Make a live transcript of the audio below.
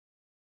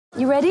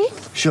You ready?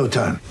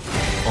 Showtime.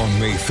 On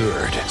May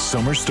 3rd,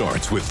 summer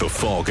starts with The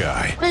Fall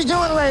Guy. Let's do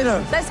it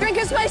later. Let's drink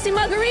a spicy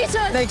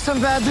margarita. Make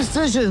some bad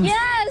decisions.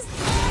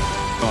 Yes!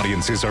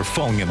 Audiences are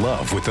falling in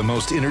love with the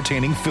most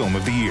entertaining film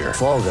of the year.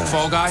 Fall Guy.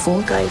 Fall Guy?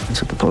 Fall guy.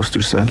 That's what the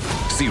poster said.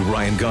 See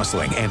Ryan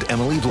Gosling and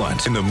Emily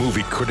Blunt in the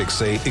movie critics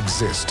say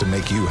exists to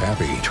make you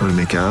happy. Trying to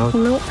make it out?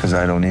 Nope. Because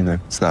I don't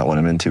either. It's not what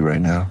I'm into right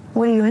now.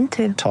 What are you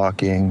into?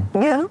 Talking.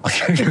 Yeah.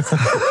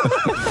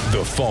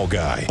 The Fall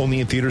Guy.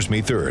 Only in theaters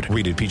May 3rd.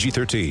 Rated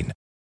PG-13.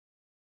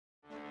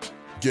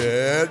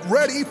 Get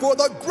ready for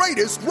the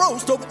greatest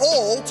roast of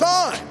all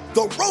time.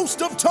 The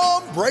Roast of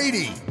Tom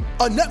Brady.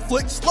 A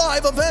Netflix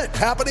live event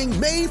happening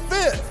May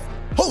 5th.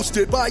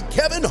 Hosted by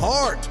Kevin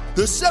Hart.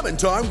 The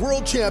 7-time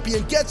world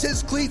champion gets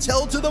his cleats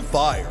held to the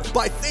fire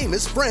by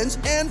famous friends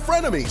and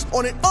frenemies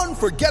on an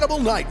unforgettable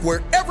night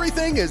where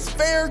everything is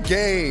fair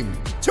game.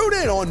 Tune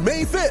in on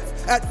May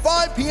 5th at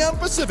 5 p.m.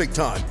 Pacific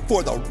time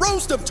for the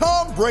Roast of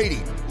Tom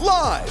Brady.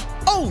 Live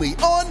only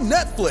on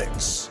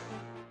Netflix.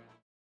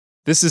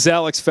 This is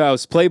Alex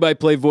Faust,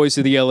 play-by-play voice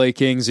of the LA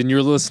Kings, and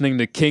you're listening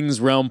to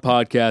Kings Realm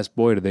Podcast.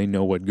 Boy, do they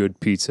know what good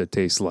pizza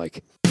tastes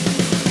like.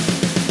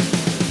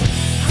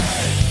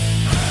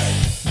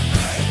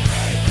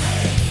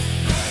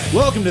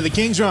 Welcome to the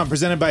Kings Realm,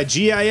 presented by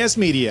GIS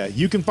Media.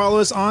 You can follow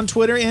us on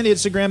Twitter and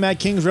Instagram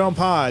at Kings Realm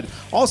Pod.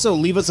 Also,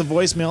 leave us a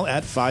voicemail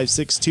at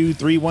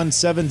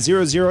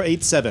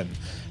 562-317-0087.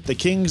 The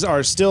Kings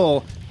are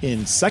still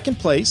in second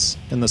place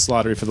in the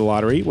Slottery for the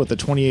Lottery with a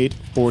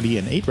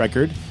 28-40-8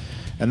 record.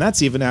 And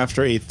that's even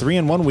after a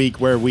 3-1 week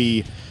where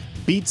we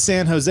beat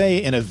San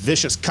Jose in a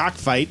vicious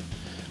cockfight,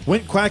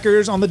 went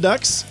Quackers on the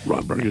Ducks.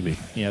 Ron Burgundy.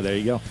 Yeah, there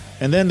you go.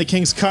 And then the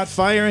Kings caught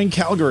fire in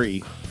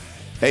Calgary.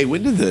 Hey,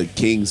 when did the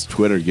Kings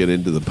Twitter get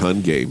into the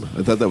pun game?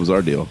 I thought that was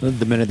our deal.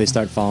 The minute they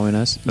start following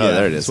us. Oh,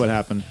 there it is. That's what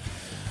happened.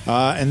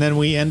 And then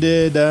we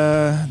ended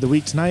the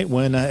week tonight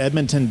when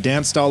Edmonton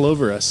danced all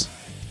over us.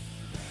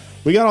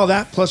 We got all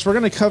that. Plus, we're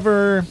going to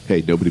cover...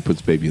 Hey, nobody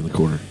puts baby in the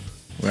corner.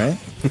 Right?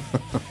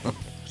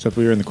 Except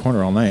we were in the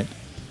corner all night.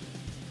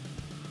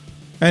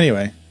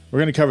 Anyway, we're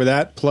going to cover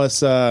that, plus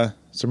some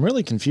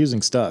really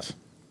confusing stuff.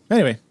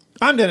 Anyway,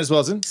 I'm Dennis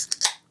Wilson.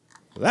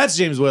 That's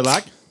James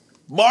Whitlock.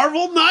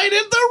 Marvel Night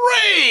in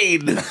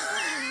the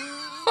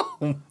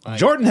Rain!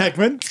 Jordan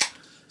Heckman.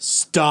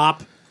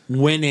 Stop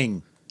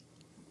winning.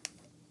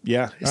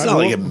 Yeah. It's not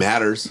like it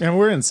matters. And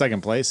we're in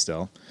second place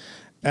still.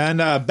 And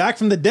back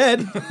from the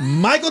dead,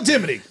 Michael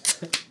Timoney.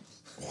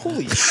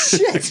 Holy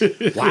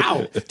shit.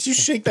 Wow. Did you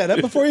shake that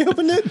up before you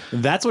opened it?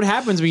 That's what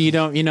happens when you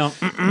don't,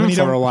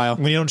 for a while.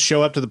 When you don't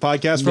show up to the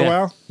podcast for a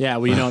while? Yeah,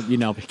 well, you don't,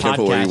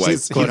 Careful where you wipe.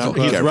 podcasts. quote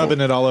unquote. He's Careful.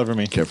 rubbing it all over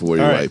me. Careful where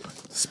you All right. wipe.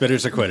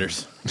 Spitters are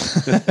quitters.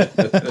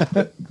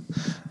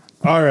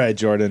 All right,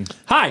 Jordan.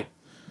 Hi.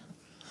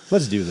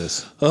 Let's do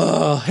this.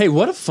 Hey,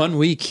 what a fun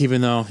week,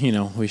 even though,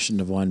 we shouldn't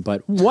have won,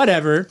 but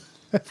whatever.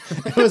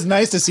 It was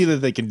nice to see that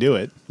they can do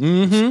it.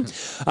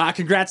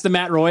 Congrats to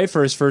Matt Roy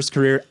for his first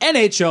career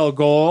NHL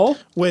goal.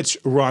 Which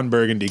Ron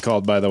Burgundy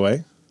called, by the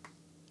way.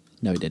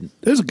 No, he didn't.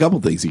 There's a couple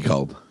things he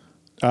called.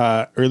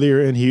 Earlier,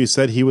 and he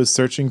said he was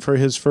searching for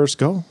his first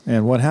goal.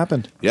 And what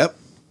happened? Yep.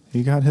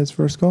 He got his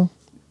first goal?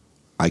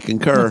 I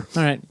concur.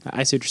 All right,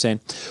 I see what you're saying.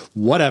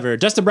 Whatever.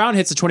 Dustin Brown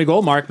hits the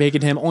 20-goal mark,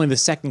 making him only the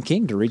second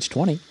King to reach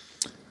 20.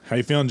 How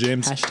you feeling,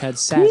 James? Hashtag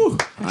sad. Woo.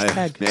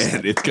 Hashtag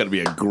Man, it's going to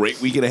be a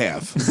great week and a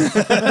half. Get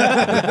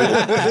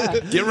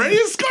ready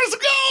to score some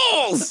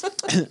goals!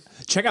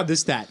 Check out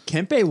this stat.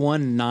 Kempe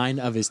won 9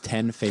 of his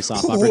 10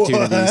 face-off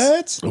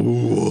opportunities.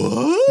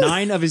 What?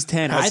 9 of his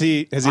 10. Has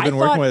he been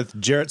working with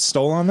Jarrett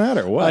Stoll on that,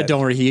 or what?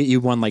 Don't worry, he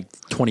won like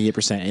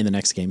 28% in the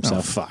next game.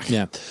 So fuck.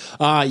 Yeah,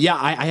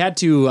 I had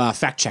to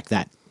fact check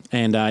that,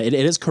 and it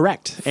is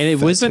correct. And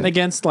it wasn't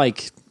against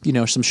like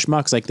some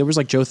schmucks. Like there was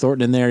like Joe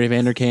Thornton in there,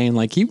 Evander Kane.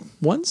 Like he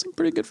won some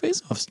pretty good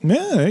face-offs.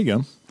 Yeah, there you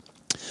go.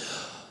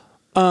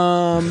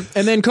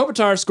 And then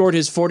Kopitar scored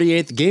his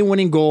 48th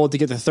game-winning goal to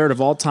get the third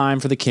of all time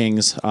for the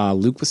Kings.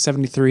 Luke with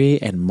 73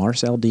 and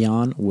Marcel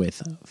Dion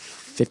with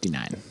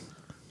 59.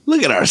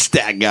 Look at our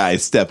stat guy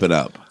stepping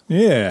up.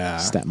 Yeah.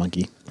 Stat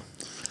monkey.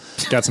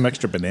 Got some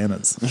extra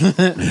bananas.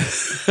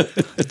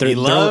 He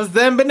loves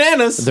them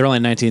bananas. They're only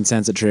 19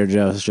 cents at Trader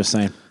Joe's, just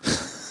saying.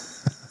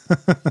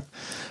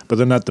 But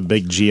they're not the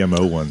big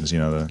GMO ones,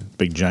 the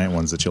big giant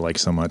ones that you like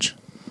so much.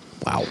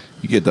 Wow.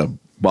 You get the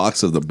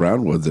box of the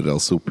brown ones at El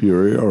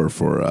Superior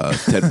for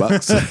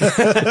 $10.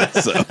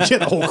 So, Yeah,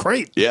 the whole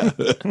crate. yeah.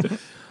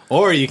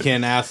 Or you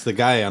can ask the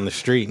guy on the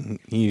street.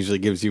 He usually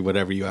gives you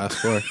whatever you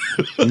ask for.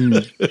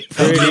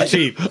 Pretty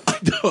cheap.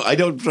 I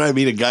don't try to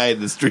meet a guy in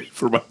the street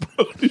for my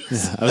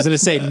produce. I was going to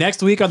say,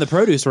 next week on the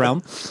produce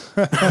realm.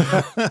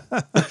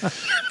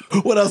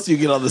 What else do you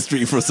get on the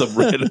street for some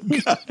random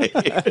guy?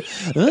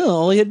 Oh,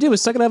 all you had to do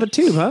was suck it out of a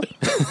tube, huh?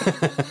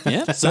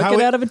 Yeah, suck it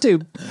out of a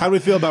tube. How do we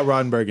feel about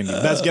Ron Burgundy?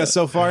 Best guess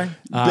so far?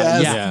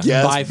 Best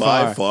guess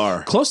by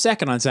far. Close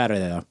second on Saturday,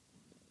 though.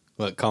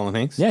 What, Colin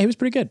Hanks? Yeah, he was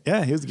pretty good.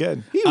 Yeah, he was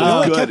good. He We was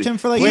only good. kept him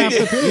for like He- half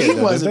the period. He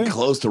though, wasn't didn't they?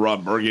 close to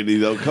Ron Burgundy,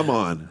 though. Come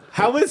on.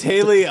 How is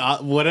Haley,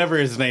 whatever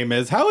his name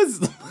is, how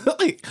is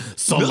like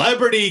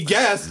celebrity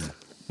guest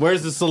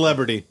Where's the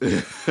celebrity?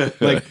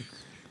 Like,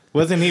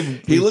 wasn't he?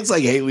 He looks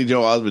like Haley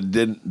Joel Osment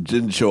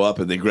didn't show up,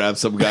 and they grabbed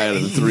some guy out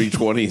of the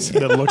 320s.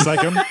 That looks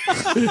like him.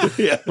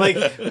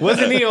 Like,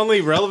 wasn't he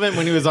only relevant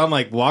when he was on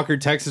like Walker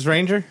Texas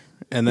Ranger?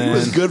 And It then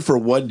was good for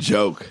one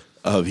joke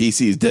of he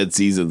sees dead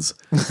seasons,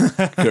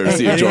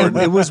 courtesy of Jordan.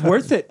 It was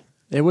worth it.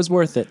 It was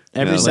worth it.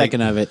 Every Yeah, like-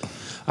 second of it.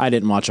 I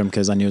didn't watch them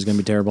because I knew it was going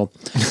to be terrible.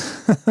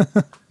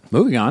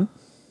 Moving on.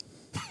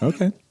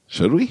 Okay.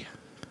 Should we?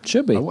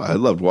 Should be. I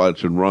loved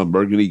watching Ron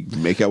Burgundy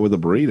make out with a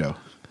burrito.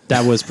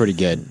 That was pretty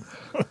good.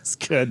 That's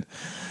good.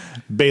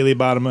 Bailey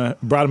brought him a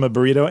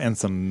burrito and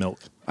some milk.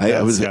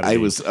 I was It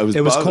was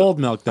bummed. cold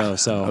milk though,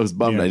 so I was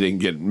bummed I didn't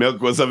get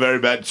milk. Was a very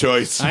bad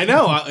choice. I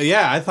know.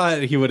 I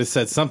thought he would have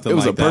said something. It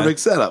was like a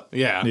perfect that. setup.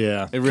 Yeah,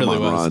 Yeah. it really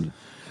Come on, was. Ron.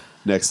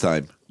 Next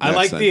time. I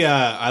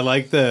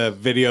like the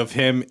video of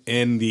him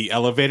in the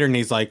elevator, and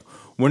he's like,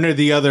 "When are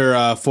the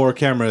other 4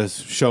 cameras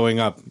showing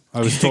up?" I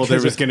was told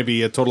there was going to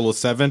be a total of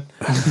 7,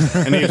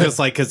 and he's just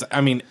like, "Because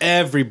I mean,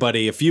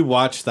 everybody. If you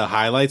watch the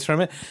highlights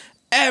from it,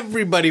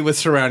 everybody was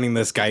surrounding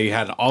this guy. He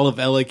had all of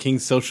LA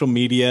King's social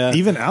media.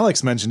 Even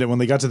Alex mentioned it when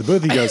they got to the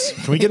booth. He goes,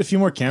 "Can we get a few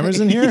more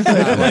cameras in here?"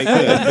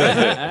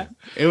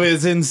 It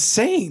was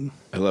insane.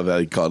 I love how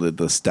he called it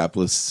the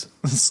Stapless.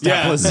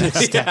 Stapless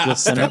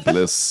center.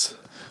 Stapless.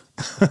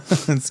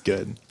 That's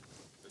good.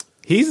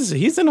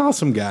 He's an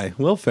awesome guy.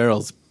 Will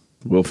Ferrell's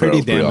Will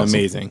pretty Ferrell's damn awesome.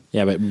 amazing.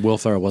 Yeah, but Will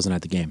Ferrell wasn't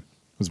at the game.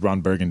 It was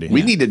Ron Burgundy.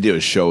 We need to do a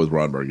show with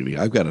Ron Burgundy.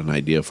 I've got an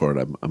idea for it.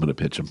 I'm going to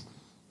pitch him.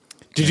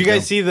 Did you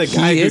guys see the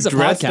guy He who is a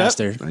dressed up?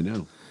 podcaster. I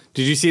know.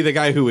 Did you see the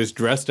guy who was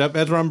dressed up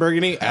as Ron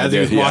Burgundy as he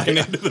did, was yeah, walking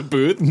yeah. into the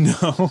booth?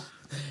 No.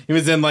 He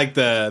was in like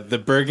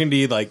the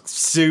burgundy like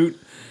suit,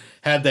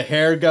 had the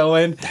hair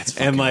going, That's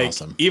and fucking like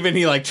awesome. even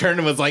he like turned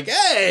and was like,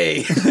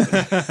 "Hey!"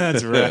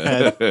 That's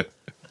right.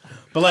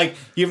 But like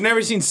you've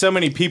never seen so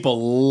many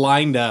people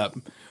lined up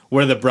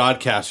where the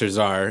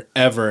broadcasters are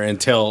ever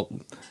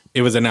until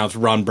it was announced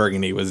Ron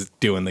Burgundy was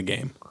doing the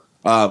game.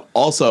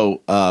 Also,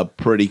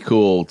 pretty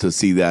cool to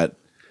see that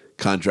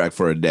contract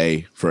for a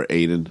day for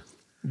Aiden.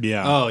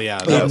 Yeah. Oh yeah,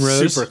 that Aiden was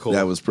Rose? super cool.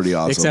 That was pretty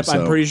awesome. Except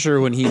I'm So- pretty sure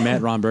when he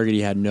met Ron Burgundy,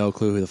 he had no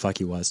clue who the fuck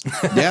he was.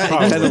 Yeah, it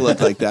kind of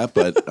looked like that,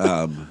 but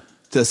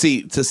to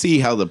see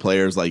how the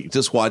players like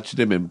just watching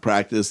him in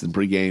practice and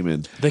pregame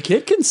and The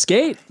kid can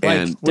skate. Like,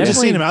 And- We just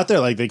definitely- seen him out there.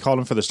 Like they called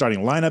him for the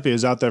starting lineup. He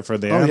was out there for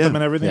the anthem yeah. and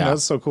everything. Yeah.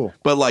 That's so cool.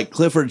 but like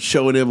Clifford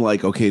showing him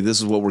like, okay, this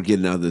is what we're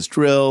getting out of this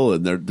drill,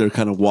 and they're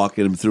kind of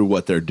walking him through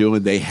what they're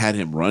doing. They had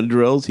him run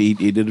drills. He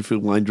did a few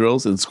line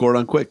drills and scored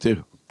on quick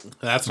too.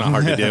 That's not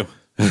hard to do.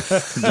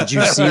 Did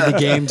you see the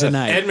game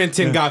tonight?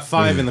 Edmonton got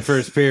 5 in the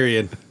first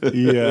period.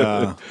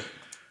 Yeah.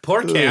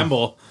 Poor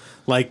Campbell.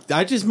 Like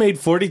I just made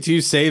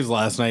 42 saves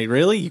last night.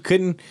 Really? You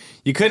couldn't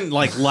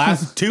like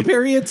last 2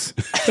 periods?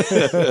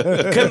 You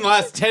couldn't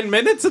last 10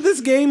 minutes of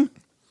this game?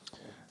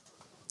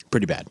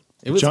 Pretty bad.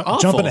 It was awful.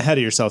 Jumping ahead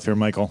of yourself here,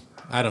 Michael.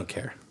 I don't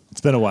care. It's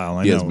been a while.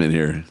 I He know. has been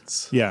here.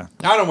 It's- Yeah.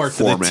 I don't work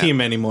for the Format.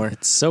 team anymore.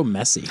 It's so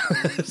messy.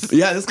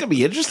 yeah, this is gonna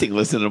be interesting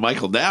listening to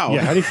Michael now.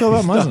 Yeah. How do you feel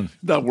about Muzzin?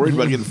 Not worried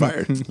about getting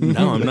fired.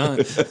 No, I'm not.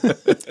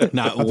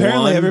 Not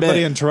Apparently, one everybody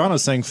bit. in Toronto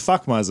is saying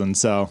 "fuck Muzzin."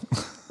 So,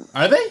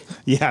 Are they?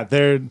 yeah,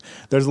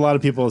 there's a lot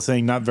of people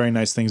saying not very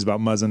nice things about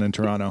Muzzin in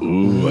Toronto.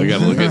 Ooh, I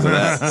gotta look into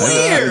that. I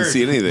haven't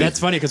seen anything. That's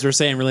funny because we're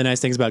saying really nice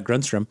things about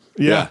Grunstrom.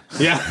 Yeah.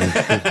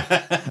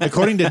 Yeah.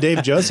 According to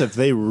Dave Joseph,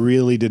 they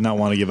really did not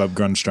want to give up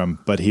Grunstrom,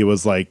 but he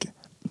was like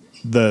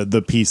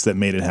the piece that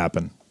made it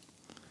happen.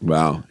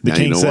 Wow. The Now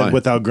King you know said, why.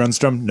 without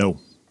Grunstrom, no,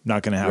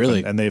 not going to happen.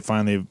 Really? And they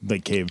finally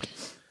caved.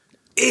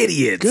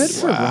 Idiots. Good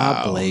for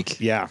Rob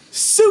Blake. Yeah.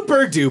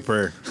 Super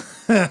duper.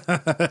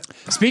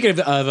 Speaking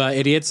of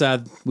idiots,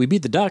 we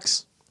beat the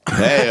Ducks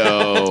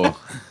Hey-oh.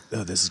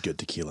 Oh, this is good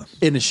tequila.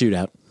 in a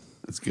shootout.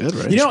 That's good,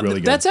 right? You know, really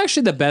good. that's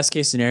actually the best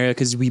case scenario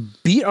because we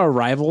beat our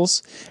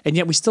rivals, and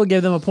yet we still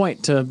gave them a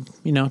point to,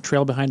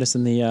 trail behind us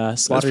in the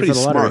That's slottery pretty for the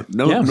lottery. smart.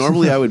 No, Yeah.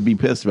 Normally I would be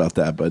pissed about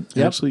that, but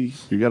Yep. actually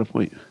you got a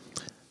point.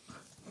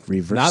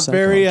 Reverse Not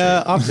very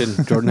psychology.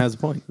 often. Jordan has a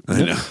point.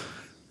 I know.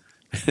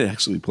 It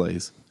actually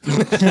plays.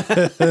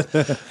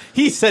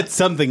 He said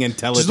something Just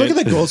intelligent. look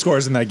at the goal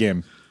scores in that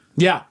game.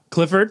 Yeah,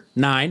 Clifford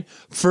 9,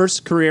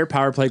 first career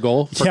power play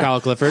goal for Yeah.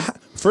 Kyle Clifford.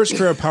 First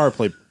career power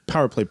play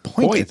point, I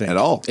Point think. at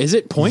all. Is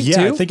it point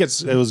Yeah, two? I think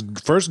it was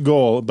first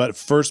goal, but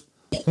first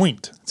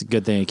point. It's a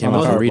good thing it came On the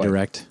off a power play.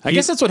 redirect. I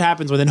guess that's what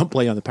happens when they don't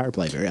play on the power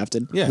play very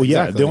often. Yeah, Well,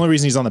 yeah, exactly. the only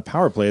reason he's on the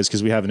power play is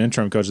because we have an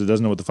interim coach that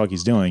doesn't know what the fuck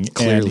he's doing.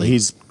 Clearly.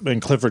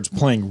 And Clifford's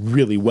playing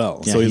really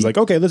well. Yeah, so he's he- like,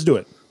 okay, let's do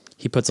it.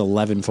 He puts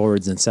 11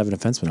 forwards and 7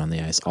 defensemen on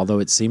the ice, although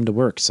it seemed to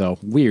work. So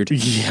weird.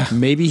 Yeah.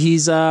 Maybe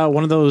he's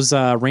one of those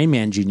Rain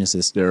Man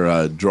geniuses.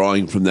 They're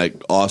drawing from that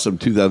awesome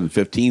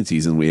 2015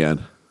 season we had.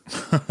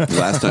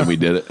 Last time we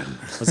did it.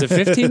 Was it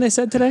 15 they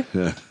said today?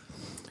 Yeah.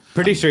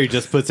 Pretty sure he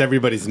just puts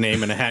everybody's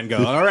name in a hat and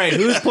go, all right,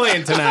 who's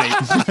playing tonight?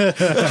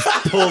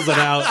 Pulls it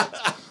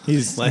out.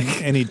 He's like,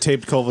 and he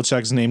taped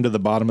Kovalchuk's name to the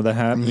bottom of the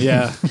hat.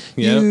 Yeah.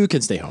 You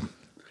can stay home.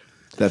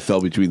 That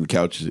fell between the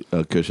couch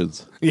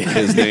cushions.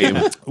 His name.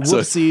 So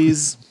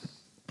Whoopsies.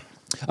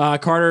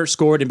 Carter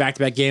scored in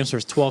back-to-back games for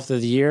his 12th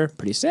of the year.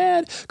 Pretty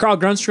sad. Carl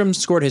Grundstrom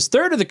scored his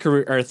third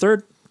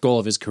goal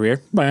of his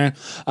career to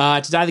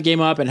tie the game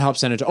up and help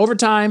send it to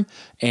overtime.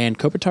 And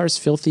Kopitar's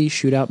filthy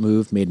shootout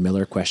move made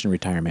Miller question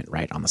retirement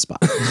right on the spot.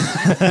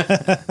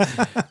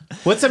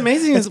 What's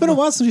amazing It's is been a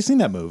while since you've seen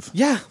that move.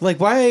 yeah, like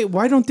why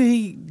don't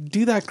they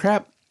do that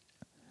crap?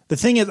 The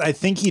thing is, I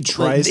think he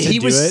tries to do it. He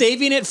was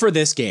saving it for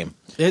this game.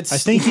 I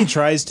think he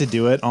tries to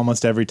do it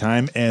almost every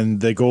time, and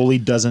the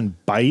goalie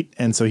doesn't bite,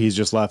 and so he's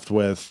just left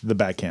with the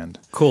backhand.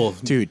 Cool,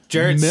 Dude,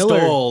 Jared Miller-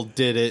 Stoll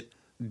did it.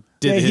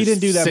 Yeah, he his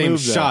didn't do that same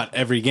move, though. shot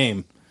every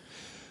game.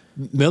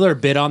 Miller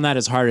bit on that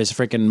as hard as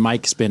freaking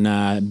Mike's been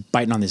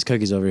biting on these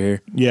cookies over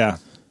here. Yeah.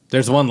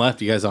 There's one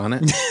left. You guys on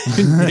it?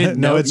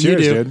 No, it's you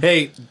yours, do. dude.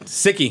 Hey,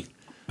 Sicky.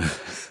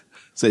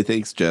 Say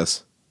thanks,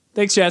 Jess.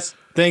 Thanks, Jess.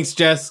 Thanks,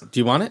 Jess. Do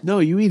you want it? No,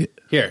 you eat it.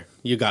 Here,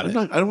 you got it.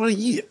 I don't want to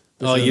eat it.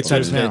 Oh, you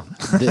touched it.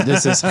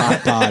 This is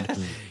hot pod.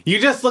 You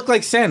just look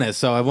like Santa,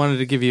 so I wanted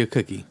to give you a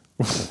cookie.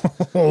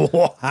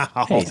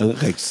 I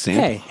look like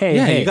Santa. Hey,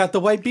 Yeah, hey. you got the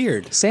white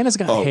beard. Santa's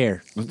got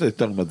hair. I was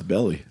talking about the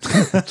belly.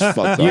 It's fucked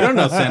up. You don't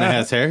know Santa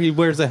has hair. He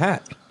wears a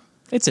hat.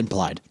 It's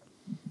implied.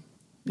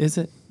 Is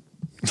it?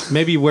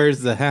 Maybe he wears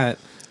the hat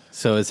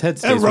so his head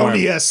stays warm.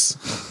 Erroneous.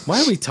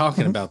 Why are we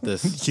talking about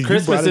this? You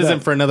Christmas brought it isn't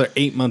up. for another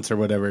 8 months or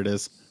whatever it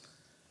is.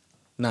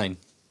 9.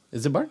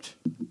 Is it March?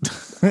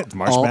 It's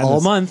March All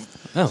Madness. month.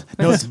 Oh,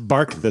 No, it's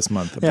Bark this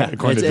month, Yeah,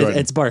 according to Jordan.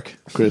 it's bark.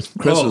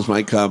 Christmas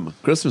might come.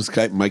 Christmas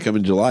might come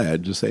in July.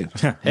 I'd just say.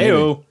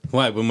 hey-o.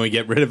 What, when we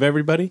get rid of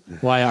everybody?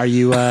 Why are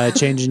you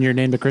changing your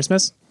name to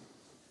Christmas?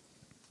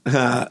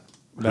 I'll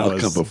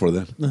was- come before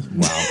then.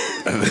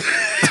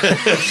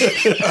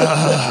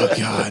 Oh,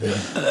 God.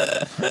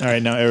 All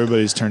right, now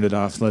everybody's turned it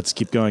off. Let's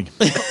keep going.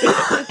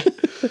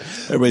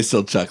 Everybody's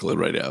still chuckling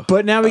right now.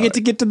 But now we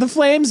get to the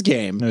Flames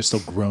game. They're still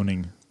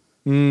groaning.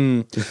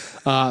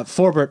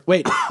 Forbert.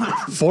 Wait,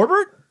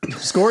 Forbert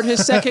scored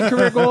his second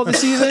career goal of the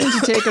season to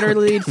take an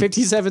early lead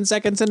 57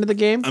 seconds into the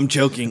game. I'm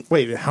joking.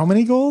 Wait, how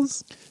many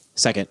goals?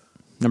 Second.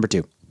 Number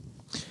 2.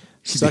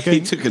 Second, He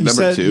took a you number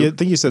said- 2. I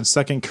think you said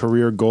second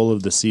career goal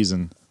of the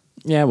season.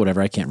 Yeah,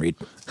 whatever. I can't read.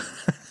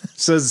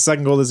 So it's the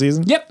second goal of the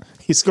season? Yep.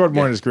 He scored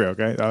more in his career,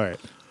 okay? All right.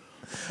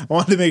 I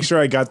wanted to make sure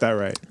I got that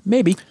right.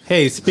 Maybe.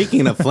 Hey,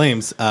 speaking of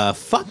Flames,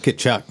 fuck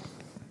Kachuk.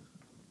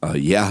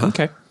 Yeah.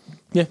 Okay.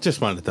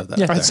 Just wanted to throw that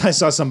Yeah. out there. I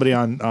saw somebody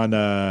on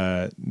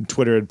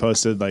Twitter had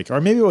posted, like, or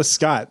maybe it was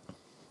Scott,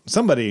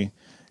 somebody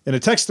in a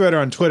text thread or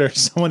on Twitter,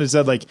 someone had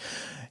said, like,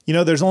 you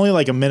know, there's only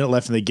like a minute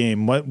left in the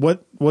game.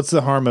 What's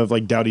the harm of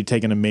like Doughty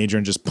taking a major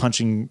and just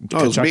punching Oh,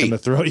 it was Kachuk me. in the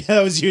throat? Yeah,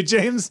 that was you,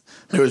 James.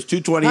 There was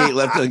 2:28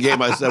 left in the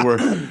game. I said there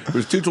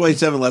was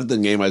 2:27 left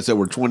in the game. I said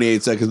we're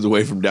 28 seconds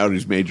away from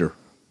Downey's major.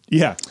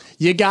 Yeah.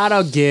 You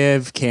gotta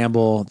give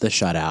Campbell the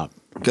shutout.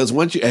 Because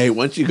once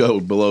you go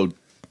below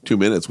 2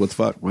 minutes, what the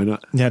fuck? Why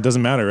not? Yeah, it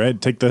doesn't matter,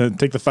 right? Take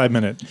the 5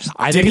 minute.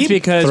 I Did think it's he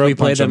because throat we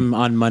play punch them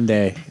on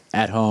Monday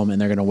at home,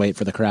 and they're gonna wait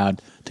for the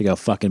crowd to go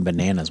fucking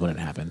bananas when it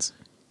happens.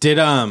 Did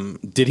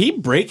he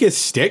break his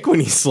stick when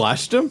he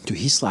slashed him? Dude,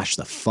 he slashed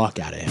the fuck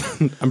out of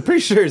him. I'm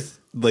pretty sure it's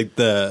like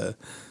the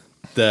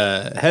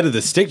head of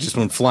the stick just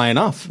went flying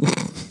off.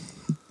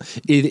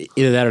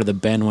 Either that or the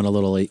bend went a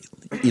little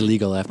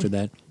illegal after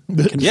that.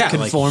 Yeah,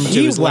 Conformed like, to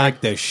he his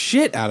whacked the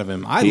shit out of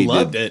him. I He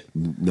loved did it.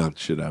 Knock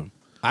shit out.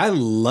 I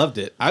loved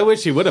it. I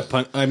wish he would have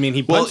punched. I mean,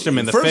 he punched him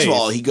in the first face. of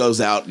all, he goes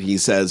out and he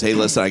says, "Hey,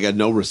 listen, I got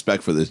no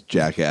respect for this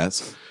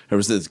jackass."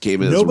 Ever since he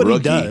came in as a Nobody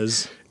rookie,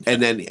 does.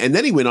 And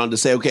then he went on to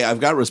say, "Okay, I've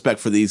got respect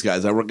for these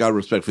guys. I've got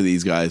respect for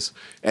these guys,"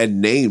 and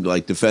named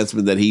like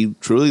defensemen that he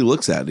truly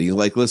looks at. And he's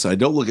like, "Listen, I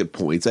don't look at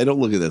points. I don't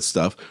look at that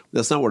stuff.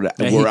 That's not what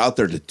we're out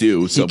there to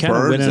do." So kinda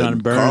Burns went in and on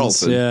Burns,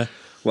 Carlson, yeah.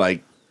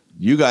 like.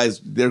 You guys,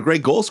 they're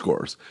great goal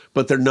scorers,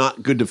 but they're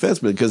not good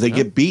defensemen because they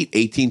get beat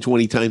 18,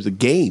 20 times a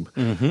game.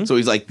 So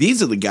he's like,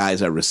 these are the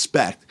guys I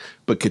respect.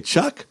 But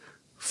Kachuk,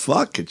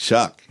 fuck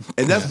Kachuk.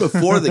 And that's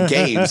before the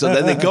game. So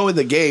then they go in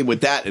the game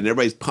with that, and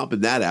everybody's pumping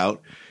that out.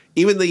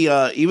 Even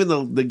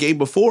the game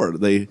before,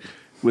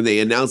 when they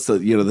announced the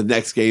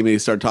next game and they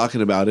start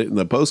talking about it in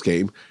the post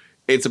game,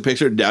 it's a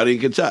picture of Doughty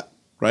and Kachuk,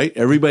 right?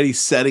 Everybody's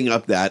setting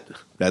up that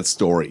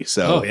story.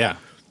 So Oh yeah.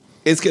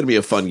 it's going to be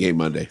a fun game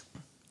Monday.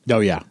 Oh,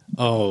 yeah.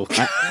 Oh,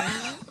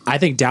 I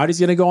think Doughty's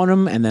going to go on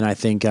him, and then I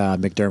think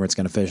McDermott's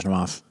going to finish him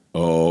off.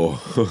 Oh,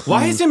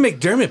 why isn't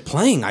McDermott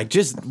playing?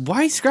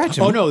 Why scratch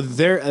him? Oh, no,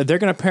 they're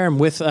going to pair him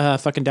with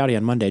fucking Doughty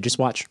on Monday. Just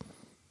watch.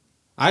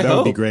 I That hope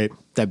would be great.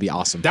 That'd be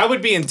awesome. That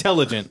would be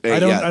intelligent. I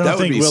don't that would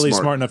think be Willie's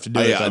smart enough to do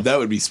it, though. That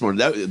would be smart.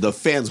 The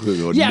fans would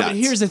go Yeah, nuts. but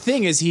here's the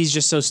thing: is he's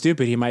just so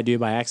stupid he might do it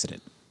by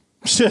accident.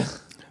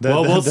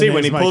 Well, we'll see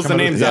when he pulls the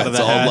names out of it's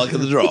the all hat. luck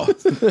of the draw.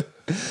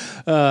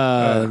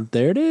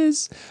 There it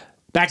is.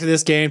 Back to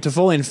this game.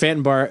 Toffoli and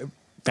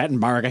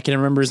Fattenberg, I can't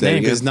remember his Say it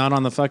name because he's again. not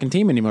on the fucking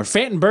team anymore.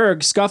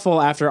 Fattenberg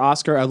scuffle after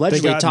Oscar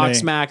allegedly got talked me.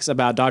 smacks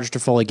about Dodger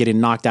Toffoli getting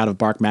knocked out of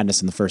Bark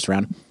Madness in the first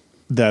round.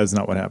 That is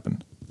not what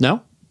happened.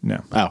 No?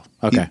 No. Oh,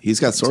 okay. He's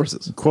got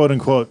sources. Quote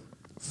unquote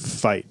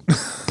fight.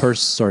 Per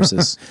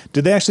sources.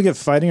 Did they actually get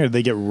fighting or did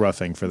they get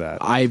roughing for that?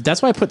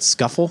 That's why I put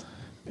scuffle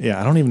Yeah,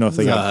 I don't even know if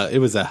they got It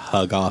was a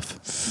hug off.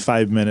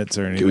 5 minutes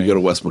or anything. Can we go to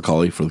Wes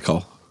Macaulay for the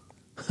call?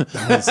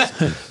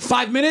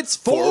 5 minutes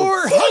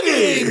for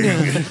hugging.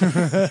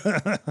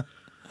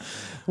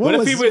 What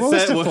if he was what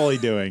was said- Toffoli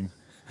doing?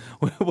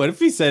 What if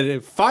he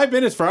said 5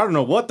 minutes for I don't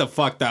know what the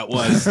fuck that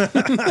was?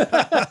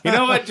 You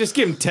know what? Just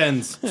give him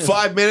 10s.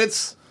 5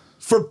 minutes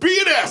for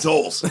being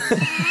assholes.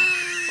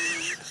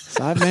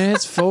 5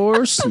 minutes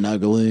for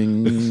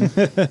snuggling.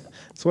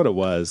 That's what it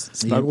was.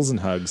 Snuggles and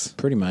hugs.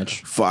 Pretty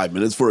much. 5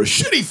 minutes for a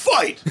shitty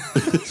fight.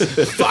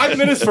 5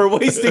 minutes for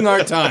wasting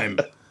our time.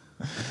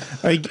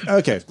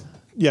 Okay.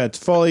 Yeah,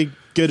 Toffoli,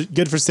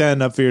 good for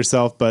standing up for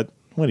yourself, but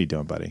what are you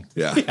doing, buddy?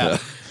 Yeah.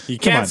 You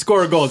can't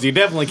score goals. You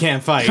definitely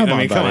can't fight. Come Come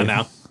on, on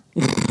now.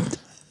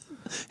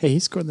 Hey, he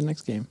scored the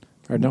next game.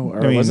 Or no,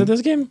 or I mean, was it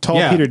this game? Tall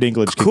Yeah. Peter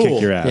Dinklage could Cool.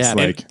 kick your ass. Yeah,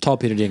 like tall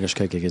Peter Dinklage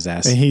could kick his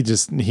ass. and he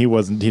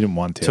didn't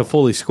want to.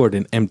 Toffoli scored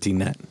an empty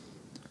net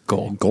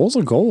goal. Goal's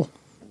a goal.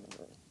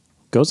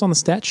 Goes on the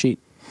stat sheet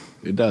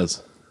It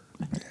does.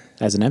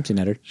 as an empty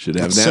netter. Should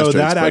have an So asterisk,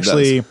 that but it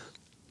actually, does.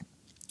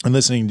 I'm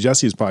listening to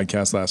Jesse's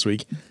podcast last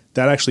week.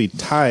 That actually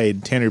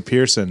tied Tanner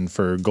Pearson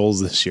for goals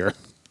this year.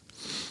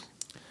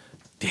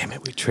 Damn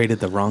it, we traded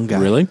the wrong guy.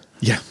 Really?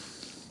 Yeah.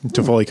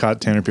 Toffoli caught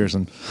Tanner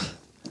Pearson.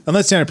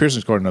 Unless Tanner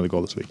Pearson scored another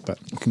goal this week, but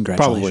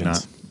Congratulations. probably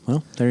not.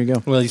 Well, there you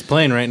go. Well, he's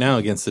playing right now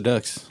against the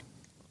Ducks.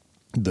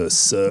 The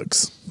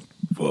sucks.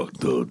 Fuck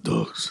the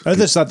Ducks. I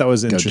just thought that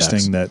was Ducks.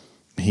 interesting that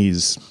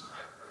he's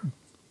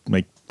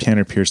like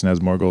Tanner Pearson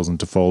has more goals than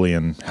Toffoli,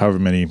 and however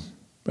many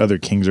other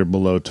Kings are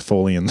below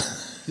Toffoli in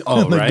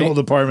Oh, the right. goal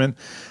department.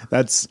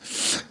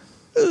 That's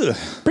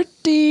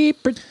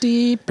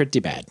Pretty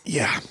bad.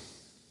 yeah.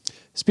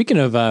 Speaking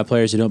of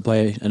players who don't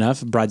play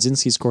enough,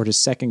 Brodzinski scored his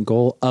second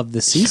goal of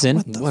the season,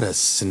 What a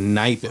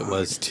snipe it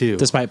was, too.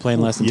 despite playing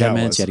less than Yeah, 10 it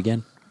minutes was. yet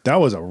again. That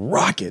was a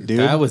rocket, dude.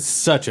 That was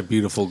such a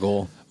beautiful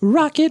goal.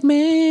 Rocket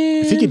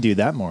Man. If he could do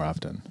that more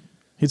often,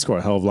 he'd score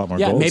a hell of a lot more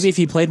yeah, goals. maybe if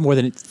he played more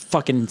than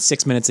fucking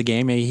 6 minutes a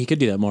game, maybe he could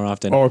do that more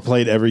often. or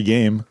played every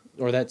game.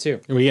 Or that too.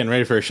 Are we getting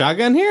ready for a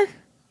shotgun here?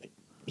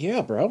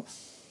 Yeah, bro.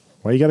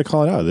 Why you got to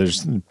call it out?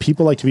 There's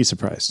people like to be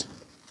surprised.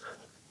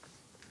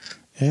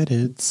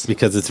 Edits.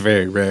 Because it's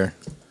very rare.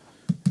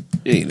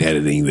 You ain't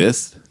editing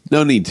this.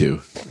 No need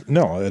to.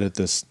 No, I'll edit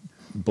this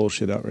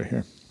bullshit out right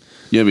here.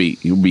 Yeah,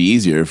 it would be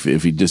easier if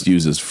he just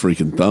used his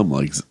freaking thumb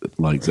like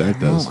Zach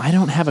does. Well, I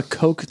don't have a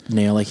Coke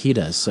nail like he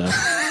does, so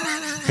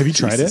Have you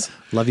tried it?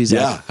 love you,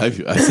 Zach. Yeah,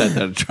 I sat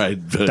down and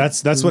tried. But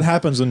That's what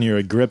happens when you're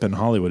a grip in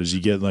Hollywood is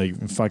you get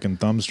like fucking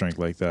thumb strength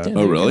like that. Yeah.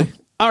 oh, really?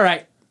 All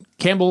right.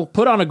 Campbell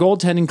put on a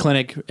goaltending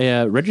clinic,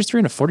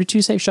 registering a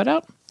 42 save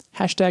shutout.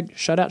 Hashtag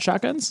shutout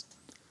shotguns.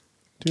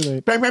 Too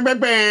late. Bang, bang, bang,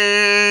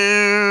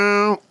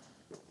 bang.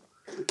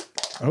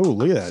 Oh,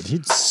 look at that.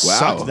 He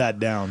sucked that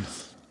down.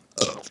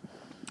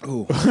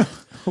 Whoa. It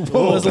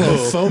was a little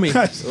foamy. You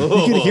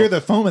can hear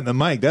the foam in the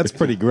mic. That's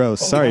pretty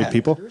gross. Sorry,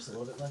 people.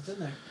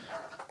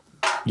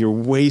 You're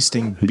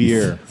wasting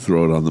beer.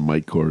 Throw it on the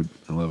mic cord.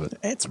 I love it.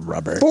 It's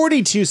rubber.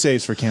 42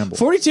 saves for Campbell.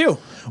 42.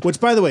 Which,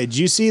 by the way, did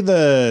you see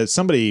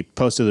somebody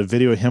posted a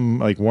video of him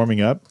like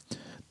warming up?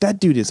 That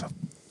dude is a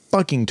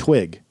fucking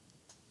twig.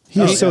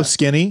 He is so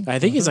skinny. I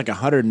think he's like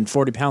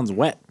 140 pounds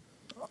wet,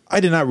 I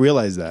did not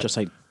realize that. just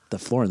like the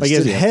floor in the like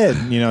his studio. head,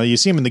 you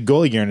see him in the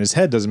goalie gear, and his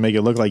head doesn't make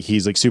it look like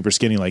he's like super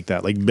skinny like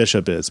that, like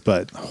Bishop is.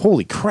 But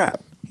holy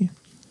crap,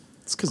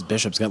 It's because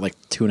Bishop's got like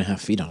 2.5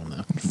 feet on him,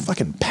 though.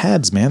 fucking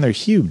pads, man, they're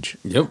huge.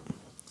 Yep.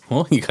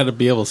 Well, you got to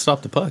be able to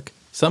stop the puck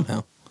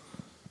somehow.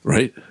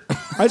 Right?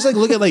 I just like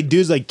look at like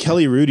dudes like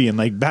Kelly Rudy and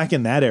like back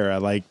in that era,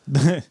 like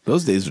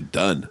Those days are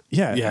done.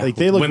 yeah, like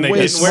they look when they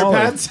way didn't wear smaller.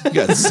 pads. You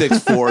got 6'4",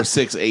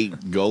 6'8"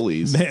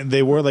 goalies.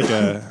 They wore like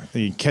a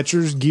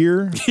catcher's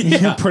gear,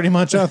 pretty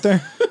much out there.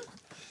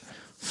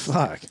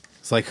 Fuck,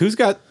 It's like, who's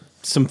got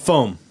some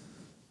foam?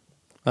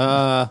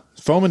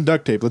 foam and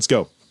duct tape. Let's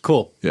go.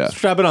 Cool. Yeah.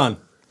 Strap it on.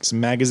 Some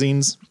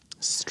magazines.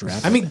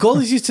 Strap. I mean,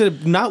 goalies used to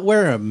not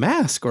wear a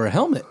mask or a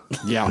helmet.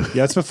 yeah.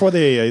 Yeah, it's before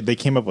they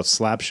came up with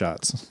slap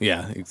shots.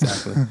 Yeah,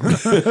 exactly.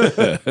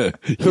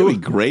 It would be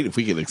great if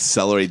we could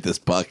accelerate this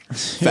puck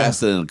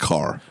faster than a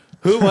car.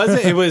 Who was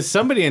it? It was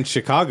somebody in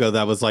Chicago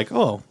that was like,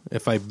 oh,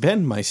 if I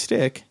bend my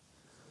stick,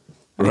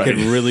 I could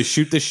really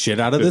shoot the shit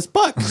out of this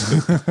puck.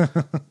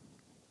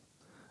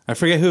 I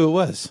forget who it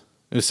was.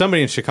 It was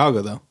somebody in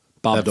Chicago, though.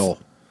 Bob That's- Dole.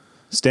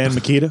 Stan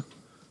Mikita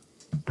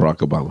Barack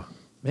Obama.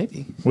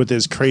 Maybe. with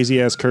his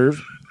crazy ass curve.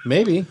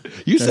 Maybe.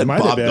 You said might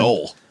have Bob been.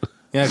 Dole.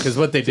 Yeah, because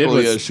what they did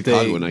only was a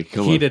Chicago they when I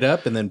come heat up. it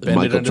up and then bend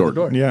Michael it under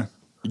Jordan. the door.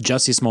 Yeah.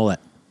 Jussie Smollett.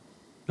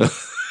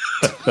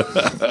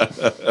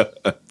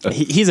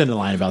 He's in the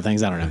line about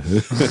things. I don't know.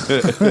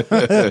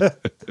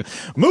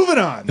 Moving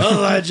on.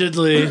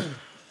 Allegedly.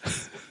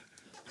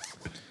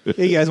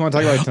 Hey, you guys want to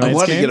talk about I tonight's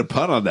wanted game? to get a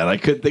pun on that. I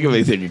couldn't think of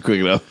anything quick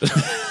enough.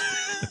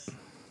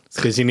 It's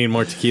because you need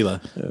more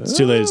tequila. It's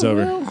too late. It's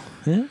over.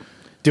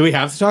 Do we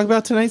have to talk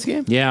about tonight's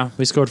game? Yeah,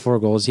 we scored 4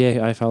 goals.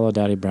 Yeah, I follow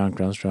Daddy Brown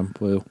Grunstrom.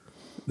 Woo.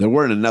 There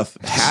weren't enough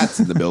hats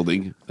in the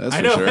building. That's I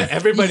for know. sure.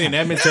 Everybody in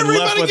Edmonton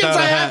left Everybody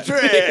without gets a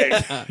a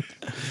hat. hat trick.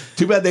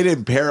 Too bad they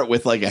didn't pair it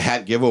with like a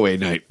hat giveaway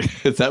night.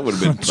 That would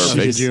have been perfect.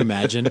 Could you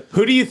imagine?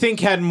 Who do you think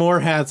had more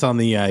hats on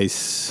the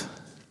ice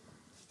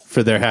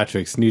for their hat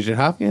tricks? Nugent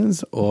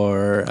Hopkins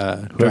or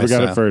Whoever got it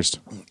Drysdale? first.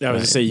 I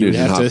was to say you Nugent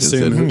have to Hopkins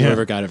assume did.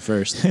 whoever got it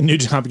first.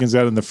 Nugent Hopkins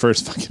got it in the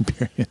first fucking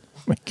period.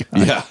 Oh my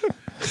God. Yeah.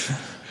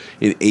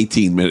 In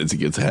 18 minutes, he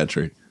gets a hat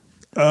trick.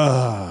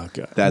 Oh,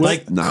 God. That's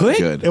Like, not quick?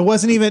 good. It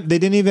wasn't even, they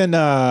didn't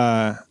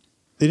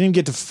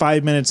get to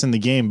 5 minutes in the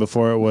game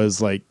before it was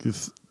like,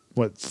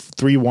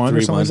 3-1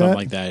 or something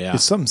like that? Yeah.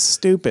 It's something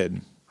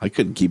stupid. I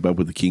couldn't keep up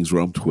with the Kings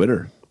Rome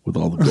Twitter with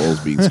all the goals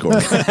being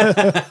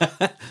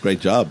scored. Great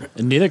job.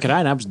 And neither could I,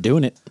 and I was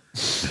doing it.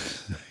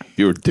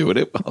 You were doing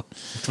it well.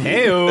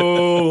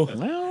 Hey-o.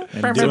 Well,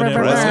 And doing it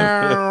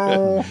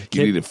well.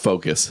 You need to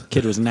focus.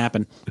 kid was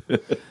napping.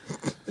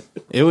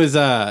 It was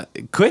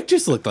Quick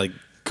just looked like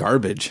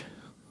garbage.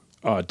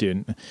 Oh,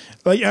 dude.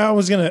 Like, I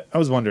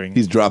was wondering.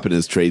 He's dropping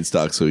his trade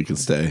stock so he can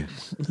stay.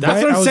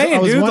 That's what I'm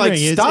saying, dude. Like,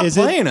 stop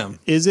playing him.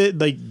 Is it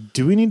like,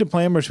 do we need to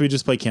play him or should we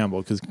just play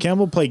Campbell? Because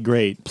Campbell played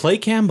great. Play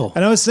Campbell.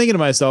 And I was thinking to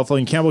myself,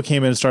 when Campbell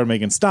came in and started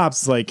making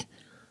stops, it's like,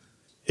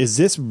 is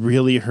this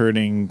really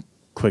hurting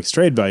Quick's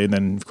trade value? And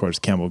then, of course,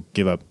 Campbell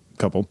gave up a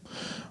couple.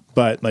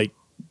 But, like,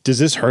 does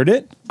this hurt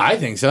it? I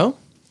think so.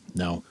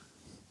 No.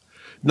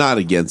 Not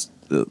against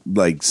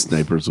like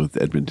snipers with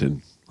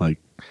Edmonton. Like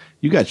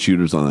you got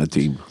shooters on that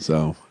team.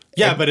 So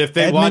Yeah, but if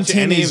they watch Edmonton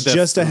any is of the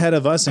just ahead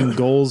of us in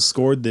goals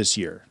scored this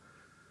year.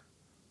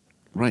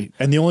 right.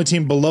 And the only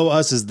team below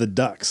us is the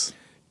Ducks.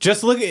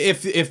 just look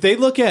if they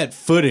look at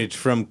footage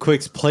from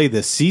Quick's play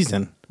this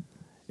season,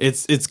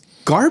 it's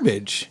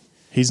garbage.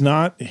 He's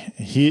not.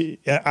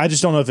 I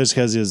just don't know if it's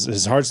because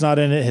his heart's not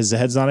in it, his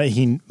head's not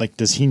in it.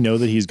 Does he know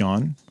that he's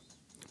gone?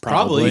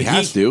 Probably He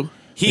has to.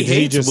 He He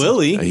hates just-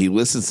 Willie. He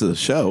listens to the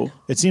show.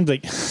 It seems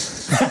like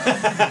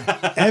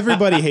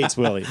everybody hates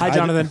Willie. Hi,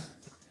 Jonathan.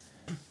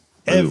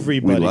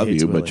 Everybody we love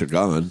hates you, Willie. but you're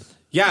gone.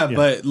 Yeah,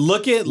 but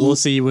look at We'll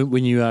see you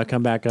when you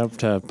come back up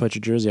to put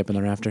your jersey up in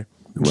the rafter.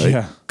 Right?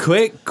 Yeah.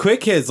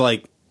 Quick has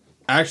like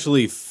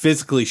actually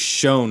physically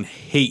shown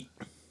hate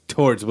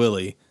towards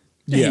Willie.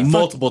 Yeah.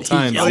 Multiple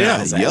times. yelled now. at Yeah,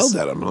 his he yelled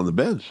at him on the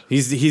bench.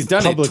 He's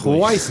done Publicly. it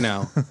twice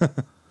now.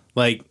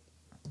 Like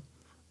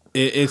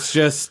it's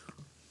just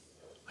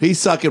He's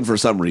sucking for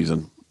some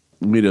reason.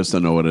 We just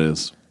don't know what it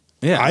is.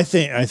 yeah. I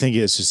think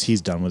it's just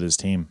he's done with his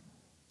team.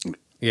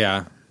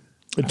 yeah.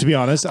 To be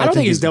honest, I don't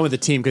think he's done with the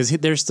team because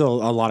there's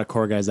still a lot of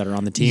core guys that are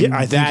on the team. Yeah,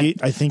 I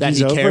think that he's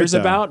he over cares it,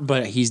 though. about,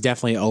 but he's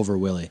definitely over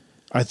Willie.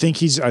 I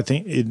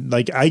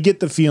get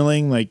the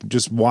feeling like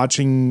just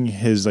watching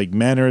his like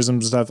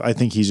mannerisms and stuff. I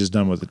think he's just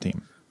done with the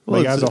team.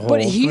 Like it's- as a whole,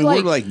 But he, I mean,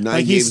 like- we're like 9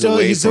 like games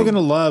away he's still from-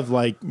 gonna love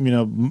like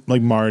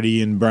like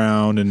Marty and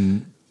Brown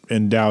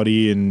and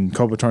Doughty and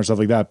Kopitar and stuff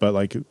like that. But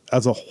like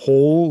as a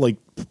whole, like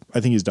I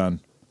think he's done.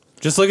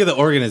 Just look at the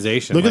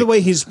organization. Look at Like, the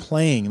way he's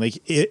playing. Like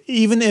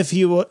even if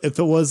it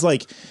was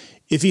like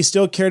if he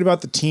still cared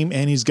about the team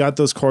and he's got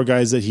those core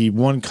guys that he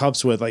won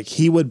cups with, like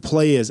he would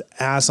play his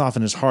ass off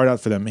and his heart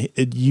out for them.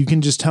 You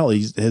can just tell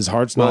his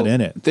heart's not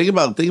in it. Think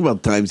about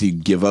times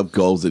he'd give up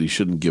goals that he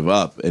shouldn't give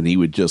up, and he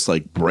would just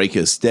like break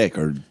his stick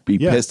or be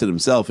Yeah. pissed at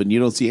himself, and you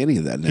don't see any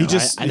of that now. He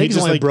just- I think he's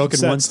just, only like, broken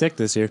said- one stick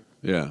this year.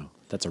 yeah.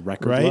 That's a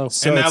record Right? low.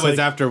 So and that it's was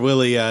like- after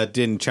Willie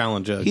didn't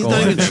challenge a He's goal.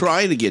 not even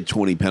trying to get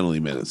 20 penalty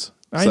minutes.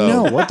 I So,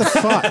 know. What the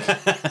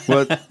fuck?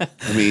 What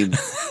I mean,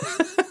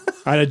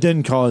 I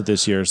didn't call it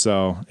this year,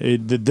 so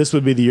this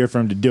would be the year for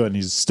him to do it, and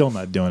he's still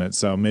not doing it.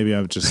 So maybe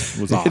I just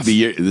was off.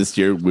 this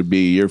year would be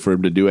a year for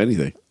him to do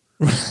anything.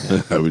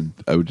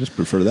 I would just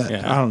prefer that.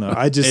 Yeah. I don't know.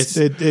 I just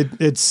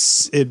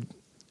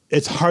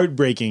it's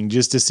heartbreaking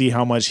just to see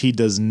how much he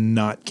does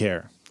not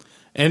care.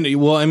 And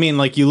well, I mean,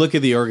 like you look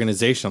at the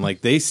organization,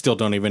 like they still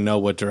don't even know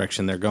what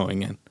direction they're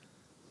going in.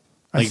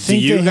 Like, do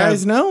you they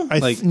guys know?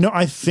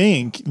 I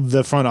think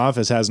the front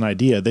office has an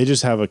idea. They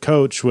just have a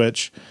coach,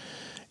 which,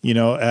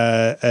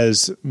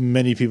 as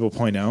many people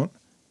point out,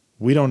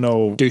 we don't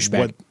know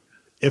Douchebag.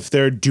 if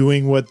they're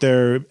doing what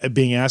they're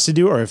being asked to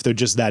do, or if they're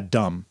just that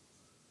dumb.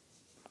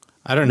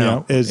 I don't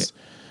know. Is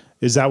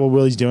that what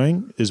Willie's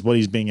doing? Is what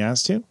he's being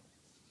asked to?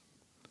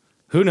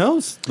 Who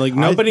knows? Like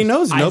nobody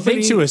knows. I Nobody.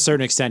 think to a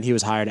certain extent he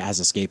was hired as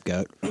a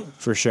scapegoat,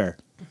 for sure.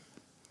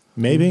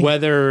 Maybe.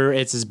 Whether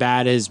it's as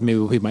bad as maybe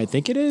we might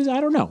think it is, I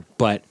don't know.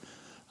 But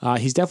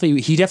he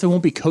definitely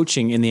won't be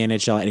coaching in the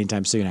NHL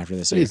anytime soon after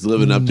this year. He's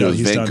living up to No, his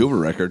he's done. Vancouver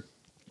record.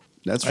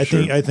 That's for I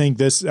sure.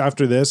 think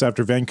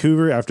after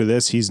Vancouver, after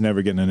this, he's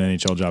never getting an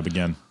NHL job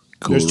again.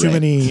 There's too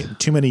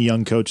Correct. many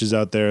young coaches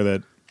out there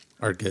that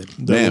are good.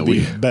 would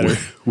be better.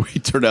 We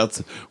turned out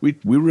we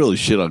really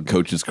shit on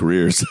coaches'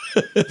 careers.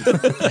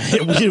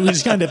 we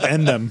just kind of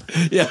end them.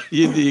 Yeah,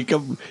 you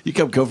come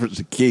for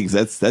the Kings.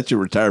 That's your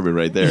retirement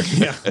right there.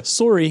 Yeah.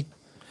 Sorry.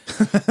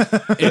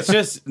 It's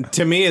just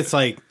to me, it's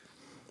like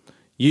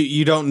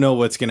you don't know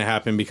what's going to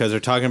happen because they're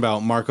talking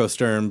about Marco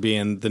Sturm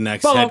being the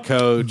next head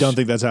coach. Don't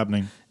think that's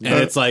happening. And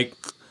it's like,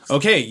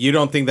 okay, you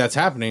don't think that's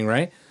happening,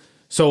 right?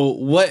 So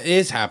what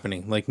is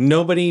happening? Like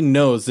nobody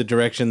knows the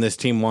direction this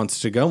team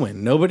wants to go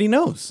in. Nobody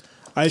knows.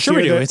 I Sure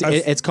we fear do.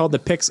 that- It's called the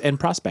picks and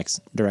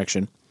prospects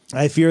direction.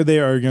 I fear they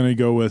are going to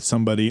go with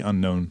somebody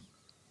unknown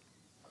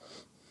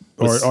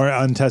or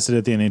untested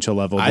at the NHL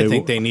level. I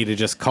think they need to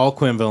just call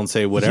Quenneville and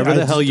say whatever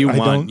the hell you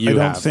want. I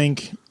don't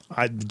think.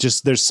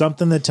 There's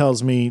something that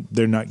tells me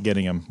they're not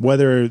getting him.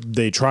 Whether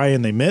they try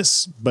and they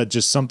miss, but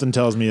just something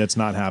tells me that's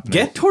not happening.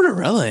 Get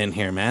Tortorella in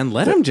here, man.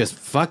 Let him just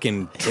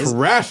fucking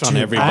trash on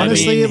everybody.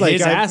 Honestly,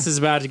 his ass is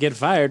about to get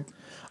fired.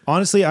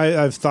 Honestly,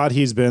 I've thought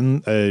he's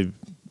been a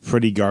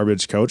pretty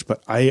garbage coach,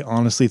 but I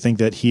honestly think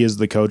that he is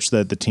the coach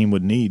that the team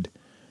would need.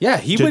 Yeah,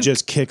 he would would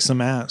just kick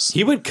some ass.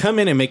 He would come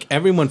in and make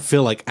everyone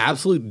feel like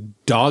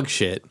absolute dog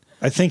shit.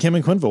 I think him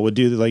and Quenneville would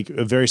do like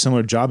a very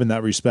similar job in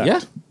that respect.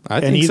 Yeah,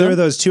 I think and either so. of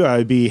those two, I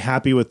would be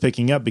happy with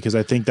picking up because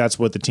I think that's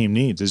what the team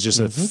needs is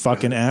just a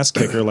fucking ass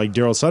kicker like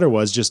Daryl Sutter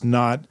was, just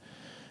not,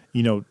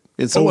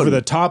 It's over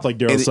the top like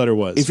Daryl Sutter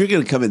was. If you're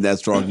going to come in that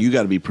strong, you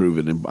got to be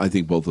proven, and I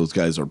think both those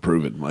guys are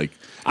proven. Like,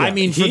 I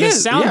mean, for the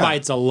sound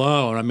bites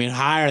alone, I mean,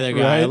 hire the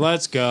guy. Right?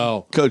 Let's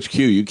go, Coach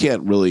Q. You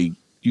can't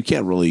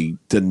really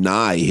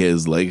deny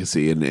his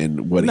legacy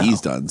and what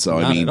he's done. So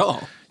I mean, at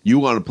all. You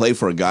want to play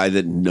for a guy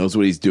that knows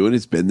what he's doing.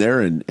 He's been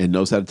there and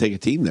knows how to take a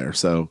team there.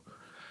 So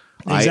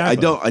Exactly.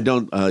 I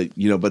don't,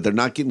 but they're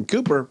not getting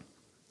Cooper.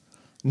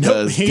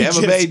 Nope, Because he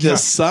Tampa Bay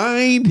just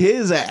signed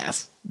his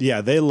ass.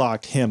 Yeah, they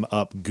locked him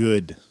up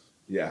good.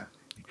 Yeah.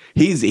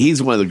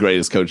 He's one of the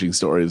greatest coaching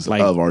stories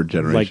of our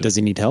generation. Like, does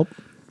he need help?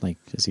 Like,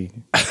 is he?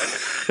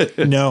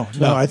 No,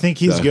 I think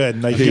he's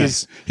good. Like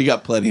he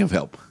got plenty of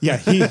help. Yeah,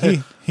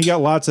 he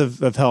got lots of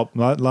help,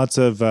 lots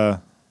of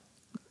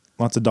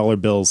dollar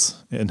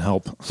bills and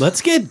help.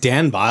 Let's get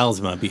Dan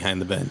Bilesma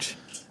behind the bench.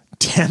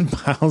 Dan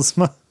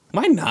Bilesma,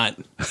 Why not?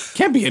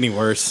 Can't be any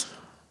worse.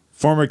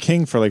 former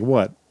King for like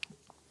what,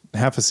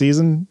 half a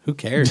season? Who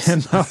cares?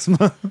 Dan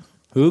Bilesma.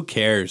 Who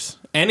cares?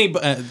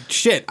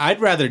 Shit, I'd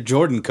rather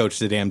Jordan coach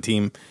the damn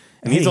team.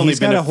 And he's Hey, only he's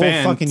been got a a whole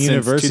fan fucking since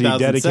university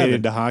 2007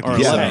 dedicated to hockey. or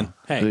Yeah. 11.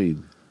 Hey, I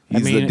mean,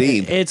 he's I mean, the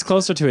dean. it's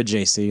closer to a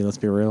JC. Let's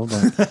be real,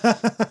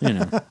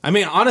 but I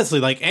mean, honestly,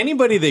 like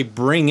anybody they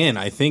bring in,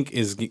 I think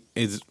is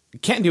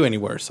can't do any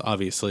worse.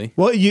 Obviously,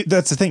 Well,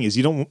 that's the thing is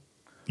you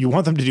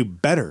want them to do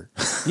better.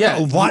 yeah,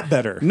 a lot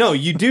better. No,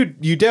 you do.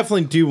 You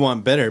definitely do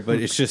want better, but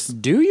it's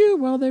just do you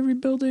while they're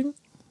rebuilding?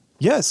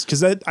 Yes,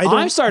 because I'm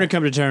I'm starting to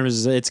come to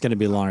terms. It's going to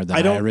be longer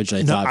than I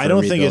originally thought. I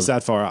don't think it's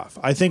that far off.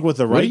 I think with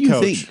the right What do you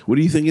coach, think? What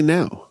are you thinking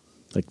now?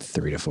 like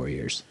 3 to 4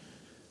 years,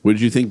 What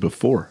did you think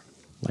before?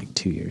 like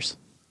 2 years.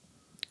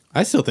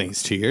 I still think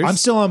it's 2 years. I'm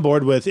still on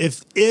board with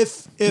if they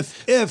get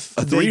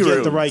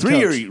the right coach.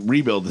 3-year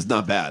rebuild is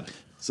not bad.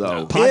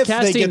 So If they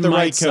Podcasting get the might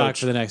right suck coach.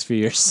 for the next few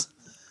years.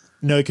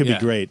 No, it could Yeah.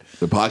 be great.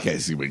 the podcast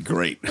is going to be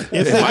great.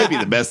 It might be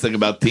the best thing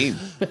about the team.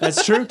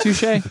 That's true.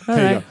 Touche. All you right.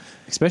 go.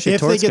 Especially If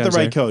they Torts get the comes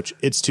right there. coach,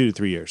 it's 2 to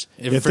 3 years.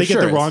 If For they get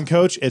sure the is. wrong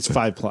coach, it's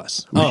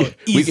 5+. oh, We get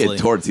easily.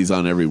 Torts. He's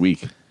on every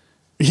week.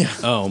 Yeah.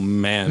 Oh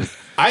man,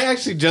 I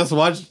actually just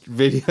watched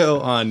video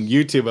on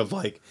YouTube of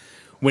like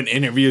when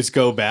interviews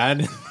go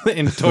bad,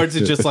 and Torts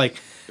is just like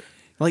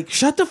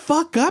shut the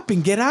fuck up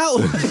and get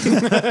out.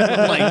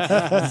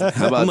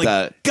 How about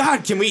that?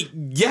 God, can we?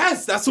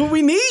 Yes, that's what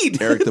we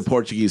need. Eric, the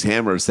Portuguese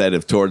Hammer, said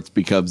if Torts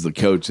becomes the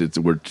coach,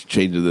 we're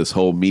changing this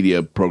whole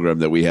media program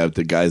that we have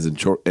to guys and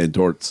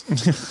torts.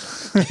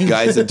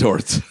 Guys and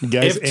torts.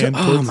 Guys and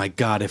Oh my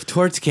God, if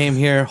Torts came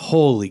here,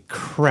 holy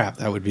crap,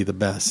 that would be the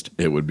best.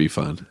 It would be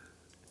fun.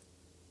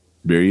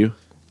 Beer you?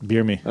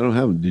 beer me. I don't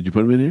have them. Did you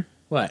put them in here?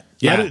 What?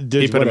 Yeah, I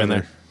did he put him in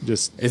whatever. there.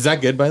 Just Is that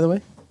good, by the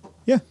way?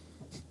 yeah.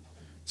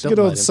 It's a Don't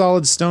good old bite him.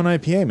 solid Stone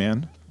IPA,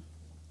 man.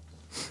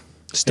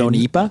 Stone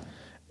IPA?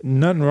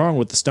 Nothing wrong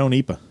with the Stone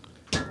IPA.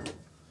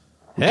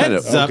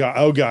 Heads Oh up. god!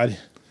 Oh god!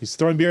 He's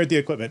throwing beer at the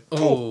equipment.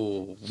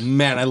 Oh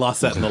man, I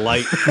lost that in the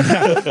light.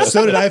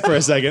 So did I for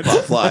a second.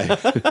 Fly.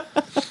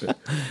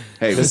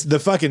 Hey, The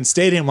fucking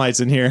stadium lights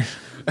in here.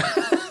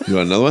 you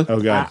want another one? Oh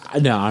god!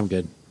 No, I'm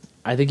good.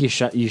 I think you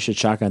should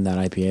shotgun that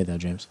IPA though,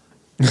 James.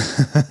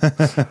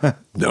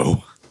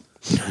 No.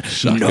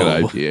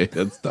 Shotgun IPA.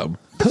 That's dumb.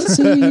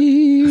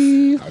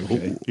 Pussy.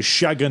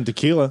 Shotgun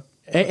tequila.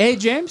 Hey,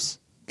 James,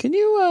 can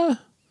you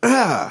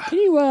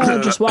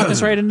just walk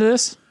us right into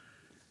this?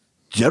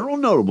 General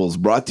Notables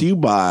brought to you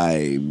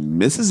by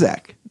Mrs.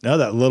 Zach. No,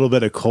 that little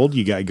bit of cold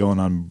you got going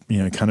on,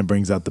 kind of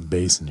brings out the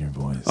bass in your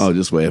voice. Oh,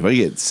 just wait. If I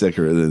get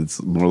sicker, then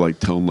it's more like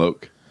Tone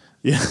Loc.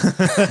 yeah.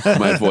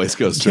 My voice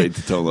goes straight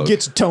to Tone Loc.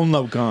 Get your tone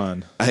loc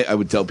on. I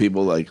would tell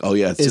people like, oh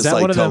yeah, it's Is just that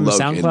like one of them Tone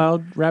Loc.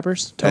 SoundCloud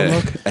rappers? Tone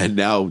Loc? And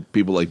now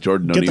people like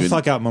Jordan don't Get the even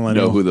fuck out,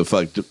 millennial. know who the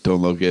fuck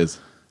Tone Loc is.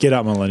 Get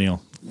out,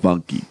 millennial.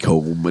 Funky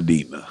Cole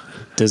Medina.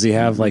 Does he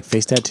have like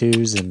face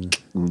tattoos and?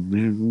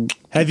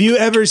 Have you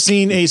ever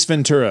seen Ace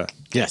Ventura?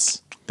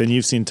 Yes. Then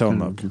you've seen Tone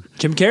Loc.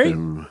 Jim Carrey?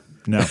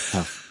 No.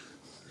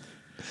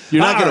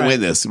 You're not All going to right. win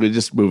this. We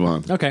just move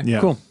on. Okay, Yeah.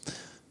 cool.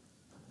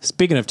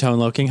 Speaking of Tone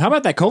Loking, how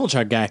about that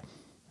Kovalchuk guy?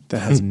 That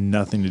has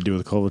nothing to do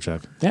with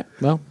Kovalchuk. Yeah,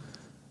 well,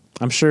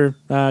 I'm sure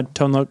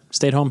Tone Loc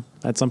stayed home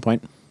at some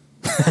point.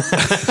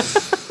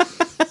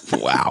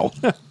 Wow.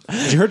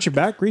 Did you hurt your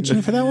back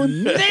reaching for that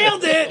one?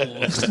 Nailed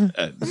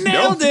it!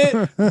 Nailed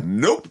it!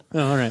 Nope.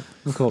 Oh, all right,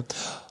 cool.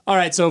 All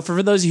right, so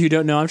for those of you who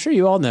don't know, I'm sure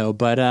you all know,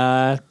 but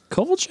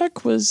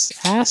Kovalchuk was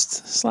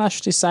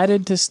asked /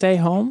 decided to stay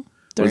home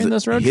during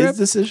this road trip. His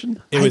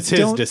decision? It was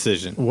his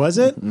decision. Was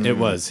it? It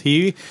was.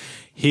 He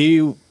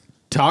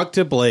talked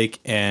to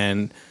Blake,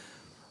 and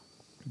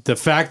the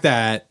fact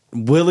that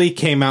Willie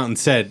came out and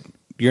said,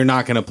 "You're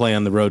not going to play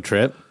on the road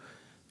trip,"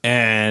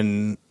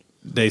 and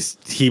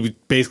he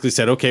basically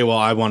said, "Okay, well,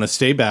 I want to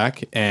stay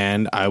back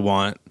and I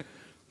want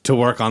to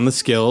work on the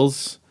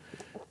skills."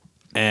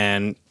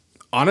 And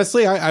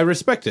honestly, I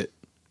respect it,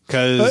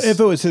 because If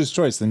it was his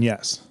choice, then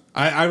yes.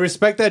 I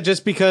respect that,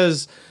 just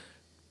because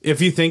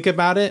if you think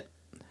about it,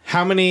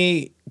 how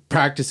many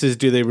practices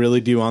do they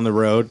really do on the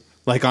road?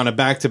 Like on a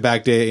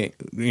back-to-back day,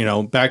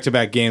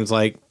 back-to-back games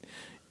like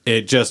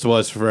it just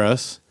was for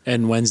us.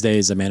 And Wednesday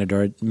is a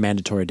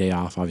mandatory day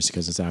off, obviously,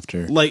 because it's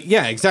after. Like,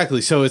 yeah,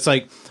 exactly. So it's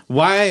like,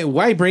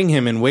 why bring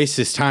him and waste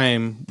his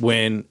time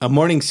when a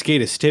morning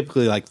skate is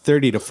typically like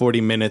 30 to 40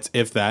 minutes,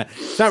 if that.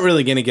 He's not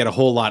really going to get a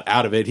whole lot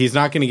out of it. He's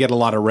not going to get a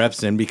lot of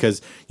reps in,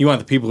 because you want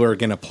the people who are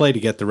going to play to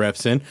get the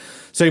reps in.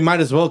 So you might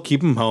as well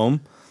keep him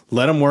home,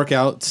 let him work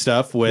out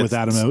stuff with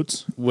Adam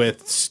Oates,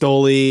 with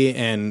Stoley,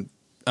 and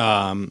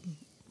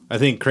I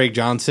think Craig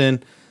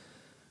Johnson.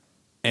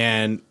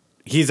 And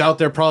he's out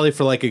there probably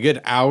for like a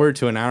good hour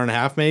to an hour and a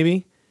half,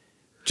 maybe,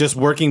 just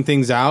working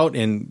things out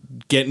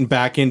and getting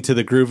back into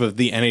the groove of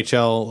the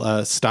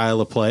NHL style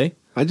of play.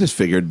 I just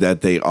figured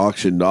that they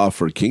auctioned off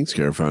for Kings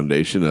Care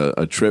Foundation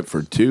a trip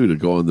for 2 to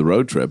go on the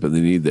road trip, and they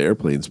need the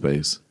airplane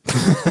space.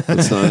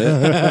 That's not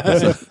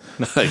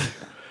it.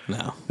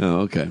 No. Oh,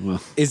 okay.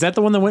 Well, Is that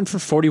the one that went for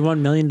 $41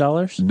 million?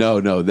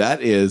 no. That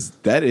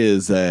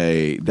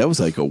was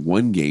like a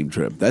 1-game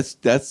trip.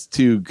 That's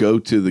to go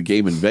to the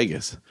game in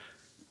Vegas.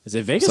 Is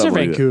it Vegas Something or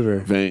like Vancouver?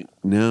 that.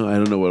 No, I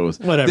don't know what it was.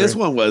 Whatever. This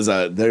one was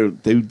they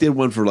did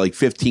one for like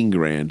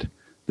 $15,000.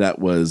 That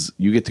was,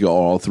 you get to go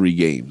all 3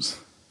 games.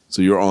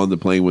 So you're on the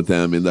plane with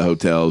them in the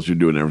hotels. You're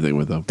doing everything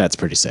with them. That's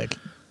pretty sick.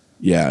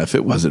 Yeah, if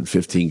it wasn't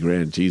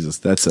 $15,000, Jesus,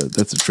 that's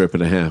a trip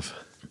and a half.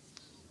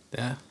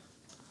 Yeah.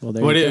 Well,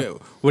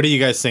 What do you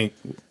guys think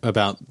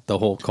about the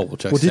whole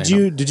Kovalchuk?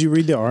 Well, did you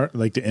read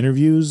the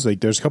interviews? Like,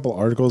 there's a couple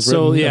articles.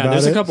 So written yeah, about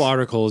there's it. a couple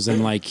articles,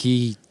 and like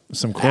he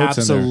Some quotes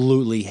in there.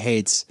 absolutely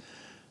hates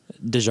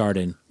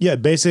Desjardins. Yeah,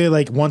 basically,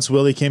 like, once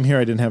Willie came here,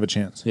 I didn't have a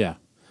chance. Yeah.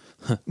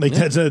 Like,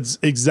 that's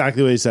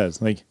exactly what he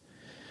says. Like,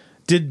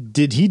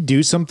 did he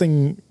do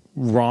something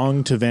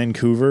wrong to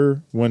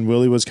Vancouver when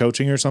Willie was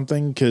coaching or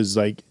something? Because,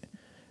 like,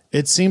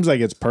 it seems like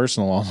it's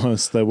personal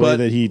almost, the way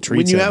that he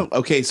treats him.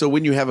 So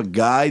when you have a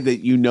guy that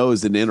you know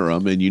is an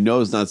interim and you know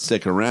is not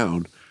sticking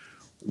around,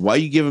 why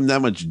you give him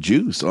that much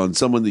juice on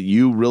someone that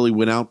you really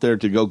went out there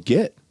to go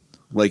get?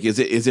 Like, is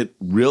it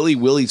really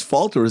Willie's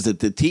fault, or is it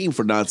the team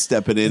for not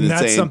stepping in and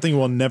that's saying, something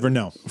we'll never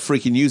know?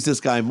 Freaking use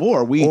this guy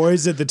more. Or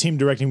is it the team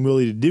directing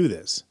Willie to do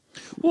this?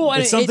 Well,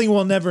 it's something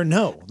we'll never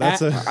know.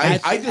 That's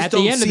I just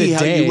don't see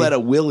how you let a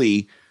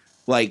Willie,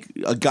 like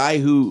a guy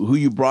who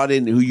you brought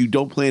in, who you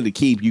don't plan to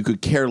keep, you could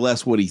care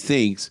less what he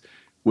thinks,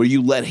 where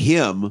you let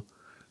him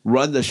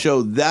run the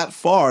show that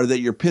far that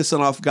you're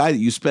pissing off a guy that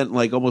you spent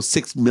like almost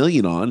 $6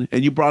 million on,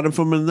 and you brought him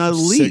from another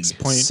league.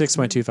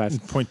 6.25.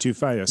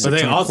 0.25. Yeah, But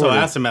they also 6.25.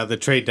 asked him at the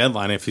trade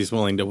deadline if he's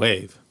willing to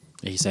waive.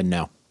 He said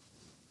no.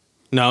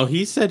 No,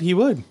 he said he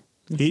would.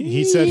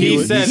 He said He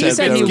would. said He if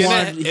said it's he gonna-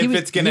 wanted. if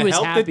it's gonna he was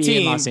help the happy in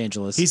team- Los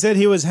Angeles. He said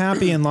he was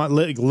happy and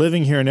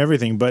living here and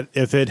everything, but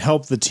if it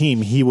helped the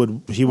team, he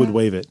would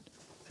waive it.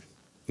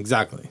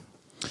 Exactly.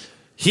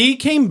 He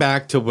came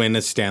back to win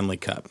a Stanley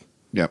Cup.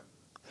 Yep.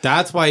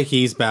 That's why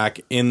he's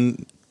back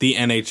in the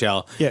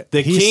NHL. Yeah,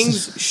 the he's-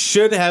 Kings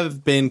should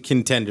have been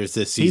contenders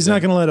this season. He's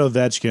not going to let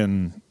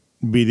Ovechkin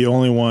be the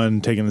only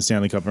one taking the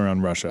Stanley Cup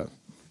around Russia.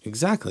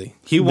 Exactly.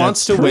 He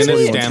wants to That's win a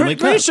pretty- Stanley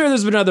Pretty Cup. sure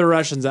there's been other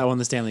Russians that won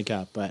the Stanley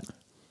Cup, but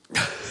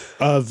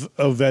Of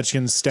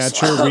Ovechkin's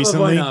stature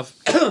recently. enough.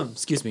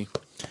 Excuse me.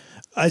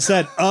 I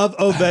said of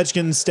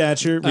Ovechkin's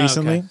stature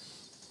recently. okay.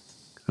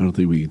 I don't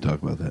think we can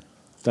talk about that.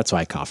 That's why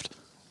I coughed.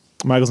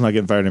 Michael's not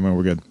getting fired anymore.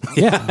 We're good.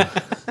 Yeah.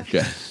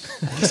 Okay.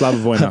 Slava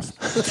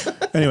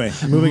Voinov. Anyway,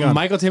 moving on.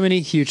 Michael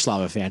Timoney, huge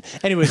Slava fan.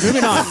 Anyways,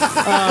 moving on.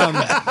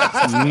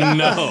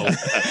 No,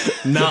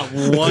 not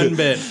one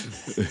bit.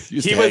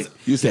 Used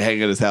to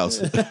hang at his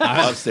house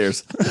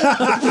upstairs.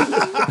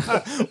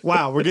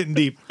 Wow, we're getting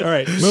deep. All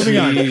right, moving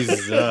on.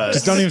 Jesus.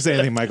 Just don't even say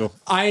anything, Michael.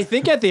 I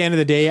think at the end of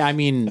the day, I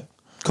mean,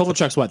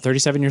 Kovalchuk's what,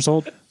 37 years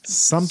old?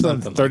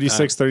 Something like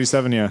 36,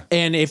 37, yeah.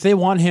 And if they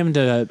want him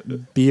to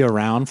be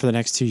around for the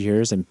next 2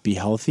 years and be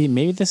healthy,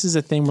 maybe this is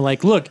a thing where,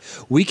 like, look,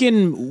 we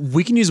can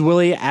use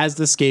Willie as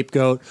the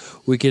scapegoat.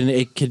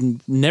 It can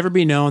never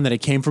be known that it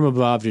came from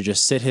above to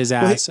just sit his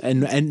ass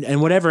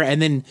and whatever.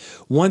 And then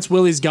once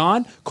Willie's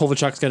gone,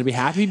 Kovalchuk's going to be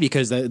happy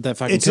because the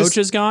fucking It's coach just-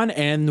 is gone,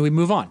 and we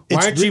move on.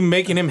 Why aren't you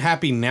making him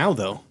happy now,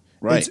 though?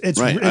 Right. It's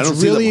right. I it's don't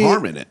really, see the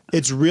harm in it.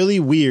 It's really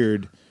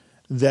weird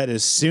that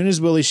as soon as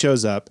Willie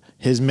shows up,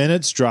 his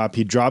minutes drop.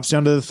 He drops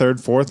down to the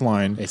third, fourth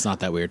line. It's not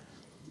that weird.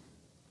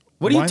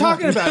 What are Why you not?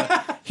 talking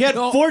about? He had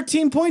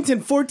 14 points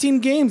in 14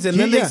 games, and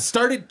then they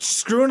started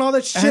screwing all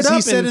that shit As up.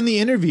 he said in the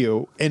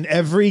interview, in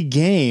every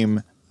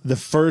game, the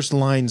first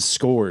line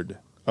scored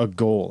a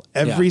goal.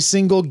 Every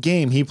single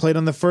game he played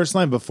on the first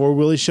line before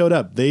Willie showed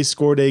up, they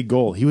scored a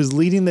goal. He was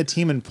leading the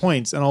team in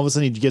points, and all of a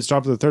sudden he gets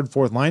dropped to the third,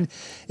 fourth line.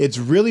 It's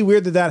really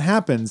weird that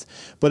happens,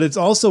 but it's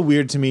also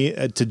weird to me,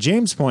 to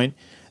James' point,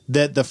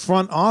 that the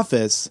front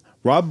office,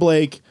 Rob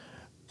Blake,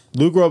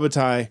 Luc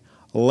Robitaille,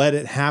 let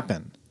it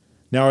happen.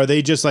 Now, are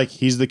they just like,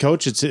 he's the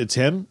coach, it's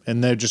him,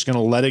 and they're just going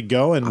to let it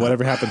go, and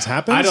whatever happens,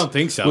 happens? I don't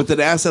think so. With an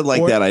asset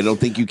like that, I don't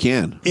think you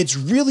can. It's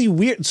really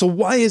weird. So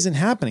why isn't it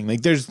happening?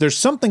 Like, there's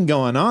something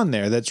going on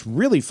there that's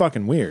really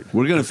fucking weird.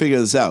 We're going to figure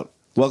this out.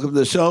 Welcome to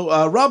the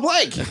show, Rob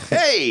Blake.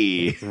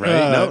 Hey.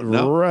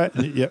 No. Right.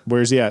 Yeah,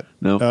 where's he at?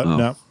 No.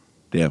 No.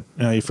 Damn.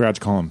 No, you forgot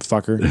to call him,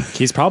 fucker.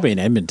 He's probably in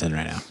Edmonton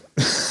right now.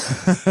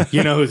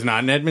 You know who's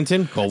not in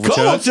Edmonton? Kovalchuk.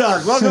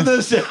 Kovalchuk, welcome to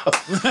the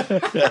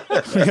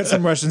show. I got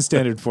some Russian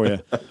standard for you.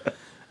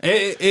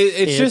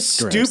 It's just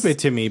gross. stupid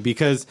to me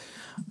because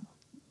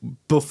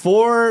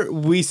before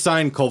we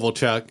signed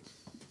Kovalchuk,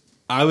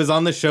 I was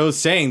on the show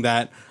saying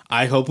that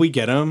I hope we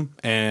get him,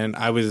 and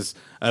I was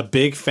a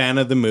big fan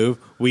of the move.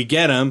 We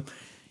get him.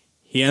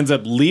 He ends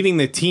up leading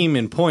the team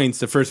in points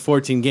the first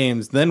 14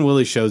 games. Then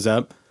Willie shows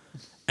up,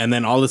 and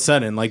then all of a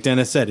sudden, like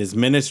Dennis said, his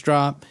minutes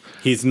drop.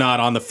 He's not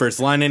on the first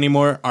line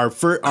anymore.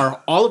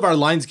 All of our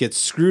lines get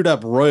screwed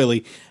up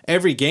royally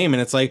every game,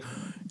 and it's like,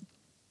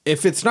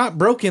 if it's not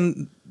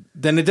broken,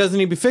 then it doesn't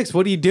need to be fixed.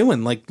 What are you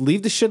doing? Like,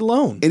 leave the shit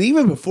alone. And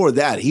even before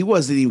that, he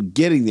wasn't even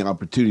getting the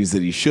opportunities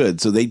that he should.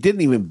 So they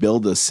didn't even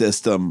build a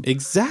system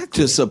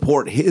exactly to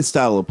support his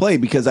style of play,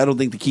 because I don't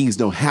think the Kings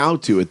know how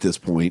to at this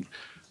point.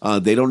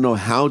 They don't know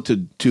how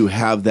to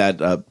have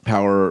that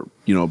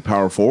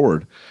power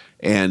forward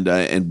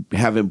and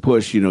have him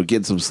push,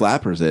 get some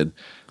slappers in.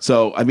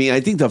 So, I mean,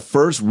 I think the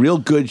first real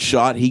good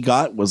shot he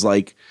got was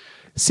like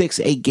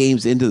 6-8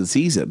 games into the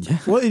season.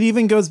 Well, it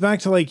even goes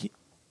back to like,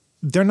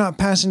 they're not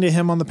passing to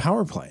him on the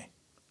power play.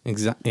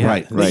 Exactly.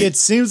 Right. Like, it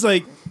seems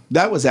like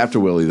that was after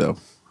Willie, though.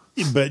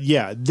 But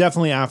yeah,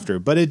 definitely after.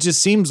 But it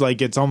just seems like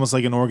it's almost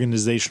like an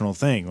organizational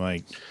thing.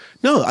 Like,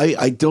 no,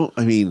 I don't.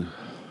 I mean,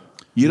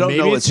 you don't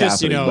know what's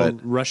just, happening.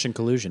 But Russian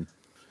collusion.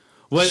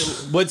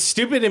 What's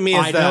stupid to me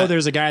is I know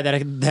there's a guy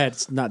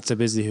that's not so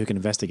busy who can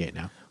investigate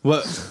now.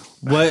 What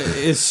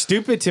is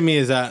stupid to me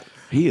is that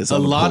he is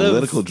on a lot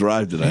political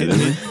drive tonight.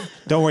 Isn't he?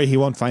 Don't worry, he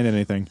won't find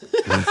anything.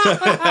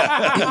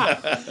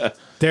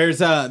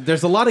 There's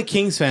a lot of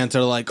Kings fans that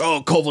are like,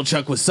 oh,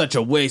 Kovalchuk was such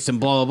a waste and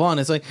blah blah blah. And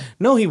it's like,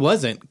 no, he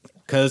wasn't.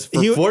 Because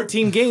for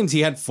 14 games,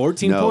 he had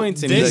 14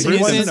 points. And this he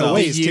wasn't a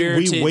waste. year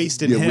We to-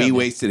 wasted Yeah, him. we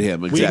wasted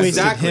him. We wasted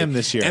Exactly. him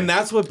this year. And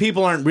that's what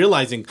people aren't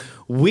realizing.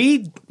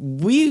 We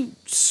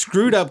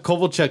screwed up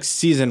Kovalchuk's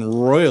season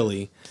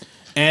royally.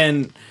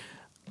 And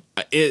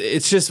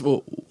it's just,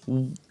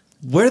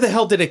 where the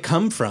hell did it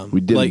come from?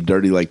 We did him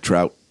dirty like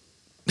Trout.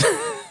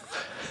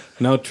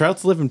 No,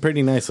 Trout's living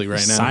pretty nicely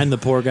right now. Sign the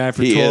poor guy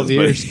for He 12 is,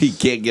 years. but he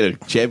can't get a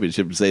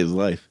championship to save his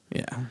life.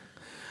 Yeah.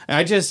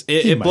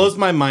 It blows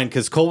my mind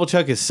because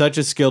Kovalchuk is such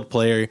a skilled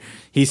player.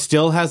 He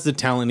still has the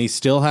talent. He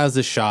still has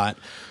the shot.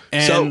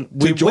 And So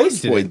we to Jordan's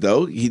wasted point, it.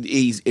 though,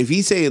 if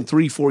he's saying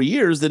 3-4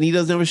 years, then he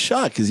doesn't have a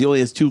shot because he only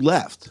has 2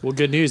 left. Well,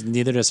 good news.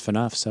 Neither does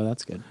FNUF, so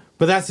that's good.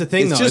 But that's the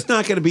thing, It's though. just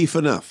not going to be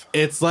enough.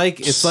 It's like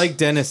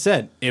Dennis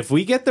said. If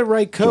we get the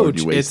right coach,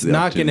 Jordan, you it's wasted the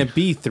not going to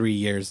opportunity. be 3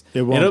 years.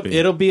 It won't be.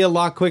 It'll be a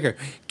lot quicker.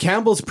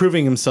 Campbell's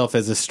proving himself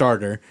as a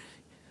starter.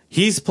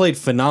 He's played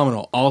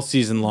phenomenal all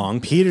season long.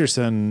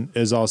 Peterson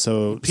is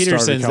also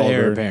Peterson's the starter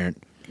heir caliber.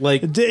 apparent.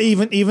 Like,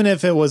 Even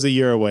if it was a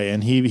year away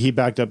and he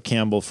backed up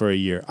Campbell for a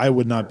year, I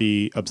would not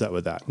be upset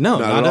with that. no,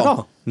 not at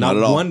all. Not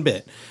at all. one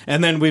bit.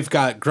 And then we've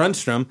got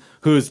Grundstrom,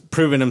 who's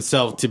proven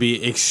himself to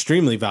be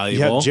extremely You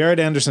valuable. have Jared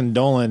Anderson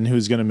Dolan,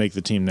 who's going to make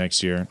the team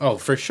next year. Oh,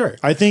 for sure.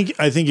 I think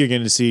you're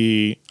going to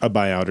see a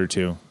buyout or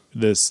two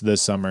this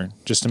summer,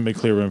 just to make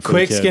clear room for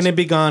Quick's the going kids. to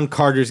be gone.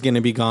 Carter's going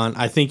to be gone.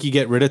 I think you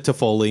get rid of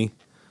Toffoli.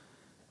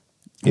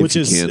 Which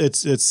you is can.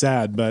 it's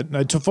sad, but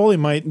Toffoli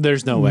might.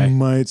 There's no way.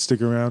 Might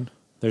stick around.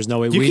 There's no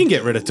way You can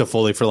get rid of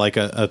Toffoli for like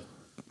a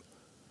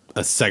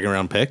second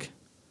round pick.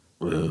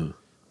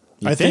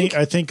 I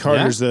think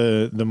Carter's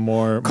the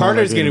more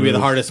Carter's likely going to be the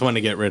move. hardest one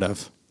to get rid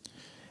of.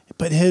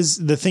 But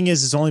the thing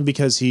is, it's only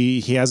because he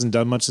hasn't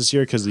done much this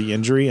year because of the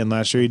injury, and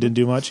last year he didn't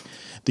do much.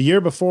 The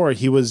year before,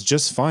 he was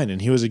just fine, and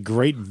he was a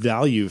great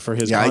value for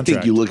his Yeah, contract. I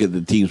think you look at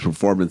the team's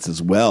performance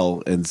as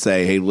well and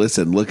say, hey,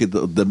 listen, look at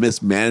the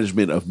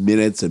mismanagement of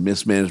minutes and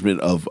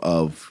mismanagement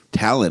of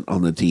talent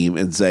on the team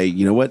and say,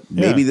 you know what?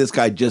 Maybe this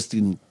guy just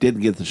didn't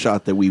get the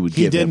shot that we would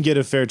He give him. didn't get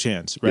a fair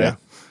chance, right? Yeah.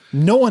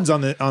 No one's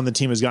on the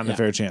team has gotten a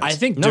fair chance. I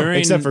think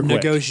during except for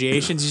Quick.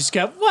 negotiations, you just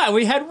got, what?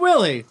 We had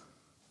Willie.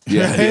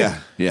 Yeah.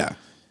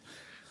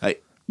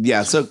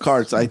 So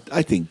Carts, I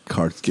think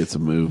Carts gets a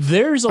move.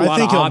 There's a I lot of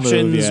think he'll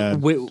options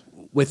move,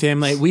 with him.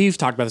 Like we've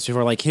talked about this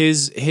before. Like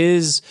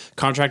his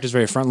contract is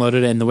very front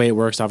loaded, and the way it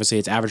works, obviously,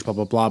 it's average, blah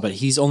blah blah. But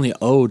he's only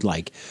owed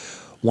like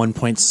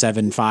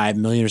 $1.75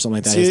 million or something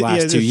like that his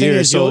last 2 the thing years.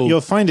 is, So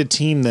you'll find a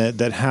team that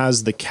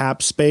has the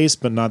cap space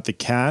but not the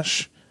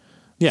cash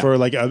for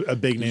like a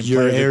big name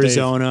your player that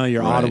Arizona,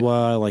 your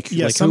Ottawa, like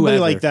somebody whoever.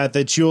 like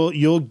that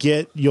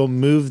you'll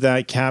move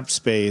that cap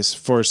space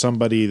for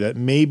somebody that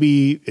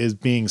maybe is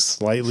being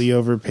slightly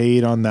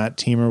overpaid on that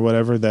team or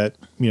whatever that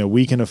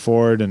we can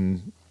afford,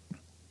 and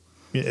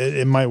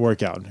it might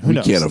work out. Who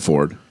knows? We can't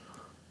afford.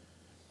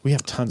 We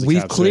have tons of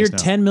We've cap cleared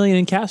space now. $10 million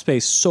in cap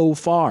space so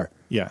far.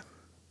 Yeah.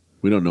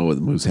 We don't know what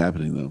move's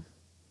happening though.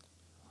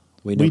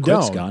 We know We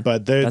Quick's don't, gone.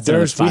 but That's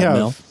there's another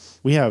 $5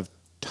 we have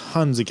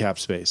tons of cap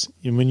space.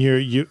 And when you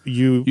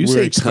You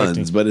say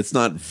tons, but it's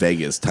not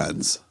Vegas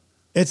tons.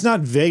 it's not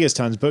Vegas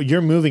tons, but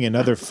you're moving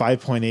another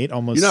 5.8,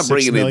 almost You're not $6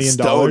 bringing in million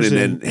Stone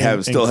and then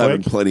in still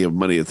having Quick. plenty of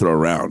money to throw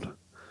around.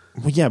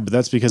 Well, yeah, but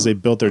that's because they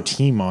built their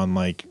team on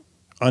like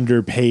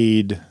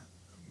underpaid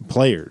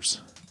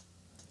players.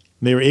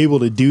 They were able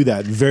to do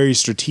that very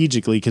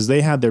strategically because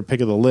they had their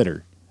pick of the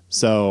litter.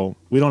 So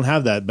we don't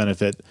have that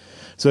benefit.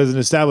 So as an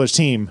established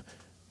team,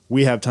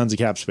 we have tons of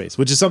cap space,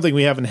 which is something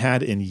we haven't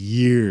had in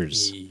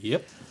years.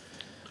 Yep.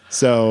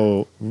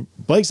 So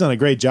Blake's done a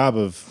great job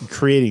of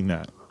creating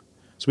that.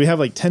 So we have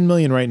like 10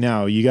 million right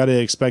now. You got to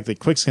expect that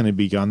Quick's going to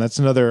be gone. That's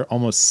another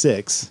almost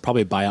 6.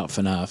 Probably buy out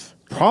FNUF.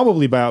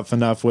 Probably buy out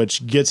FNUF,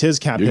 which gets his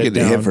cap You're hit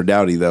getting a down. hit for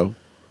Doughty though.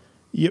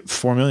 Yep,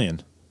 4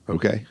 million.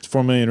 Okay. It's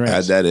 4 million raise.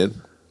 Add that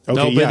in.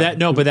 Okay,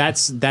 but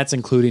that's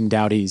including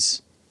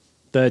Doughty's.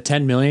 The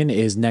 $10 million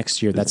is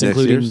next year. That's Next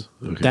including year's?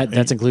 Okay.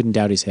 that's including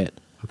Doughty's hit.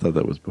 I thought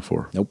that was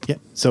before. Nope. Yeah.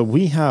 So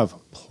we have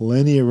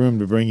plenty of room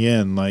to bring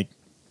in like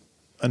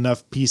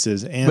enough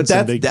pieces and But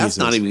some big that's pieces.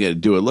 not even going to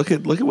do it. Look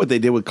at what they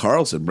did with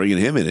Carlson, bringing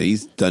him in.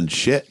 He's done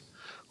shit.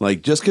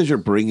 Like just because you're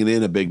bringing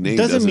in a big name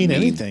Doesn't mean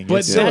anything. But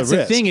It's still that's a the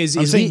risk. thing is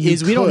I'm saying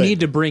we don't could,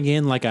 need to bring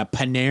in like a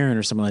Panarin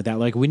or something like that.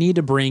 Like we need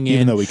to bring in,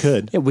 even though we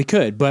could. Yeah, we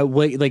could, but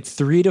like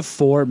 3 to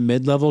 4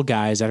 mid-level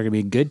guys that are going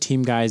to be good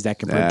team guys that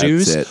can That's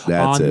produce it.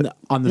 That's it.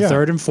 on the Yeah.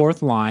 third and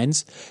fourth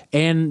lines,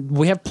 and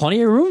we have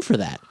plenty of room for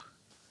that.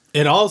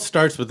 It all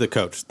starts with the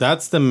coach.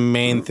 That's the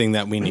main thing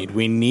that we need.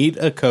 We need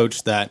a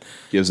coach that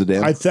Gives a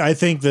damn. I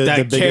think the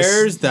that biggest,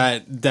 cares,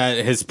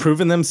 that has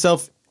proven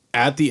themselves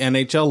at the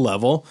NHL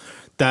level,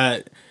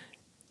 that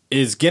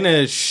is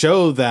gonna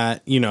show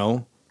that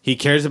he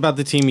cares about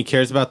the team, he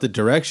cares about the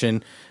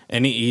direction,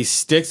 and he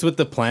sticks with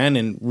the plan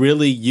and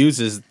really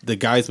uses the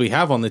guys we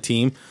have on the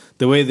team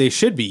the way they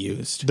should be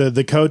used.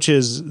 the coach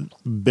is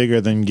bigger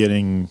than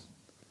getting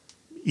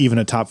even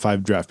a top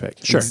 5 draft pick.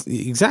 Sure.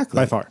 Exactly.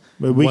 By far.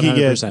 But we can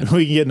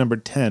 100%. get number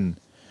 10,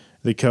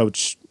 the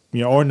coach,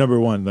 or number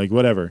 1, like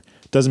whatever.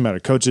 Doesn't matter.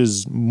 Coach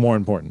is more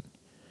important.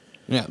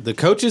 Yeah, the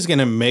coach is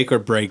gonna make or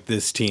break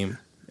this team,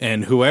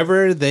 and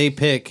whoever they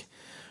pick,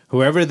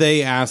 whoever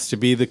they ask to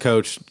be the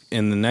coach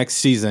in the next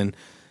season,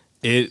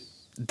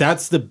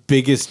 that's the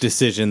biggest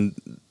decision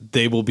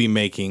they will be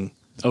making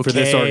for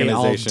this organization.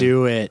 I'll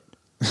do it.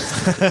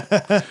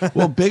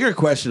 Well, bigger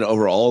question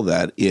over all of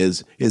that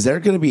is there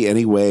going to be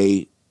any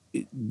way,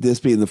 this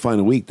being the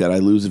final week, that I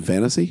lose in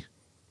fantasy?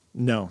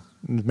 No.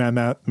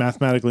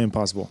 Mathematically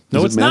impossible. No,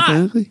 Is it it's not.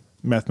 mathematically?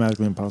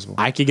 Mathematically impossible.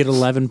 I could get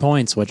 11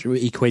 points, which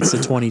equates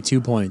to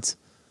 22 points.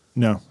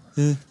 No.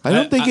 I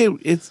don't think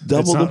it's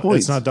double the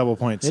points. It's not double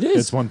points. It is.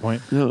 It's 1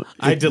 point. No,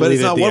 I but it's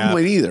deleted not the 1 app.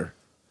 point either.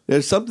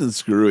 There's something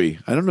screwy.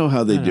 I don't know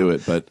how they do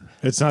it, but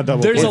It's not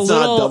double There's points. a It's not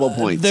little double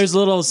points. There's a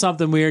little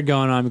something weird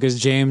going on because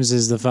James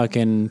is the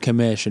fucking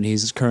commish and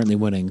he's currently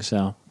winning.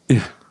 So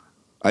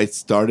I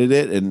started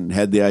it and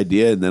had the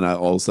idea, and then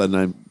all of a sudden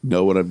I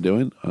know what I'm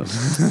doing.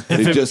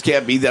 It just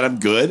can't be that I'm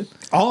good.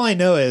 All I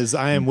know is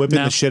I am whipping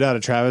No. the shit out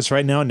of Travis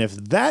right now, and if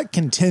that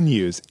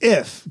continues,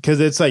 because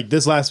it's like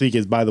this last week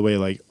is, by the way,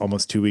 like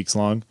almost 2 weeks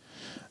long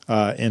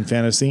in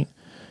fantasy.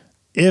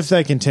 If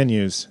that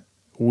continues,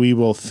 we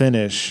will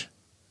finish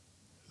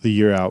the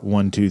year out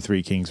 1, 2,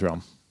 3 King's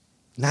Realm.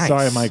 Nice.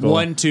 Sorry, Michael.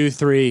 1, 2,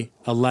 3,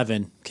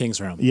 11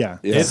 Kings Realm. Yeah.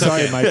 It's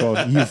Sorry, okay. Michael.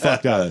 You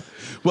fucked up.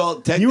 Well,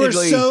 You technically, were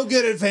so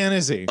good at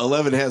fantasy.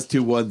 11 has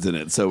 2 1s in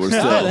it, so we're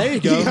still. Oh, there you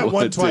go. You got one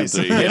 1, 2, twice.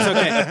 3. It's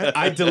okay.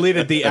 I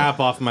deleted the app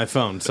off my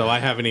phone, so I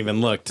haven't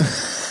even looked. Yeah,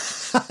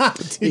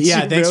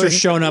 you thanks for really?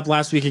 showing up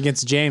last week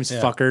against James,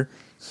 fucker.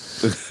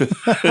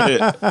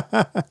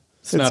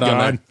 It's not on gone.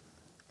 there.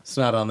 It's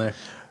not on there.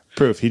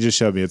 Proof. He just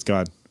showed me it's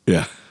gone.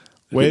 Yeah.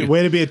 Way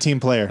to be a team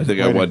player. I think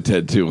I won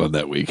 10-2 on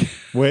that week.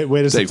 Way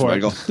to Thanks,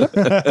 support.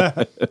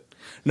 Michael.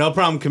 No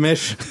problem,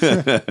 commish.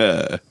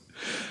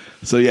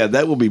 So yeah,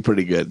 that will be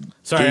pretty good.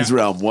 Sorry. Kings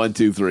Realm 1,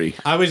 2, 3.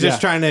 I was just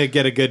Yeah. trying to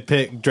get a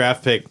good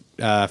draft pick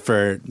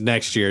for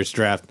next year's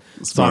draft,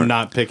 so Smart. I'm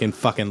not picking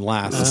fucking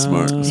last.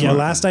 Smart. Yeah,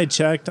 last I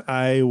checked,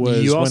 I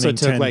was You also winning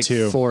took like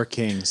 10-2. 4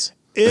 Kings.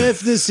 If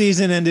the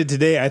season ended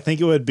today, I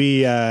think it would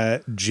be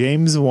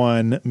James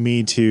 1,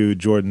 me 2,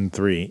 Jordan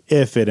 3.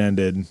 If it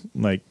ended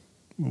like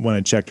when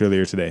I checked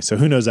earlier today. So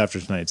who knows after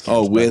tonight's games.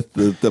 Oh, with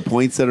the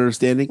points that are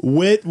standing?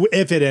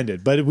 if it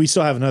ended, but we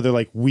still have another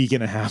like week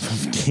and a half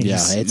of games.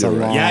 Yeah, it's a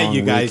long Yeah, you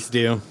week. guys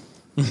do.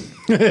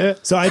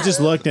 So I just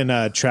looked,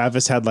 and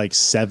Travis had like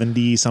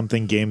 70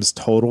 something games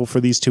total for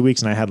these 2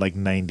 weeks, and I had like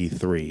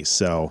 93.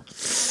 So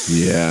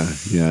Yeah,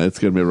 it's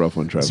gonna be a rough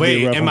one, Travis.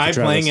 Wait, rough am one for I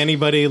Travis. playing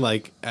anybody?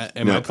 Like,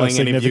 am No. I playing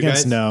any of you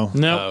guys? No.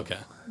 No. Oh, okay.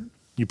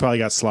 You probably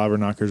got slobber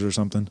knockers or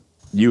something.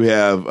 You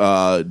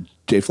have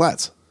Jay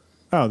Flats.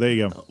 Oh, there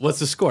you go. What's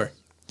the score?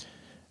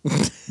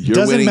 You're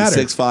Doesn't winning matter.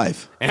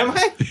 6-5. Am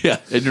I? Yeah,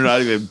 and you're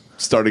not even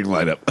starting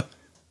lineup.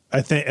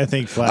 I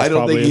think Flats I don't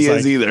probably think he is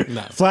is like, either.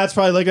 No. Flats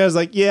probably looked at us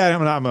like, yeah,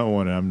 I'm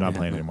not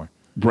playing anymore.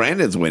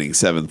 Brandon's winning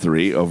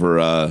 7-3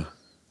 over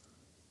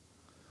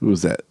who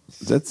was that?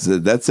 That's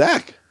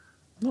Zach.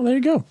 Oh, there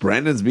you go.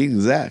 Brandon's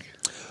beating Zach.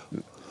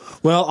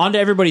 Well, on to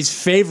everybody's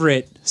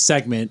favorite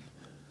segment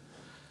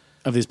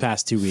of these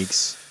past 2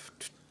 weeks.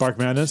 Bark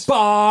Madness.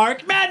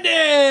 Bark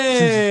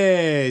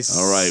Madness!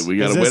 All right, we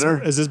got Is a this,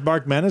 winner. is this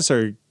Bark Madness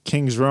or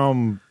King's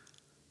Realm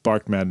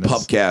Bark Madness?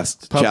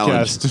 Pupcast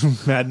challenge.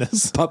 Pupcast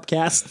Madness.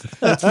 Pupcast.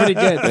 That's pretty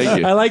good. Thank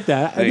you. I like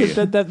that. Thank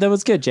you. That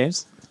was good,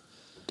 James.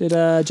 Did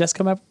Jess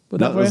come up with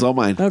No, that? it for was you? all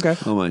mine. Okay.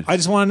 All mine. I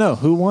just want to know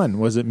who won.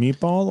 Was it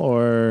Meatball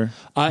or?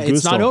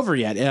 It's not Gustel? over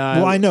yet.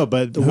 Well, I know,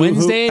 but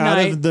Wednesday out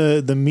night- of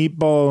the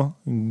Meatball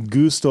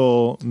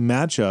Gustel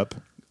matchup,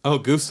 Oh,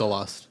 Gusta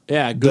lost.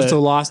 Yeah,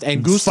 Gustel lost,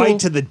 and Gustel fight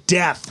to the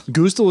death.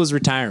 Gustel is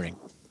retiring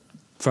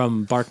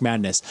from Bark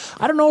Madness.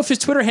 I don't know if his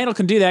Twitter handle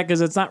can do that because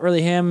it's not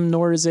really him,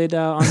 nor is it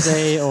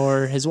Anze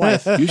or his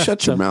wife. You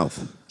shut your mouth.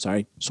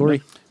 Sorry.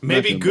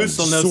 Maybe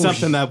Gusta knows Sorry.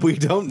 something that we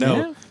don't know.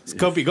 Yeah. Is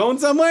Kobe going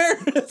somewhere?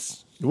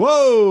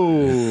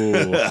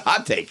 Whoa!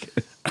 Hot take.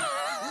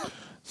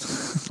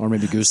 Or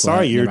maybe Gustel.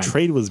 Sorry, your Never mind.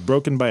 trade was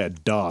broken by a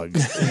dog.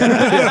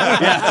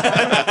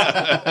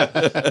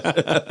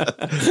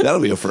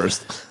 That'll be a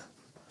first.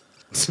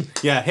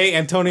 Yeah. Hey,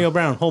 Antonio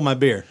Brown, hold my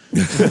beer.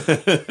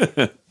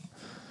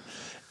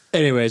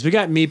 Anyways, we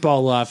got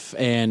Meatball Luff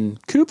and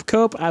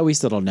Cope. We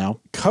still don't know.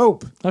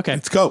 Cope. Okay.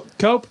 Let's go.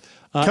 Cope.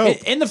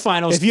 Cope. In the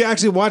finals, If you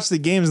actually watch the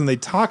games and they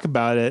talk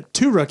about it,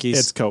 two rookies.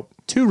 it's Cope.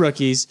 Two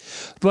rookies.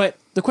 But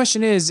the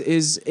question is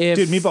if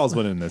Dude, Meatball's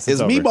winning this. Is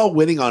It's over. Meatball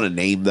winning on a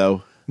name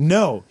though?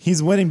 No,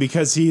 he's winning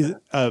because he's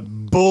a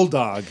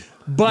bulldog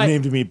but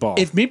named Meatball.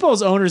 if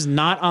Meatball's owner's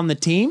not on the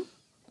team,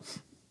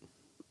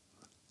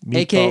 Meatball-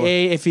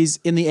 aka if he's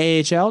in the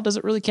AHL, does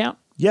it really count?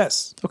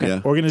 Yes. Okay.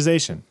 Yeah.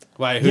 Organization.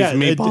 Why? Who's Yeah,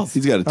 Meatballs?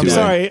 He's got a I'm two.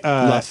 sorry.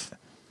 Luff.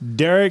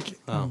 Derek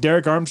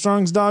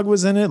Armstrong's dog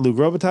was in it. Luke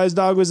Robitaille's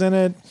dog was in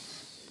it.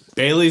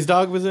 Bailey's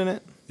dog was in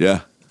it.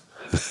 Yeah.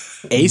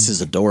 Ace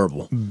is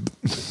adorable.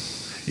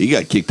 He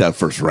got kicked out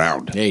first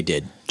round. Yeah, he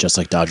did. Just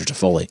like Dodger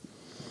Toffoli.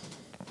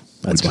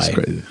 That's Which is why.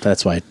 crazy.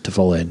 That's why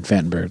Toffoli and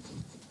Vandenberg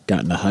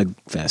got in a hug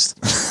fest.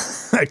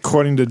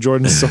 According to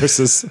Jordan's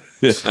sources.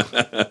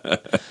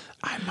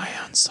 I'm my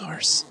own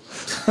source.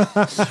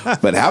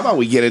 But how about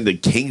we get into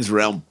King's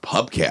Realm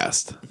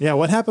Pubcast? Yeah,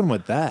 what happened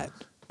with that?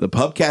 The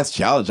Pubcast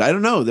Challenge. I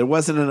don't know. There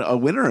wasn't a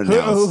winner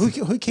announced.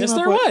 Who came Yes, up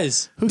there with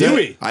was.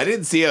 Dewey. I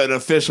didn't see an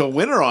official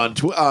winner on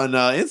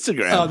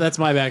Instagram. Oh, that's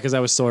my bad because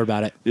I was sore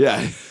about it.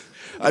 yeah.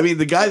 I mean,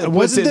 the guy that puts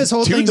Wasn't in this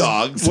whole two thing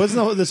dogs.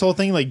 Wasn't this whole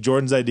thing like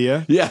Jordan's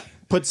idea? Yeah.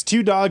 Puts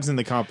two dogs in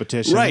the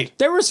competition. Right.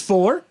 There was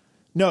 4.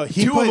 No,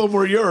 he Two put, of them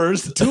were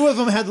yours. Two of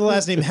them had the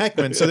last name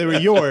Heckman, so they were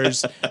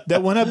yours.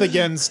 That went up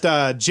against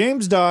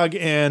James' dog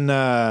and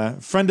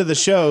friend of the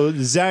show,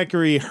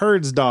 Zachary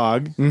Hurd's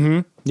dog,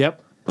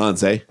 Yep.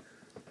 Anze.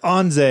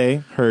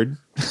 Anze Hurd.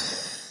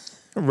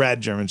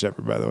 Rad German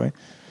Shepherd, by the way.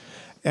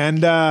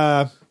 And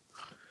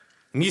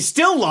And you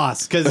still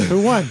lost because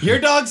who won? your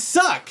dogs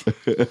suck.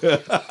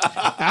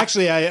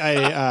 Actually,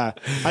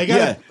 I got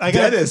Yeah,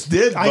 Dennis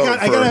did vote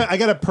for- I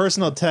got a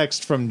personal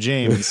text from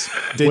James.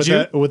 Did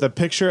you? With a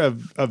picture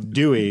of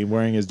Dewey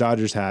wearing his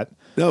Dodgers hat.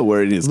 No,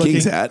 wearing his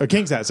King's hat. Or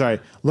King's hat, sorry.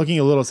 Looking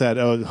a little sad.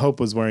 Oh, Hope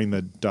was wearing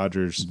the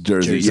Dodgers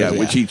Jersey, yeah,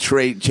 which he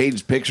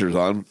changed pictures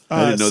on.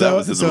 I didn't know that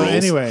was in the rules.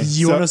 Anyway,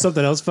 You want to know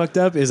something else fucked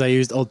up? Is I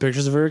used old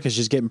pictures of her because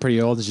she's getting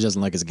pretty old and she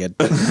doesn't like us again.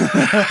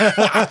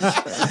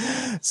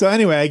 So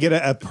anyway, I get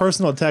a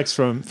personal text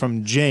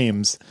from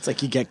James It's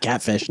like you get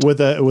catfished. with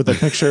a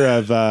picture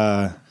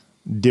of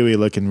Dewey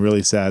looking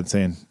really sad,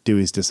 saying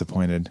Dewey's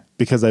disappointed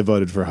because I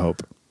voted for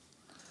Hope.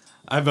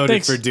 I voted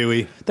Thanks. for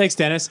Dewey. Thanks,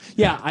 Dennis.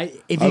 Yeah,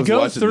 if I you was go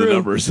watching the through,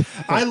 numbers.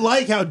 I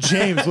like how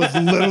James was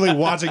literally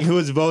watching who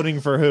was voting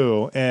for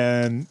who,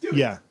 and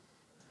yeah.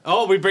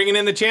 Oh, we bringing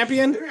in the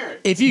champion?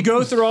 if you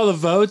go through all the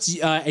votes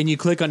and you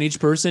click on each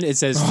person, it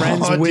says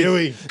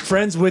Dewey.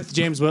 friends with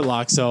James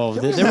Whitlock. So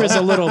there was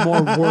a little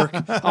more work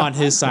on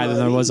his side than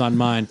there was on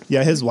mine.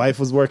 Yeah, his wife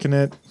was working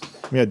it.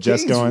 We had Jess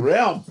King's going.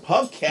 Realm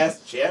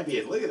Pubcast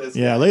champion. Look at this.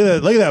 Yeah, look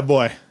at that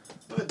boy.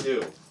 What do?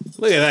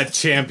 Look at that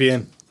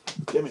champion.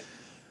 Give me.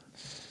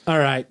 All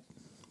right,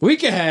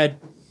 week ahead.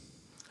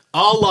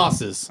 All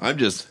losses. I'm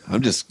just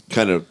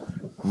kind of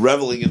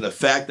reveling in the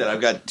fact that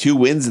I've got 2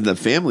 wins in the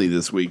family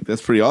this week.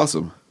 That's pretty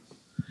awesome.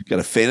 Got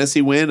a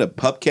fantasy win, a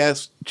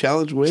Pubcast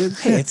challenge win.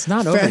 Hey, it's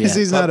not over yet.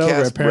 Fantasy's not over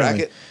Pubcast apparently.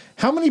 bracket.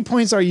 How many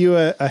points are you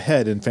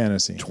ahead in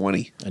fantasy?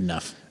 20.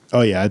 Enough.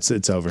 Oh yeah, it's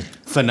over.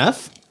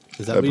 Fanuff?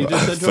 Is that what you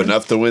just said, Jordan?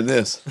 Enough to win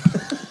this.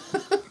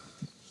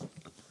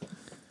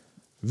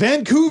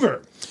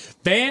 Vancouver.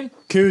 Van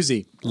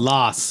Kuzi.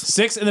 Loss.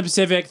 6 in the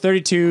Pacific,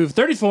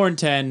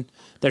 34-10.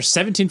 They're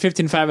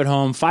 17-15-5 at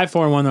home,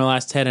 5-4-1 their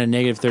last 10, and a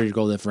negative 30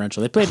 goal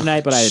differential. They played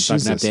tonight, but I didn't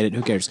fucking update it.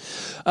 Who cares?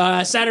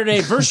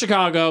 Saturday versus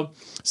Chicago,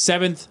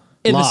 7th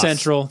in Loss. the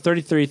Central,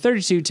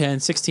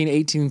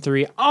 33-32-10,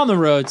 16-18-3 on the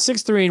road,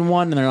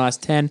 6-3-1 in their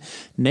last 10,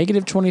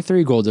 negative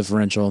 23 goal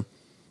differential.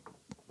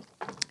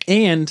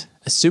 And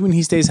assuming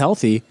he stays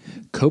healthy,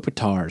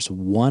 Kopitar's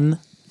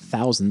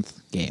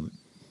 1,000th game.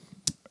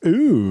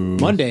 Ooh.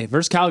 Monday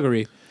versus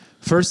Calgary.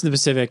 First in the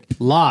Pacific.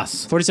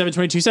 Loss.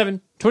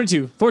 47-22-7,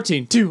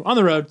 22-14-2 on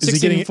the road.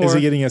 Is he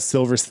getting a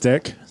silver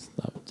stick?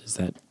 Is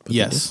that?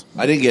 Yes.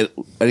 I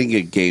didn't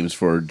get games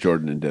for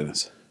Jordan and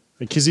Dennis.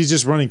 Because he's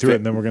just running through it,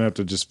 and then we're going to have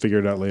to just figure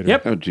it out later.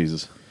 Yep. Oh,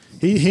 Jesus.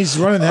 He's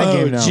running that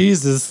game now.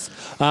 Jesus.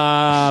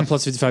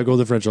 Plus 55 goal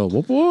differential.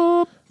 Whoop,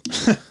 whoop.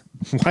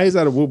 Why is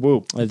that a whoop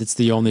whoop? It's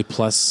the only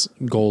plus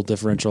goal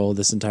differential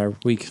this entire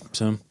week.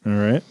 So All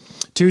right.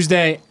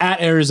 Tuesday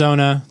at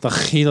Arizona, the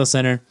Gila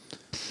Center.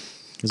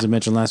 As I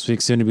mentioned last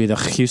week, soon to be the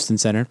Houston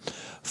Center.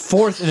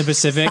 4th in the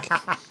Pacific.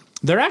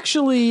 They're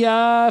actually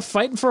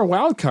fighting for a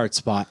wild card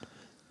spot.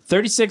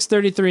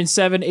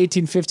 36-33-7,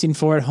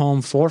 18-15-4 at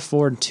home,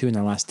 4-4-2 in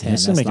their last 10.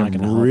 This will make it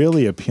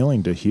really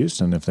appealing to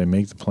Houston if they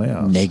make the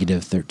playoffs.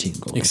 Negative 13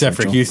 goals. Except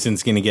for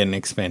Houston's going to get an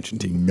expansion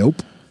team.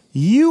 Nope.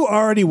 You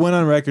already went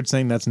on record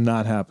saying that's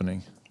not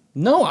happening.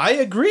 No, I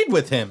agreed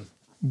with him.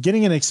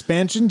 Getting an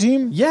expansion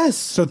team? Yes.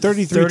 So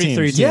 33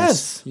 teams.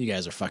 Yes. You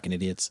guys are fucking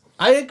idiots.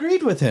 I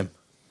agreed with him.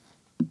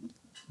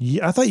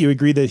 Yeah, I thought you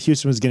agreed that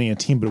Houston was getting a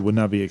team, but it would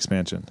not be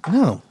expansion.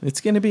 No, it's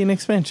going to be an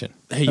expansion.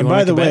 Hey, And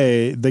by the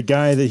way, the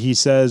guy that he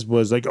says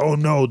was like, "Oh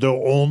no,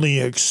 they'll only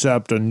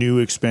accept a new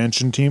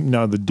expansion team."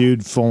 No, the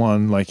dude full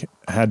on like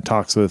had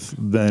talks with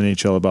the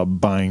NHL about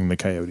buying the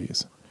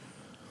Coyotes.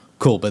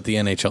 Cool, but the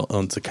NHL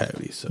owns the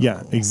Coyotes. So.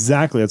 Yeah,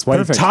 exactly. That's why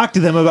Perfect. he talked to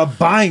them about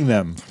buying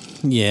them.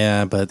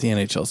 Yeah, but the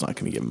NHL's not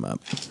going to give them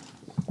up.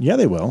 Yeah,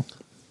 they will.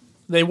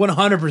 They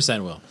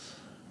 100% will.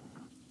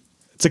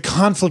 It's a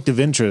conflict of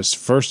interest,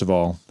 first of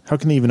all. How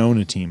can they even own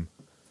a team?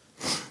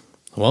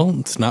 Well,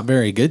 it's not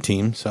very good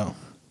team, so.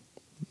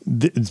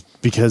 It's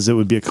because it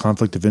would be a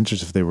conflict of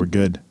interest if they were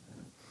good.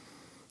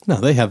 No,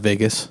 they have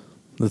Vegas.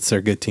 That's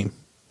their good team.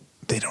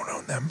 They don't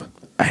own them.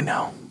 I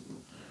know.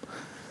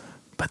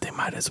 But they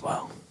might as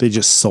well. They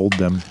just sold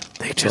them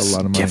They for a just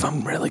lot of money. give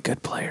them really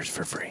good players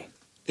for free.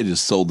 They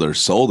just sold their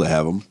soul to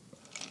have them.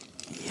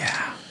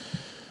 Yeah.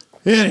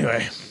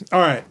 Anyway,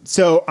 all right.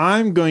 So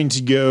I'm going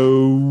to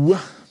go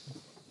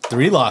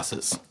 3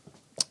 losses.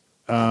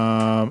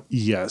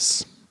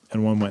 yes,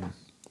 and 1 win.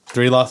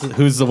 3 losses.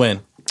 Who's the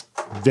win?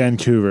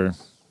 Vancouver.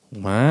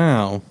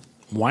 Wow.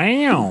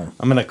 Wow.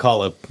 I'm going to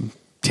call a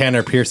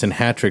Tanner Pearson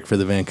hat trick for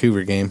the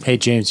Vancouver game. Hey,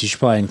 James, you should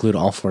probably include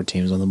all 4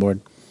 teams on the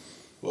board.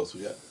 What else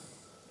we got?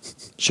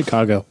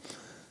 Chicago.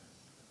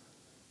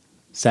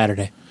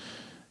 Saturday.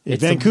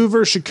 It's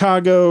Vancouver,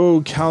 Chicago,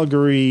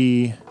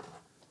 Calgary,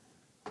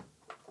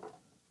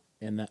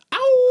 And the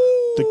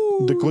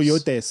the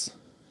Coyotes.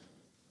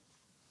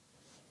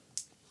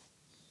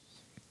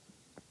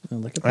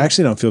 Look at I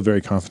actually don't feel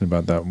very confident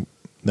about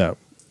that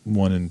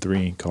 1 and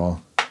 3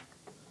 call.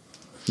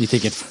 You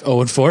think it's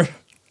 0-4?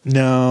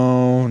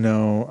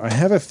 No. I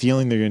have a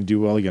feeling they're going to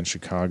do well against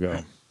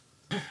Chicago.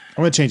 I'm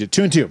going to change it.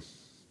 2 and 2.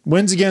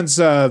 Wins against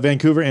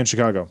Vancouver and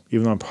Chicago,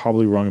 even though I'm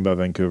probably wrong about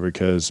Vancouver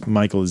because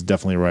Michael is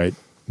definitely right.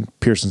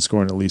 Pearson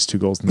scoring at least 2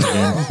 goals in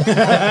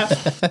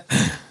that game.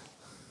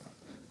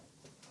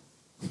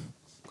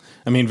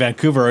 I mean,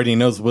 Vancouver already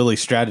knows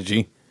Willie's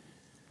strategy.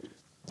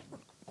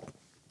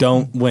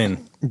 Don't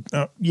win.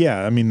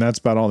 Yeah, I mean, that's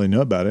about all they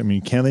know about it. I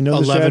mean, can they know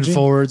the 11 strategy?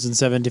 forwards and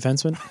 7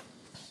 defensemen.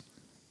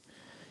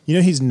 You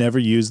know, he's never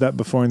used that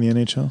before in the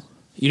NHL.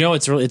 You know,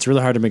 it's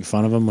really hard to make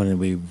fun of him when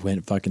we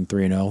went fucking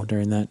 3-0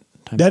 during that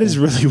time. That is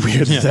really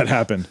weird that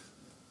happened.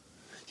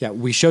 Yeah,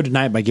 we showed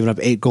tonight by giving up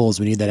 8 goals.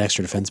 We need that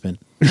extra defenseman.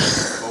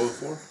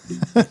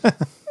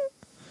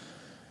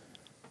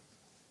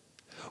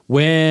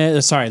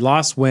 0-4?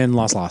 Loss, win,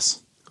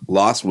 loss.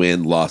 Loss,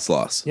 win,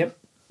 loss. Yep.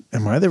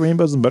 Am I the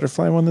Rainbows and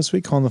Butterfly one this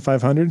week, calling the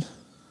 500?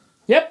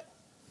 Yep.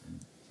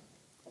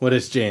 What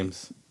is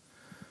James?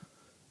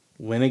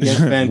 Win against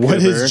Vancouver.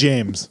 What is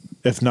James,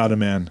 if not a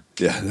man?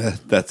 Yeah,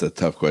 that's a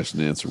tough question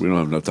to answer. We don't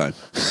have enough time.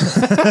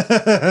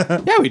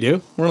 Yeah, we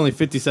do. We're only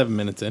 57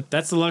 minutes in.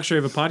 That's the luxury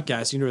of a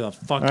podcast. You can do what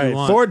the fuck All you right,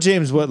 want. for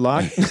James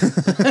Whitlock.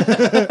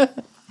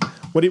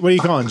 What are you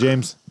calling,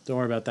 James? Don't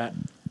worry about that.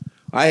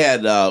 I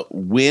had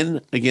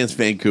win against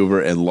Vancouver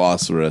and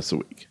loss the rest of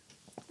the week.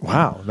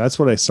 Wow, that's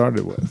what I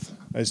started with.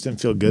 I just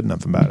didn't feel good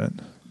enough about it.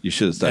 You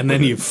should have stuck And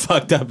then with you it.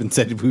 fucked up and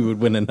said we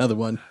would win another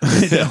one.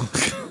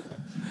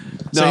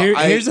 So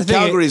here's the thing.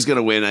 Calgary's going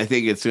to win. I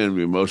think it's going to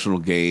be an emotional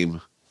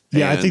game.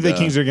 Yeah, I think the And,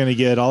 Kings are going to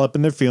get all up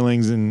in their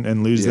feelings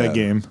and lose that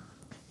game.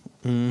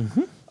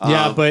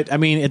 Yeah, but I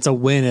mean, it's a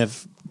win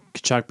if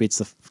Kachuk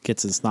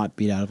gets his snot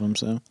beat out of him.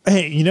 So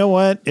Hey, you know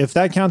what? If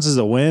that counts as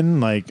a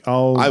win, like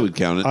I would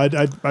count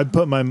it. I'd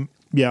put my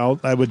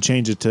I would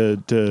change it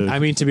to. I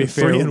mean, to be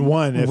fair,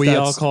 3-1. If we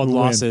all that's called a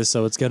win. losses,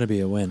 so it's going to be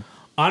a win.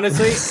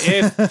 Honestly,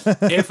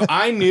 if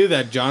I knew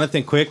that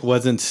Jonathan Quick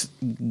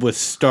was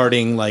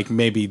starting like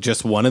maybe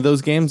just one of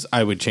those games,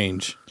 I would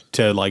change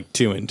to like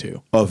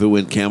 2-2. Oh, if it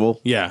went Campbell?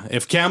 Yeah.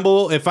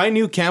 If I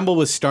knew Campbell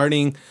was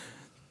starting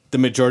the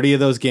majority of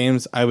those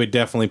games, I would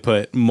definitely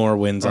put more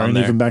wins on Aren't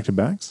there. even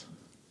back-to-backs?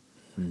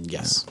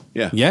 Yes.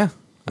 Yeah. Yeah.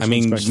 I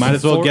mean, expected. might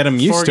as well get them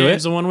used 4 to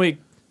games it. in 1 week.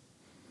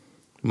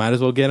 Might as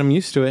well get them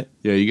used to it.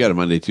 Yeah, you got it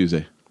Monday,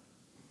 Tuesday.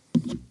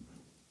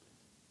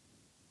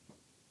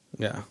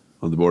 Yeah.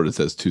 On the board it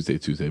says Tuesday,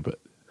 but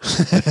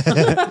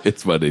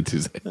it's Monday,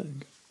 Tuesday.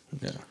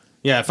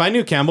 Yeah. If I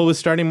knew Campbell was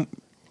starting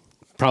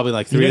probably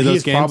like 3 of those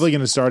He's games, probably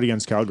going to start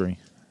against Calgary.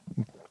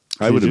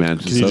 I would imagine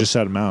Because you so. just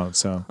shut him out,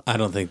 so I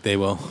don't think they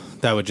will.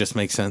 That would just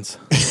make sense.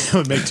 it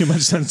would make too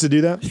much sense to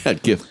do that. Yeah,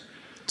 give.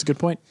 It's a good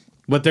point.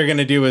 What they're going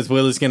to do is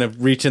Willie's going to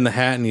reach in the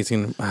hat and he's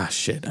going to,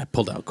 shit, I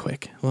pulled out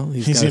quick. Well,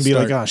 He's going to be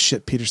like, oh,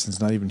 shit,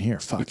 Peterson's not even here.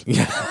 Fuck.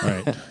 Yeah. All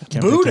right.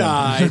 Can't Boot pretend.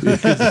 eye.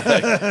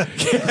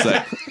 It's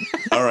like,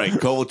 all right,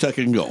 Kovalchuk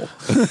and goal.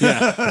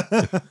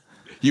 Yeah.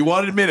 You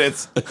wanted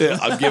minutes.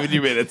 I'm giving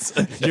you minutes.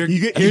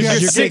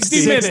 Here's your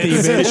 60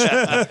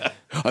 minutes.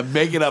 I'm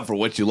making up for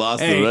what you lost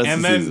the rest And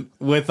of the then season.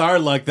 with our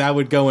luck, that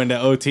would go into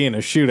OT and a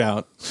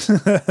shootout.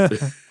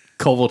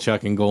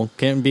 Kovalchuk and goal.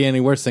 Can't be any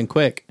worse than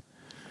Quick.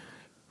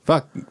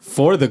 Fuck.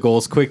 4 of the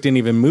goals Quick didn't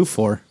even move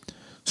for.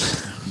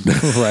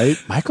 Right?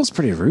 Michael's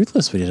pretty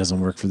ruthless when he doesn't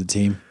work for the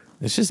team.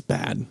 It's just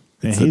bad.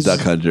 Yeah, It's a Duck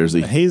Hunt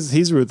jersey.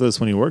 He's ruthless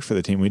when he worked for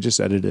the team. We just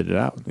edited it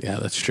out. Yeah,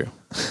 that's true.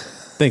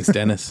 Thanks,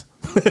 Dennis.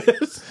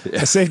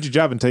 I saved your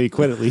job until you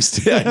quit, at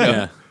least. I know.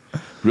 Yeah.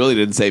 Really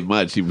didn't save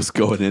much. He was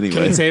going anyway.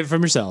 Couldn't save it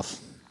from yourself.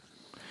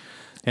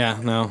 Yeah,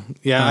 no.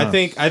 Yeah, I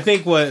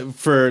think what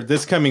for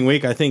this coming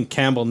week, I think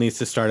Campbell needs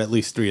to start at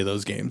least 3 of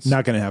those games.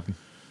 Not going to happen.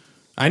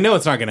 I know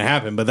it's not going to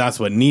happen, but that's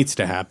what needs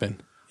to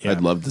happen.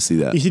 I'd love to see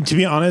that. To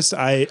be honest,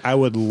 I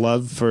would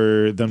love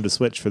for them to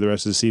switch for the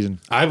rest of the season.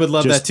 I would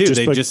love that too.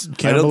 They put just I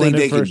Campbell don't think in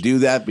they it can first, do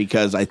that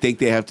because I think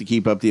they have to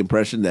keep up the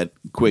impression that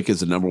Quick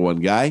is the number one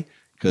guy.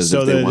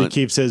 so if they that want, it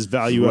keeps his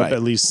value Right. up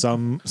at least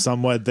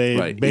somewhat. They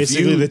Right. If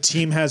basically you- the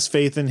team has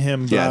faith in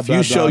him. Blah, yeah, if blah,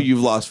 you show blah.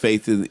 you've lost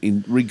faith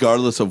in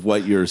regardless of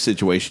what your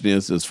situation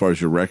is as far as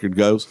your record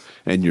goes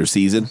and your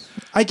season.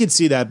 I could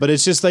see that, but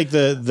it's just like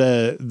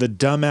the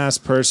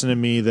dumbass person in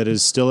me that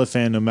is still a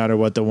fan no matter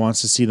what, that wants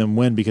to see them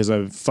win because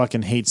I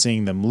fucking hate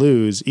seeing them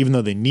lose, even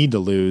though they need to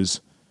lose.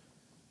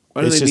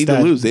 Why do It's they just need to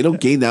that- lose? They don't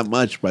gain that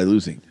much by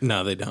losing.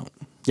 No, they don't.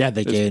 Yeah,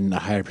 they gain a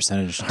higher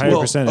percentage. Higher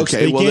percentage.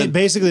 Okay, They well gain- then,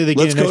 basically they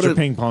get let's an go extra to-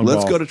 ping pong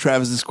Let's ball. go to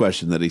Travis's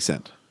question that he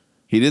sent.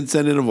 He didn't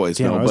send in a Damn, I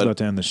voicemail, was about but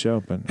to end the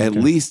show, but at okay.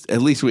 least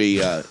we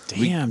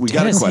Damn, we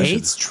got a Dennis question.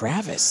 hates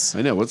Travis.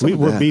 I know what's up with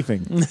we're that?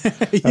 beefing.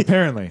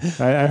 Apparently,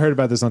 I heard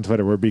about this on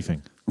Twitter. We're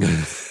beefing.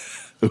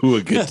 Ooh,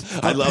 a good,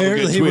 I love a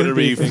good Apparently Twitter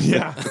we're beef.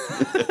 Yeah,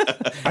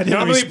 I didn't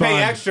Normally respond.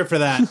 pay extra for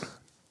that.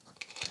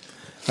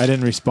 I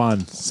didn't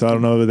respond, so I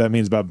don't know what that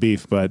means about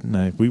beef, but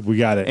no, we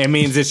got it. It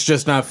means it's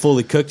just not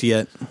fully cooked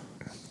yet.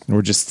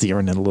 We're just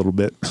searing it a little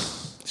bit.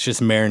 It's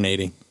just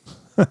marinating.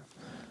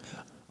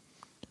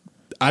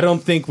 I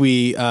don't think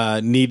we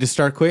need to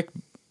start Quick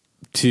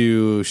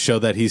to show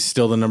that he's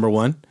still the number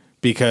one,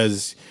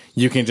 because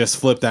you can just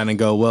flip that and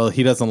go, well,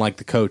 he doesn't like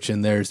the coach,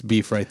 and there's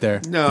beef right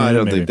there. No, I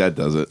don't maybe. think that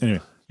does it.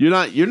 Anyway.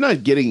 You're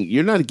not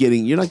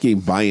getting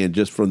buy-in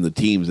just from the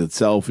teams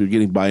itself. You're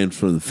getting buy-in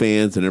from the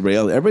fans and everybody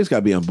else. Everybody's got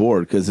to be on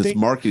board because it's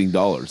marketing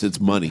dollars. It's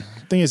money.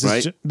 Thing is,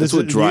 right? That's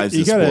what drives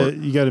you the sport.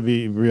 You gotta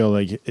be real.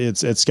 Like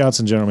it's scouts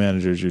and general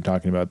managers you're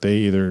talking about. They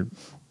either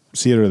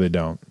see it or they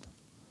don't.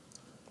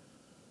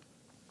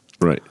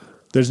 Right.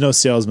 There's no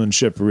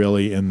salesmanship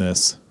really in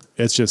this.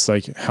 It's just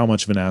like, how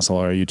much of an asshole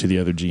are you to the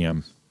other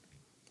GM?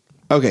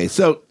 Okay,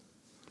 so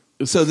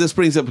this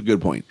brings up a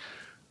good point.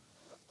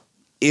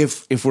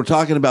 If we're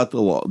talking about the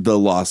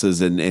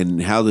losses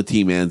and how the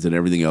team ends and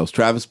everything else,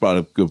 Travis brought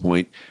up a good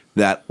point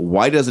that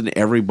why doesn't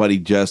everybody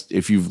just,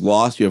 if you've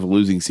lost, you have a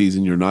losing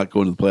season, you're not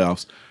going to the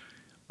playoffs.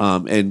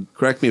 And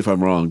correct me if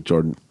I'm wrong,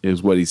 Jordan,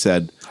 is what he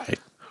said.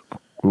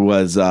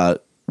 Was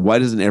why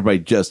doesn't everybody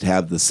just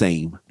have the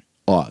same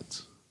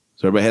odds?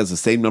 So everybody has the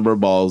same number of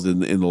balls in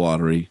the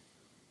lottery.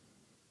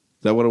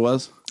 Is that what it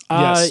was?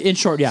 Yes. In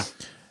short, yeah.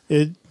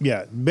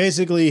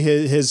 Basically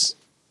his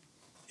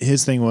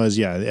thing was,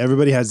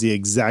 everybody has the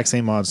exact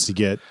same odds to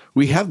get.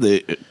 We have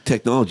the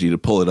technology to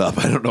pull it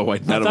up. I don't know why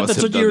none I of thought us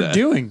that's have what done you were that.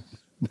 doing.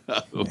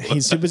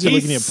 He's too busy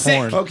looking at sick.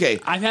 porn. Okay,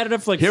 I've had it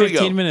up for like here we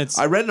 15 go. minutes.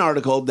 I read an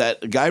article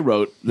that a guy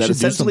wrote that should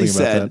do essentially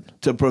something about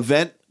said to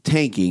prevent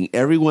tanking,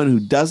 everyone who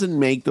doesn't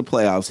make the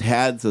playoffs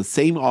had the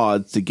same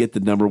odds to get the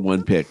number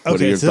one pick. What are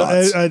Okay, your so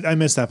thoughts? I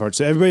missed that part.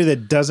 So everybody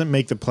that doesn't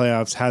make the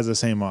playoffs has the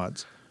same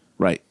odds.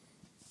 Right.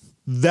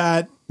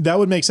 That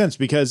would make sense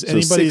because So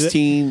anybody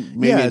 16,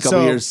 maybe a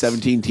couple years,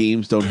 17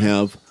 teams don't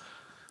have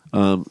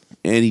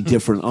any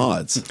different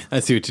odds.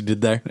 I see what you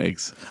did there.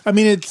 Thanks. I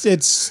mean,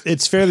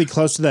 it's fairly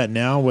close to that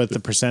now with the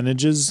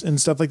percentages and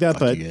stuff like that.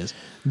 But you guys.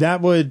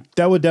 that would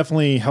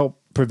definitely help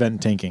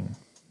prevent tanking.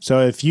 So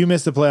if you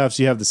miss the playoffs,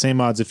 you have the same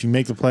odds. If you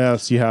make the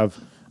playoffs, you have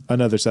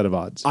another set of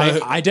odds.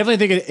 I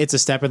definitely think it's a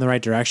step in the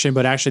right direction,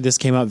 but actually this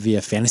came up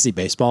via fantasy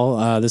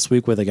baseball this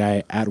week with a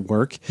guy at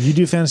work. You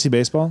do fantasy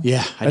baseball?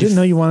 Yeah. I didn't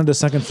know you wanted a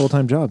second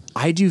full-time job.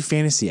 I do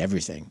fantasy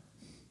everything.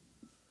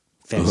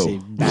 Fantasy.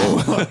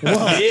 Whoa,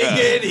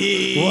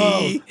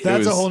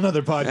 that's a whole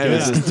nother podcast.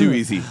 This is too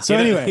easy. So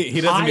anyway,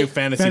 he doesn't do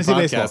fantasy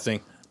baseball.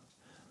 podcasting.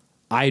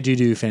 I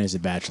do fantasy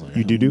bachelor.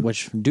 You do?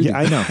 Which do? Yeah,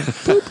 I know.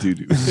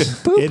 Doo-doo.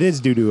 It is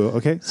doo-doo.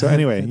 Okay. So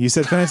anyway, you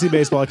said fantasy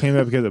baseball came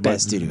up because of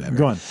Best doo-doo ever.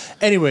 Go on.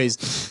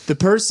 Anyways, the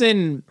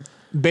person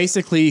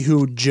basically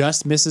who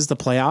just misses the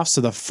playoffs, so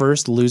the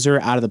first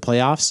loser out of the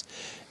playoffs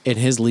in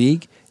his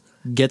league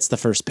gets the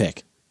first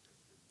pick.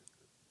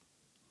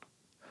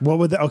 What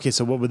would that? Okay,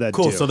 so what would that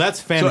Cool. do? So that's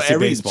fantasy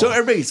baseball. So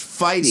everybody's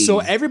fighting. So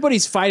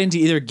everybody's fighting to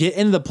either get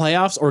into the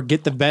playoffs or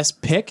get the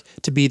best pick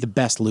to be the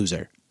best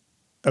loser.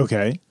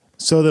 Okay.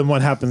 So then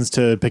what happens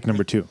to pick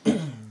number 2?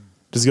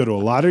 Does it go to a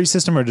lottery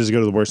system or does it go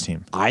to the worst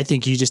team? I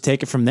think you just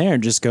take it from there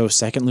and just go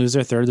second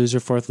loser, third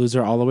loser, fourth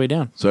loser, all the way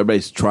down. So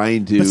everybody's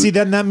trying to. But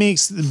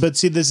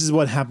see, this is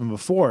what happened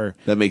before.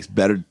 That makes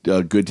better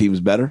good teams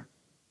better.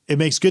 It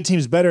makes good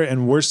teams better,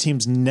 and worst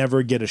teams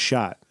never get a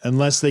shot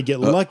unless they get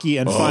lucky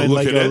and find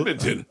like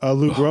a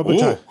Luke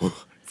Robitaille.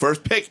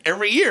 First pick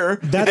every year,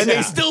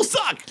 they still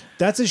suck.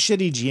 That's a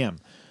shitty GM.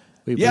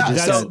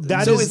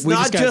 It's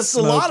not just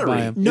the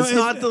lottery. No, it's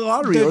not the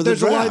lottery or the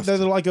draft. There's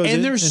a lot goes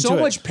And there's so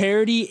much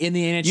parity in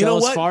the NHL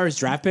as far as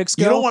draft picks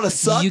go. You don't want to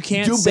suck. You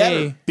can't do say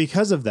better.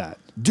 Because of that.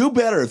 Do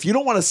better. If you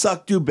don't want to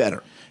suck, do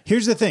better.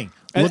 Here's the thing.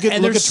 Look at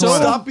Toronto. Toronto.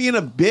 Stop being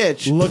a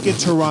bitch. Look at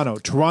Toronto.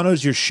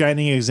 Toronto's your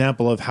shining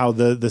example of how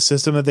the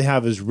system that they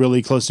have is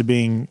really close to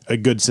being a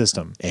good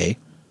system.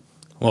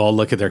 Well,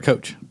 look at their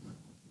coach.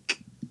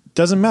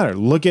 Doesn't matter.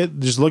 Look at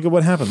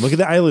what happened. Look at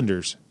the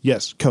Islanders.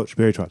 Yes, coach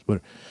Barry Trotz.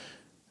 Whatever.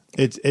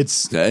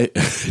 It's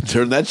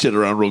turn that shit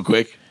around real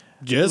quick.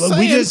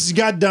 We just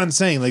got done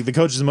saying like the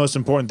coach is the most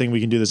important thing we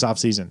can do this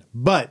offseason.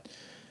 But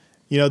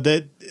you know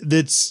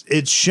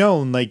it's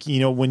shown like, you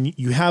know, when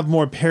you have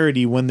more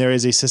parity when there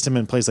is a system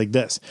in place like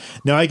this.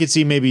 Now I could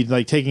see maybe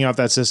like taking off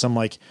that system,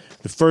 like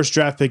the first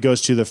draft pick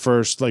goes to the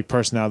first like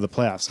person out of the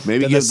playoffs.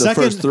 Maybe give the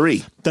first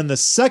 3. Then the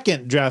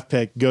second draft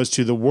pick goes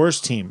to the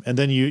worst team, and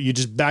then you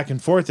just back and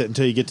forth it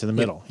until you get to the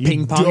middle. You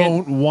ping-pong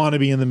don't want to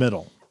be in the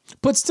middle.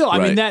 But still, I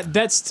mean, Right.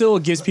 that still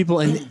gives people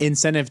an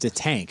incentive to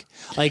tank.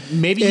 Like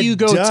maybe It you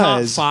go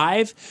top does.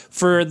 5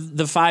 for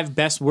the 5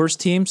 best worst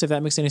teams, if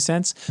that makes any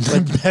sense.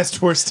 Like,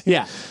 Best worst team.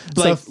 yeah,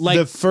 So like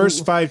the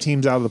first 5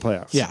 teams out of the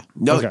playoffs. Yeah.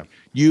 No, Okay.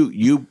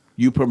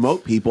 you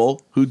promote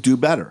people who do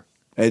better.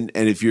 And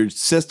if your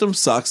system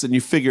sucks, then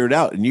you figure it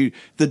out. And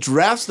the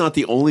draft's not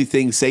the only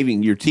thing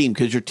saving your team,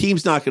 because your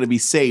team's not going to be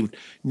saved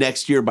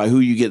next year by who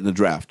you get in the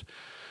draft.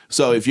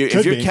 So if you're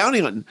be.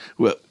 counting on,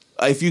 well,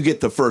 if you get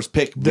the first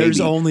pick, There's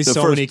maybe, only the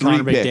so first many 3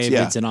 Connor picks,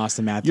 McDavids and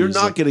Austin Matthews.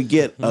 You're not going to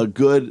get a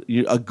good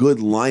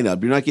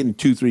lineup. You're not getting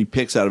 2-3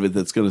 picks out of it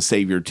that's going to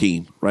save your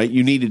team, right?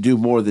 You need to do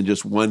more than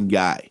just one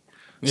guy.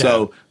 Yeah.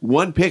 So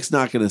one pick's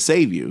not going to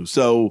save you.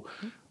 So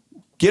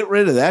get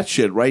rid of that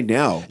shit right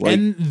now. Like,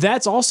 and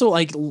that's also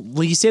like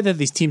you say that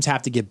these teams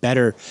have to get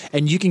better,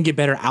 and you can get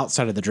better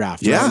outside of the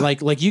draft. Yeah.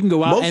 right? like you can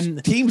go out most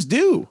and teams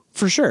do.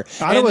 for sure.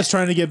 Ottawa's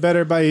trying to get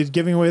better by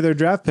giving away their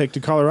draft pick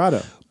to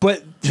Colorado.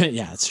 But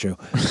yeah, that's true.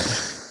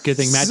 Good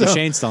thing Matt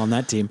Duchene's still on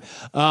that team.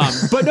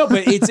 But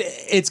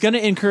it's going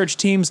to encourage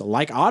teams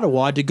like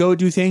Ottawa to go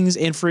do things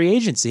in free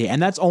agency,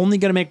 and that's only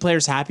going to make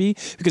players happy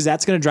because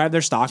that's going to drive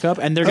their stock up,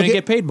 and they're going to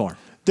get paid more.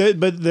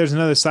 But there's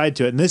another side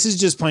to it, and this is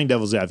just playing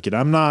devil's advocate.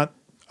 I'm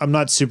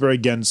not super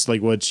against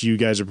like what you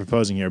guys are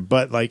proposing here,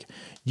 but like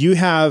you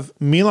have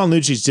Milan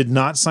Lucic did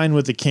not sign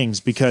with the Kings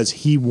because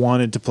he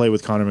wanted to play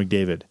with Connor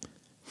McDavid.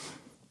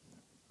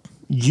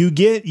 You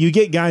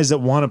get guys that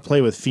want to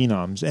play with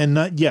phenoms,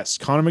 and yes,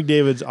 Connor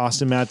McDavid's,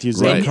 Austin Matthews,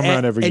 they come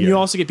around every year. And you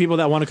also get people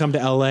that want to come to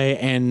LA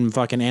and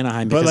fucking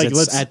Anaheim because like,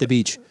 it's at the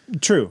beach.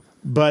 True,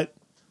 but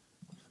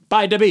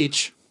By the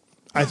beach.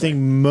 I think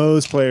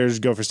most players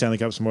go for Stanley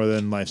Cups more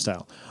than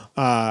lifestyle.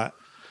 I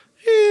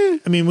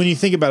mean, when you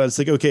think about it, it's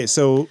like, okay,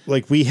 so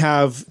like you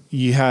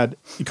had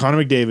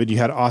Connor McDavid, you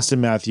had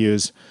Austin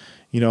Matthews,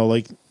 you know,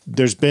 like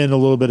there's been a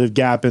little bit of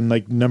gap in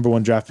like number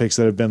 1 draft picks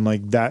that have been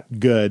like that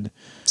good.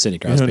 Sidney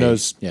Crosby. Who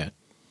knows? Yeah.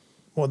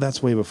 Well,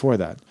 that's way before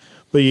that.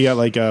 But you got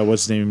like,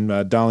 what's his name?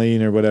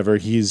 Darlene or whatever.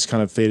 He's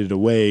kind of faded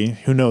away.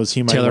 Who knows?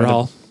 He might Taylor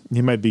Hall.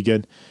 He might be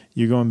good.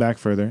 You're going back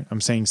further.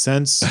 I'm saying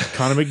since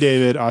Connor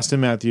McDavid,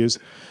 Austin Matthews,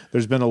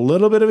 there's been a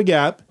little bit of a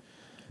gap.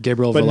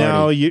 Gabriel But Velarde.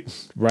 now you,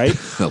 right?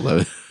 I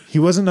love it. He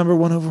wasn't number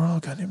 1 overall.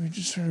 God damn, you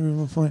just trying to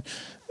remove a point.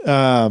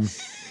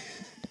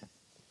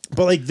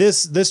 But like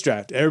this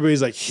draft,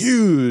 everybody's like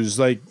Hughes,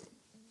 like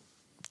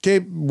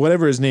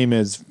whatever his name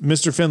is,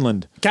 Mr.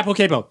 Finland.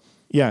 Capo.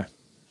 Yeah.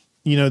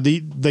 You know,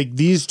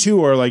 these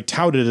two are like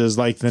touted as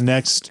like the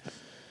next,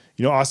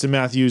 you know, Austin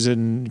Matthews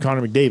and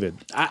Connor McDavid.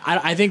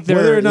 I think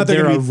Whether or not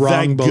they're gonna be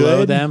wrong that below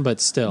good, them, but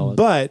still.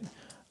 But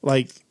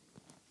like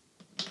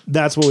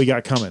that's what we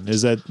got coming,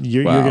 is that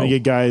you're going to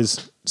get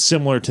guys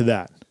similar to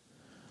that.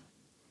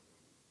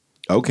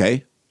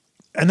 Okay.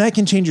 And that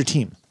can change your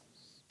team.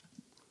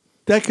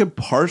 That could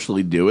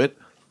partially do it.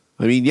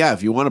 I mean, yeah,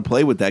 if you want to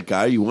play with that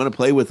guy, you want to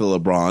play with a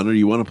LeBron, or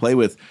you want to play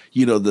with,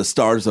 the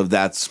stars of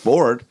that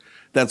sport,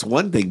 that's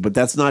one thing, but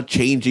that's not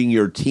changing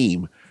your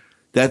team.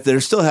 That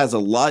there still has a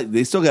lot.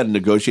 They still got to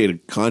negotiate a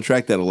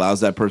contract that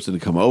allows that person to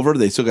come over.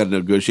 They still got to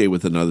negotiate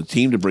with another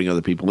team to bring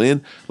other people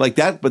in like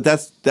that. But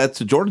that's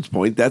to Jordan's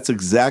point. That's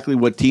exactly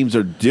what teams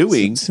are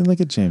doing. Seems like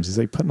James. He's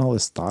like putting all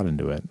this thought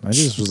into it. I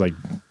just was like,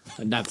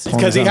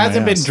 because he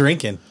hasn't been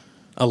drinking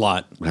a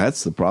lot.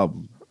 That's the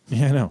problem.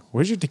 Yeah, I know.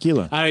 Where's your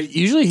tequila?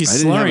 Usually he's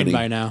slurring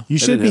by now. You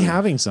should be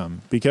having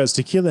some because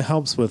tequila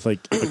helps with like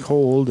a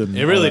cold and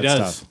it really all that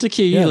does. Stuff.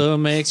 Tequila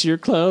makes your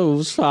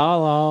clothes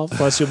fall off.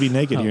 Plus, you'll be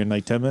naked here in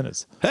like 10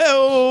 minutes.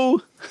 Hey-oh!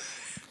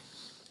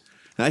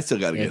 I still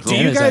got to get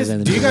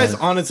home. Do you guys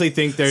honestly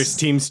think there's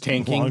teams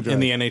tanking in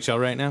the NHL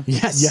right now?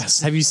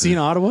 Yes. Have you seen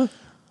Ottawa?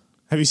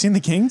 Have you seen the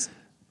Kings?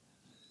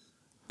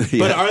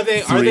 But are they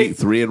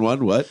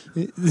 3-1? What?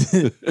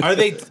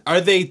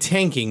 are they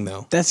tanking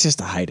though? That's just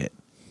to hide it.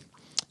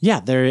 Yeah,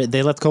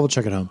 they left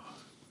Kovalchuk at home.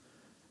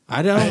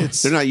 I don't.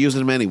 They're not using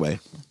him anyway.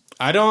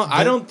 I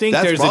don't think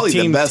That's there's probably a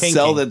team the best tanking.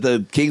 sell that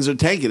the Kings are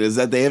tanking is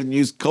that they haven't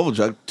used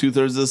Kovalchuk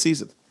 2/3 of the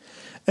season.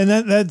 And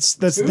that's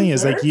the thing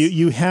is like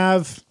you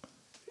have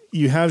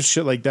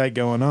shit like that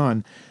going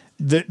on.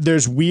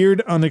 There's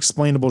weird,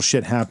 unexplainable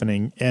shit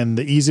happening, and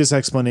the easiest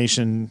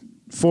explanation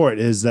for it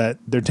is that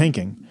they're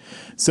tanking.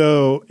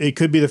 So it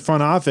could be the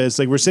front office.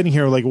 Like we're sitting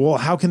here like, well,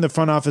 how can the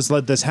front office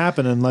let this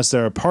happen unless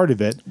they're a part of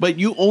it? But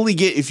you only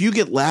get, if you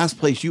get last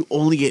place, you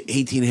only get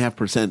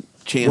 18.5%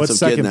 chance What's of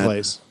second getting that.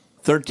 place?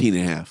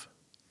 13.5.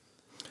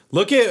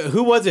 Look at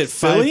who was it?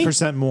 Philly?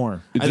 5%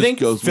 more. I think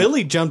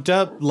Philly jumped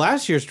up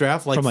last year's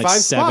draft from like 5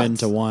 7 spots.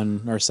 to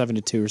 1 or 7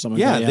 to 2 or something.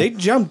 Yeah, like that. they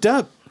jumped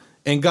up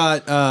and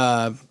got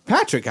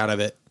Patrick out of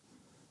it.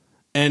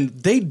 And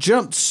they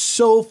jumped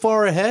so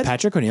far ahead.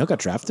 Patrick O'Neill got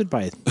drafted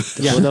by the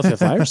Philadelphia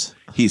Flyers.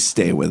 He's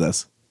staying with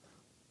us.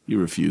 You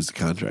refused the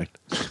contract.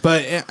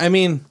 But I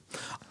mean,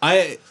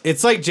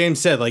 it's like James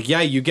said, like,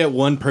 yeah, you get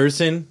one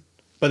person,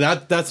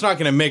 but that's not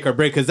going to make or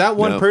break because that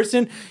one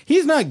person,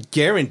 he's not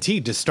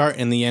guaranteed to start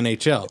in the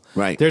NHL.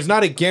 Right. There's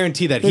not a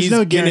guarantee that There's he's no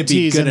going to be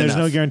guarantees, good and there's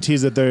enough. no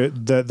guarantees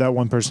that that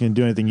one person can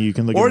do anything. You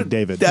can look Or at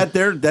David. that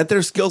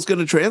their skill's going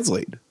to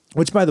translate.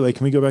 Which, by the way,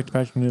 can we go back to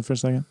Patrick O'Neill for a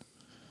second?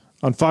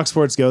 On Fox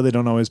Sports Go, they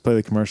don't always play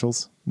the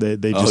commercials. They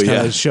just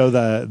kind of show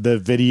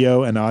the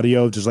video and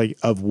audio just like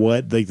of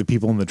what like the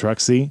people in the truck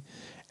see,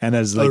 and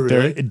as like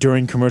they're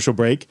during commercial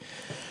break,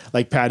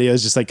 like Patio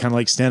is just like kind of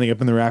like standing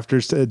up in the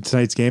rafters to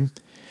tonight's game,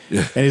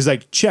 and he's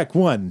like check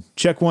 1,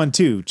 check 1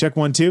 2, check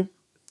 1 2.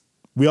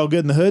 We all good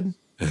in the hood?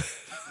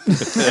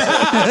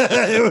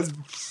 It was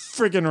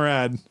freaking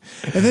rad.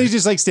 And then he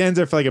just like stands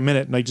there for like a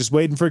minute, like just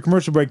waiting for a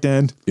commercial break to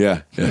end.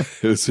 Yeah.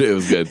 It was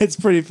good. It's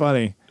pretty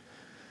funny.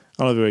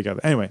 I don't know if we got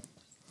it. Anyway,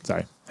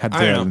 sorry. Had to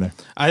throw that in there.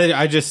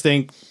 I just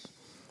think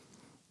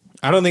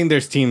I don't think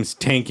there's teams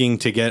tanking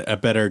to get a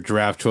better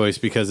draft choice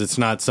because it's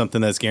not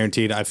something that's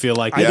guaranteed. I feel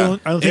like I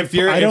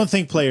don't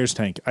think players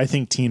tank. I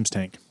think teams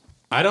tank.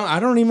 I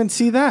don't even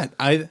see that.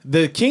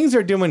 The Kings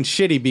are doing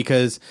shitty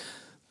because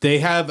they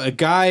have a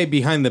guy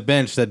behind the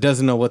bench that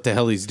doesn't know what the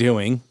hell he's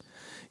doing.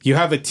 You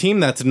have a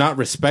team that's not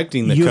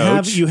respecting the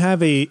coach. You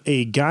have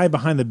a guy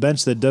behind the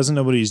bench that doesn't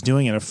know what he's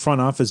doing and a front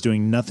office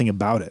doing nothing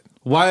about it.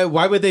 Why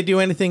would they do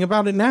anything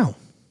about it now?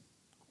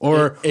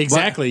 Or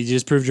exactly, you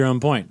just proved your own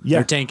point. Yeah,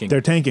 they're tanking.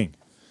 They're tanking.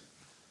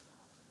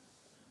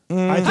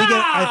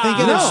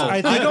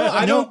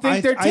 I don't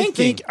think they're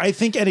tanking. I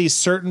think at a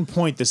certain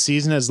point the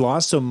season has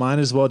lost, so might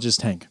as well just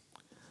tank.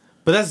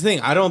 But that's the thing.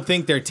 I don't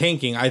think they're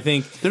tanking. I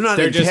think they're not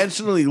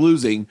intentionally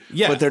losing,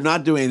 but they're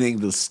not doing anything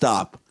to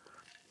stop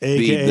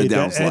the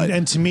downslide.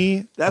 And to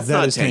me, that's that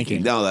not is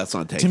tanking. No, that's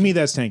not tanking. To me,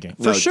 that's tanking.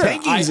 For sure.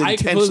 Tanking is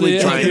intentionally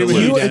trying to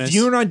win. win. If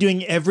you're not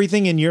doing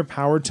everything in your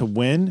power to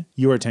win,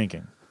 you are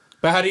tanking.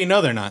 But how do you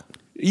know they're not?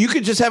 You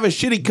could just have a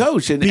shitty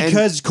coach.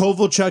 Because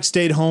Kovalchuk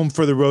stayed home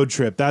for the road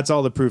trip. That's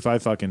all the proof I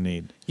fucking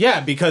need.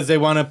 Yeah, because they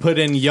want to put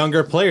in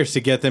younger players to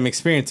get them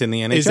experience in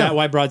the NHL. Is that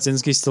why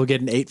Brodzinski's still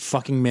getting 8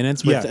 fucking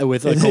minutes with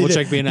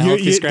Kovalchuk being a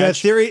healthy scratch? That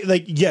theory,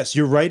 like, yes,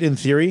 you're right in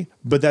theory,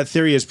 but that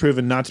theory is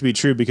proven not to be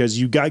true because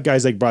you got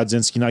guys like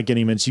Brodzinski not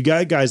getting minutes. You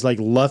got guys like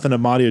Luff and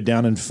Amadio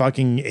down in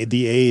fucking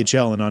the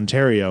AHL in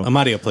Ontario.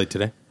 Amadio played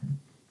today.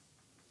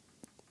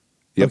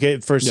 Yep.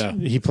 Okay,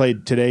 he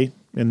played today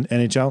in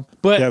NHL.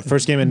 But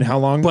first game in how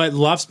long? But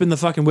Luff's been the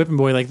fucking whipping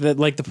boy. Like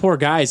the poor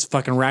guy's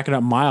fucking racking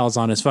up miles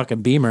on his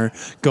fucking Beamer,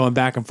 going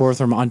back and forth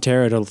from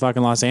Ontario to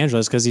fucking Los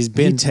Angeles because he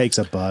takes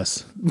a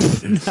bus.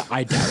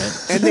 I doubt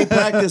it. And they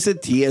practice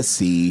at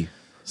TSC.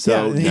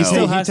 So he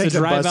still has to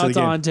drive out to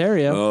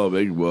Ontario. Oh,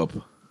 big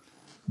whoop.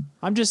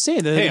 I'm just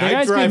saying that. Hey,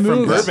 I drive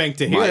from Burbank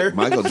to here.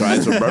 Michael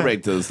drives from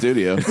Burbank to the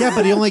studio. Yeah,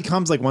 but he only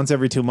comes like once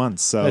every 2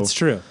 months. So that's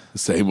true.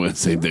 Same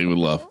thing with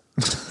Love.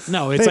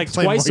 No, it's like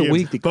twice a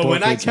week. But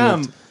when I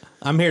come,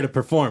 I'm here to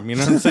perform. You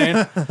know what I'm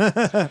saying?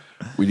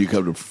 When you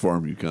come to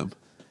perform, you come.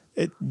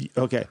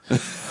 Okay.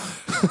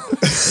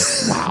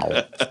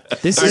 Wow.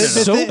 This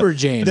is sober,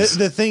 James.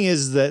 The thing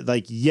is that,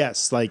 like,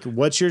 yes, like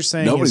what you're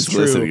saying Nobody's is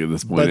true, listening at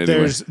this point but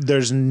anyway.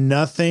 there's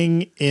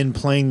nothing in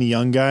playing the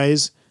young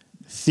guys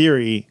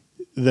theory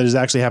that has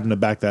actually happened to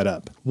back that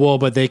up. Well,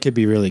 but they could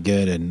be really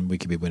good, and we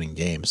could be winning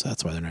games. So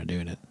that's why they're not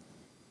doing it.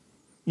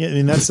 Yeah, I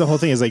mean that's the whole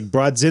thing. Is like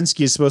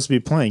Brodzinski is supposed to be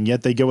playing,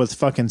 yet they go with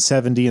fucking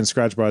 7D and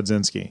scratch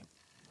Brodzinski.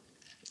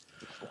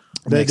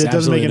 That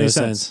doesn't make any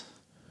sense.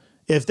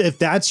 If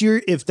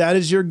that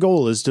is your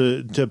goal is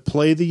to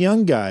play the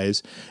young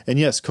guys, and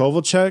yes,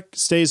 Kovalchuk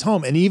stays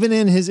home, and even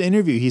in his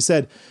interview he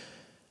said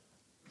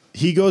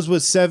he goes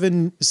with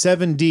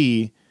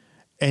 7D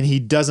and he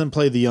doesn't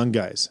play the young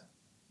guys.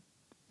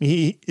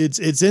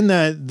 It's in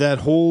that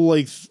whole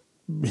like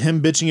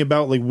him bitching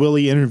about like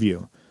Willie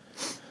interview,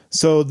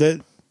 so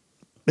that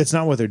it's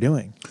not what they're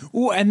doing.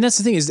 Ooh, and that's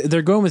the thing is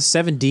they're going with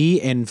 7D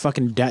and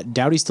fucking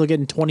Doughty's still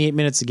getting 28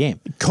 minutes a game.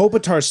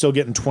 Kopitar's still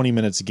getting 20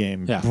 minutes a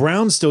game. Yeah.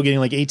 Brown's still getting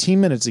like 18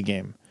 minutes a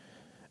game.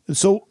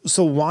 So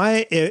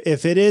why,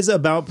 if it is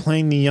about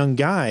playing the young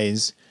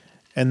guys,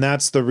 and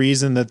that's the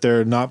reason that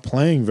they're not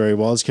playing very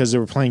well is because they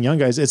were playing young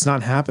guys, it's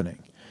not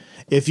happening.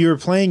 If you were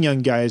playing young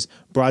guys,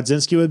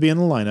 Brodzinski would be in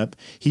the lineup.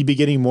 He'd be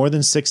getting more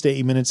than 6 to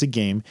 8 minutes a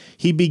game.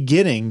 He'd be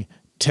getting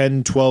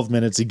 10, 12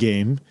 minutes a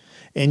game.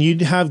 And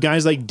you'd have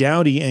guys like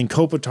Doughty and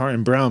Kopitar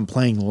and Brown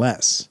playing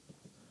less.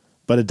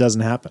 But it doesn't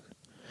happen.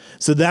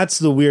 So that's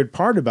the weird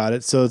part about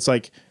it. So it's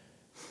like,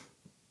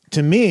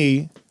 to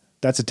me,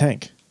 that's a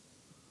tank.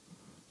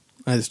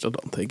 I still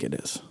don't think it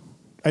is.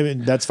 I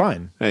mean, that's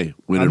fine. Hey,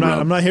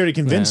 I'm not here to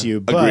convince you,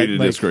 but agree to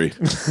like, disagree.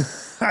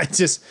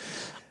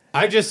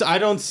 I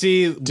don't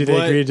see. Do they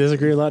agree to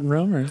disagree a lot in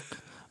Rome? Or?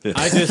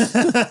 I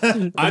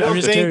don't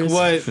just think curious.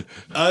 what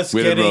us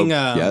Win and getting.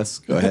 rope. Yes,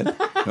 go ahead.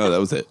 Oh, that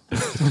was it.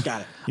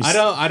 Got it.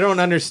 I don't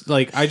understand.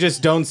 Like, I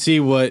just don't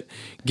see what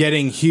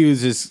getting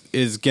Hughes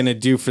is gonna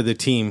do for the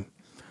team.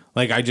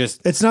 Like,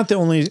 it's not the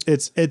only.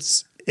 It's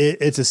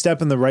a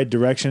step in the right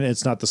direction.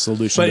 It's not the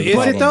solution. But to the is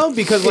problem. it though?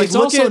 Because like, it's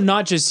look also at,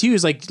 not just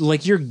Hughes.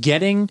 Like you're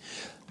getting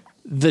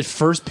the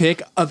first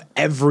pick of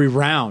every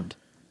round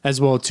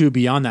as well too.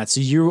 Beyond that, so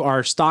you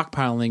are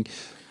stockpiling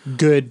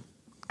good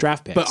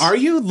draft picks. But are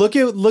you look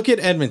at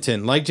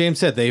Edmonton? Like James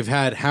said, they've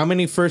had how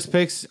many first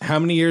picks? How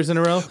many years in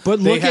a row? But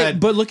look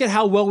at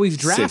how well we've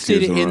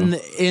drafted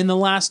in the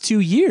last 2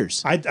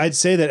 years. I'd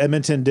say that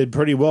Edmonton did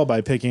pretty well by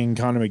picking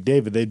Connor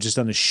McDavid. They've just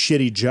done a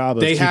shitty job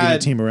of keeping the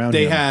team around.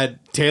 They him. had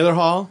Taylor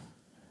Hall,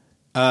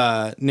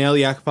 Nail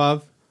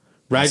Yakupov,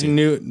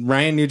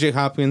 Ryan Nugent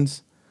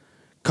Hopkins,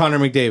 Connor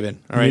McDavid.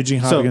 All right, Eugene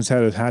Hopkins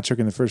had a hat trick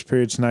in the first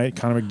period tonight.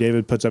 Connor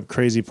McDavid puts up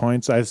crazy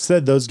points. I've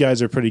said those guys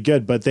are pretty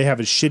good, but they have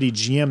a shitty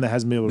GM that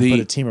hasn't been able to put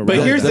a team around. But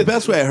here's the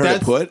best way I heard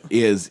it put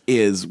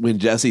is when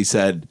Jesse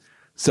said,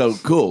 "So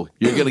cool,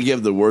 you're going to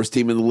give the worst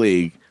team in the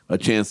league a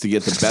chance to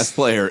get the best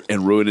player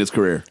and ruin his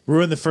career."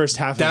 Ruin the first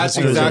half. That's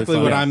of his exactly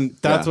career. what I'm.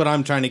 That's what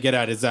I'm trying to get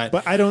at. Is that?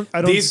 But I don't.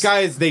 These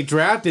guys, they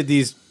drafted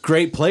these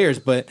great players,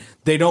 but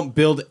they don't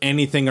build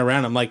anything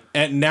around them. Like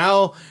and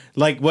now,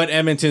 like what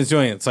Edmonton's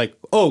doing, it's like,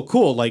 oh,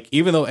 cool. Like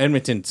even though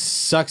Edmonton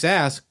sucks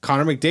ass,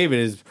 Connor McDavid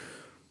is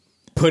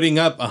putting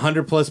up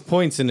 100+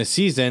 points in a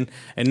season,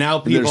 and now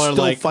people they're are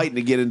still like fighting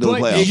to get into the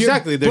playoffs.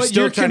 Exactly, they're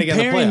still trying to get in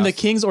the comparing playoffs. the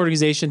Kings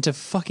organization to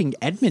fucking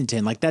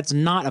Edmonton. Like that's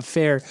not a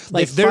fair.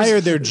 Like They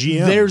fired their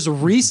GM. There's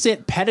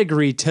recent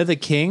pedigree to the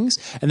Kings,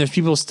 and there's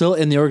people still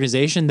in the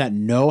organization that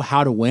know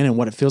how to win and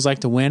what it feels like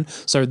to win.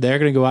 So they're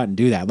going to go out and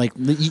do that. Like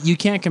you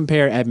can't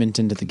compare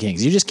Edmonton to the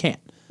Kings. You just can't.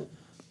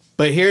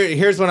 But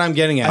here's what I'm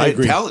getting at.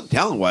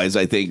 Talent wise,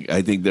 I think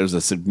there's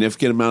a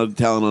significant amount of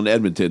talent on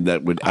Edmonton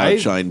that would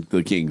outshine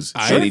the Kings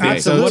any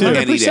day.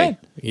 Any day.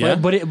 Yeah.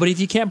 But if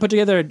you can't put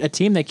together a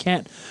team that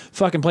can't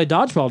fucking play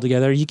dodgeball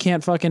together, you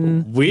can't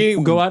fucking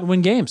go out and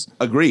win games.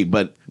 Agree,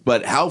 but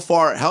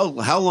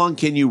how long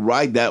can you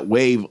ride that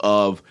wave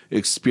of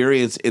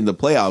experience in the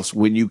playoffs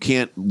when you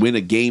can't win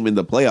a game in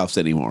the playoffs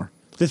anymore?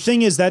 The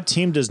thing is that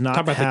team does not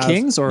Talk about have the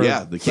Kings or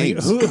the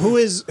Kings. who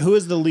is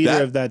the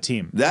leader of that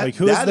team? Who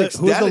is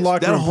the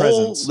locker room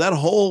presence? That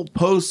whole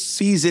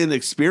postseason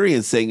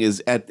experience thing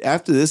is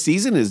after this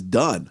season is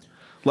done.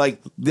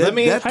 Like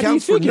that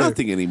counts for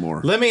nothing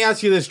anymore. Let me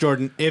ask you this,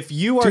 Jordan: if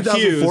you are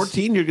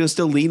 2014, you're going to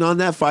still lean on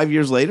that 5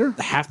 years later?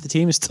 Half the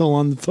team is still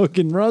on the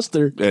fucking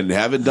roster and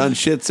haven't done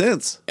shit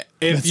since.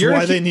 That's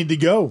why they need to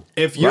go.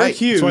 If you're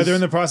Hughes, that's why they're in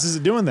the process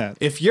of doing that.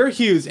 If you're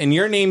Hughes and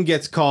your name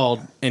gets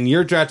called and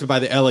you're drafted by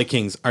the LA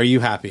Kings, are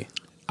you happy?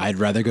 I'd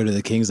rather go to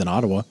the Kings than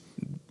Ottawa.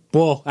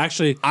 Well,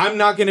 actually, I'm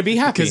not going to be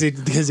happy because he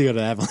go to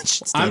the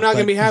Avalanche. I'm not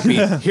going to be happy.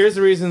 Here's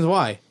the reasons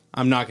why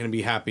I'm not going to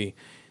be happy.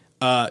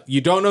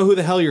 You don't know who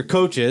the hell your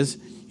coach is.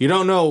 You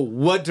don't know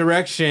what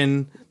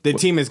direction the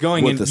team is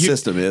going in. What the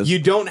system is. You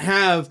don't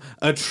have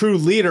a true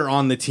leader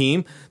on the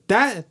team.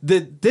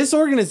 This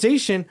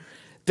organization,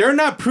 they're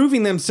not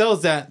proving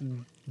themselves that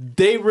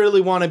they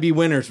really want to be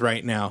winners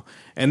right now.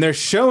 And they're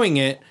showing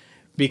it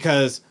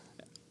because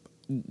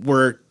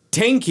we're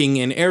tanking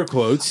in air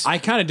quotes. I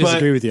kind of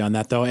disagree with you on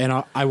that, though,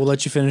 and I will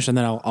let you finish, and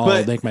then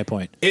I'll make my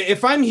point.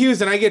 If I'm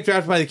Hughes and I get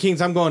drafted by the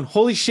Kings, I'm going,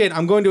 holy shit,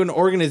 I'm going to an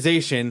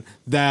organization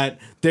that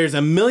there's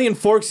a million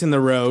forks in the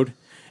road,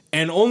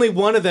 and only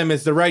one of them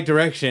is the right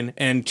direction,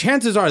 and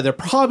chances are they're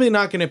probably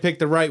not going to pick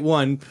the right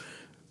one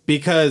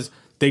because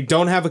they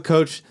don't have a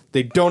coach,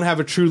 they don't have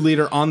a true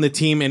leader on the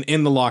team and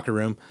in the locker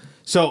room.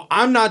 So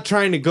I'm not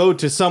trying to go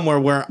to somewhere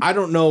where I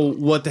don't know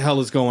what the hell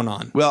is going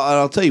on. Well,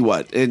 I'll tell you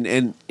what,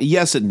 and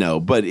yes and no,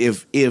 but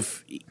if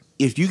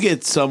you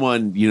get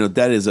someone,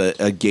 that is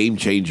a game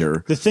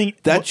changer, the thing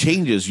that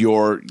changes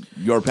your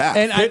path.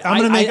 And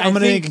I'm going to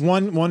make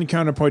one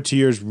counterpoint to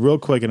yours real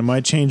quick, and it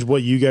might change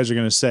what you guys are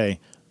going to say.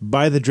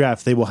 By the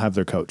draft, they will have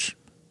their coach.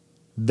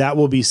 That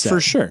will be set.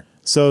 For sure.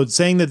 So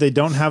saying that they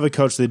don't have a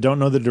coach, they don't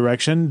know the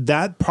direction,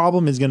 that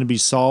problem is going to be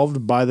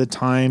solved by the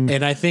time.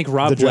 And I think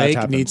Rob Blake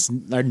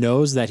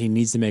knows that he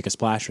needs to make a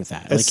splash with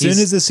that. As soon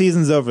as the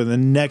season's over, the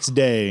next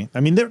day,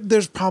 I mean,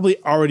 there's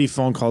probably already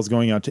phone calls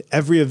going out to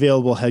every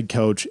available head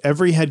coach,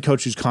 every head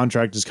coach whose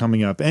contract is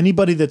coming up,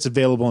 anybody that's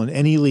available in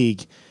any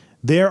league.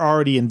 They're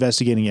already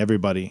investigating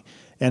everybody.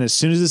 And as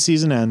soon as the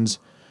season ends,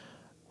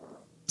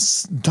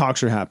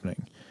 talks are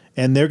happening.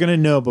 And they're going to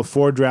know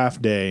before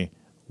draft day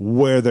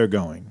where they're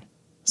going.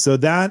 So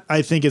that,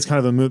 I think, is kind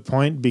of a moot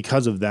point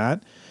because of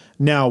that.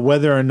 Now,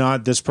 whether or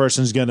not this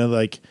person's going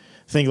to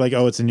think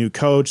oh, it's a new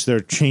coach, they're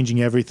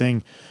changing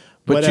everything.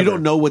 But whatever. you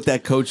don't know what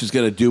that coach is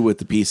going to do with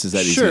the pieces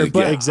that he's going to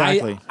get.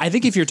 Exactly. I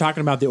think if you're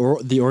talking about the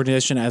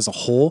organization as a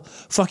whole,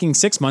 fucking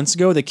 6 months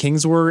ago, the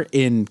Kings were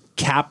in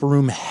cap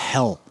room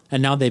hell.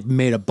 And now they've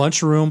made a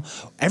bunch of room.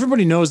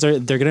 Everybody knows they're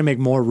going to make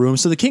more room.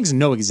 So the Kings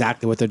know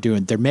exactly what they're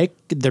doing. They're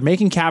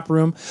making cap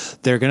room.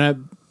 They're going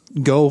to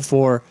go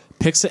for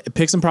picks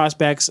and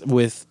prospects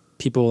with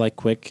people like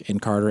Quick and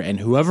Carter and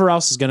whoever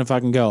else is going to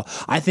fucking go.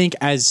 I think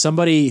as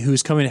somebody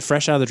who's coming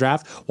fresh out of the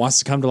draft wants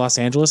to come to Los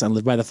Angeles and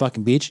live by the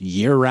fucking beach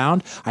year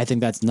round, I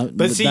think that's awesome.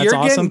 But see, you're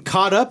getting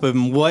caught up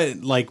in what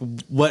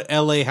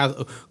LA has.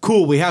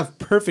 Cool, we have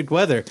perfect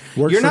weather.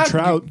 Works you're for not,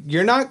 Trout.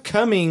 You're not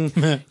coming.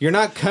 You're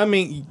not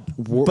coming.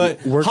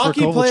 But work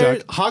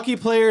hockey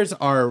players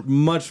are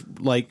much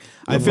like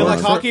I feel like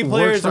hockey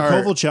players are.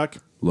 Kovalchuk.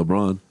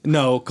 LeBron.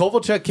 No,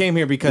 Kovalchuk came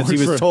here because he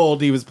was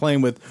told he was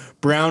playing with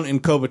Brown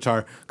and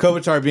Kopitar.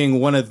 Kopitar being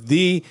one of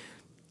the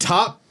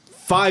top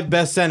 5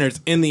 best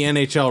centers in the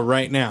NHL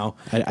right now.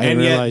 I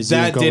realize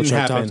that didn't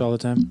happen. Talked all the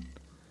time.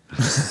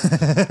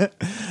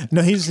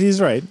 No, he's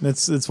right.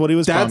 It's what he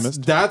was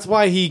promised. That's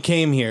why he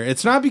came here.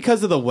 It's not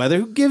because of the weather.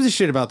 Who gives a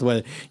shit about the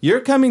weather?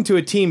 You're coming to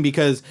a team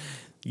because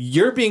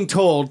you're being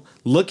told,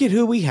 look at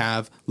who we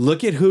have.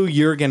 Look at who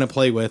you're going to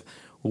play with.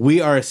 We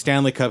are a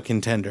Stanley Cup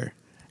contender.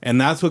 And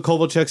that's what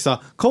Kovalchuk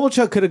saw.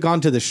 Kovalchuk could have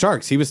gone to the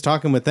Sharks. He was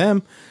talking with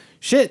them.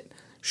 Shit.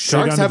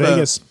 Sharks have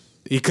Vegas.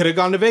 He could have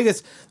gone to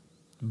Vegas.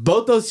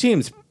 Both those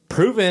teams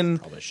proven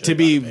to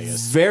be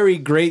very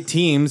great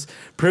teams,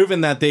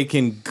 proven that they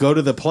can go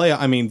to the playoff.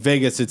 I mean,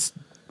 Vegas, it's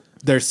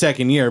their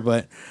second year,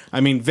 but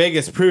I mean,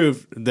 Vegas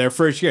proved their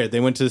first year. They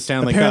went to the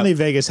Stanley Cup. Apparently,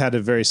 Vegas had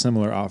a very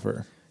similar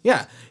offer.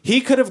 Yeah,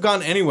 he could have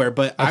gone anywhere,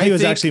 but I think it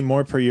was actually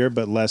more per year,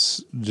 but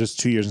less, just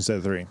 2 years instead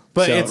of 3.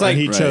 But it's like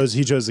he chose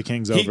the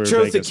Kings over Vegas. He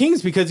chose the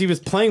Kings because he was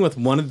playing with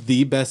one of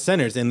the best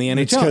centers in the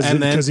NHL,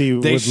 and then he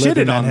they was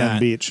living shitted on Manhattan that.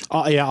 Beach.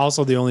 Yeah.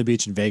 Also, the only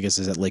beach in Vegas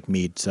is at Lake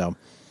Mead. So,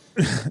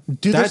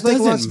 dude, that's like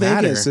doesn't Las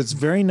matter. Vegas. It's a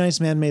very nice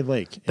man-made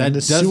lake, and the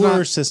does sewer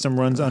not- system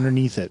runs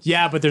underneath it.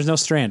 yeah, but there's no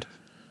Strand.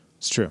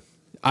 It's true.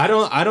 I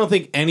don't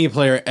think any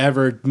player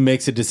ever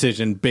makes a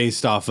decision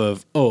based off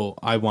of, oh,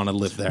 I want to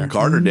live there.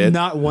 Carter did.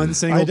 Not one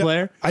single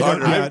player. I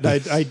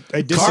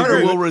disagree.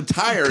 Carter will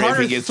retire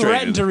Carter if he gets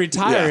threatened traded. to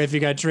retire if he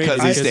got traded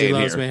Because he's because he staying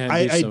loves here.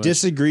 Manhattan Beach I so much.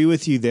 disagree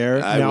with you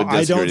there. I Now, would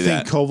I don't disagree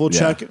think that.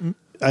 Kovalchuk.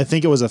 I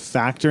think it was a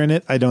factor in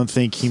it. I don't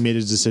think he made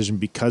his decision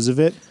because of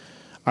it.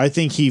 I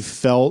think he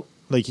felt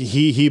like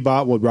he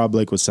bought what Rob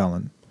Blake was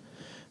selling.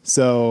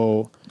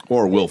 So,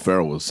 Or Will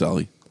Ferrell was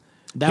selling.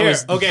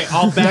 Okay,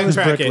 I'll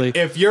backtrack Brickley. it.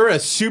 If you're a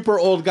super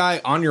old guy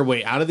on your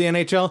way out of the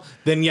NHL,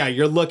 then yeah,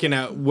 you're looking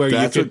at where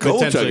That's you could what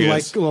Kovalchuk potentially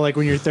is. like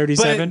when you're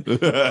 37.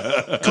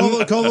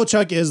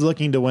 Kovalchuk is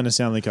looking to win a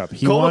Stanley Cup.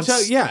 He Kovalchuk,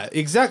 wants. yeah,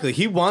 exactly.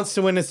 He wants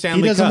to win a He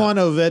Stanley doesn't Cup. want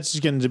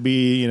Ovechkin to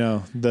be,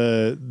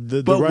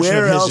 the But Russian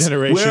where of his else?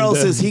 generation. Where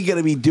else is he going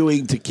to be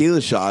doing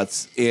tequila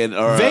shots in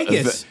or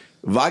Vegas.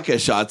 vodka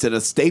shots in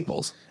a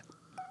Staples?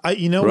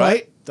 You know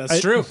Right? what?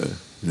 That's true.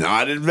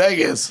 Not in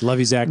Vegas. Love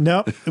you, Zach.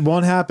 No, it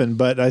won't happen.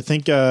 But I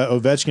think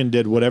Ovechkin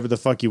did whatever the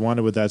fuck he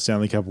wanted with that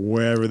Stanley Cup,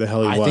 wherever the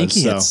hell he was. I think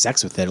he so had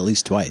sex with it at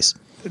least twice.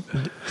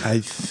 I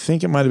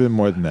think it might have been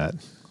more than that.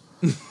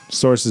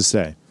 Sources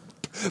say.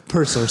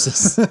 Per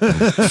sources.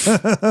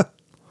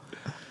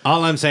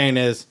 All I'm saying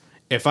is,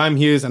 if I'm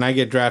Hughes and I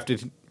get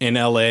drafted in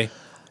LA,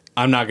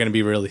 I'm not going to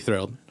be really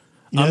thrilled.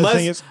 You know, the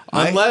thing is,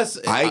 I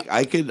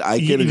could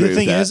agree the with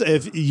thing that. is,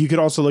 if you could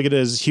also look at it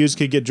as Hughes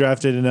could get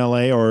drafted in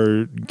LA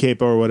or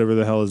Capo or whatever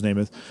the hell his name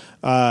is,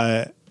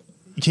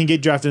 you can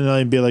get drafted in LA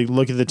and be like,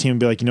 look at the team and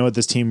be like, you know what,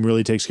 this team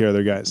really takes care of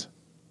their guys.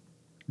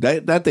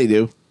 That they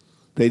do.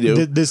 They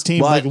do. This team,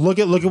 But- like, look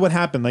at what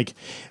happened. Like,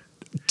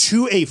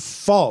 to a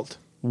fault,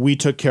 we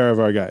took care of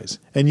our guys.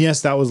 And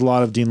yes, that was a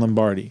lot of Dean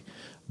Lombardi.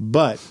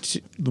 But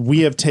we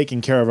have taken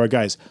care of our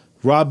guys.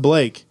 Rob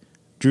Blake,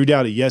 Drew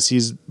Doughty, yes,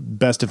 he's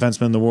best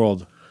defenseman in the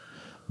world.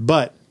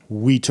 But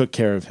we took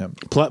care of him.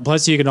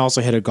 Plus, you can also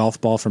hit a golf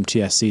ball from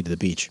TSC to the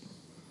beach.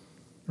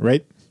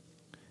 Right?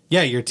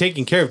 Yeah, you're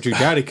taking care of Drew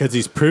Doughty because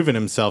he's proven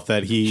himself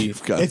that he.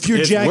 If you're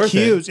is Jack worth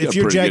it. Hughes, if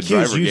you're Jack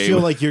Hughes, you game. feel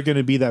like you're going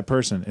to be that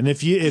person. And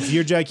if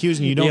you're Jack Hughes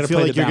and you don't gotta feel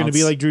play like the you're going to be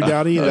bounce. like Drew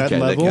Doughty at Okay, that that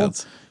level,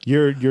 counts.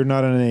 you're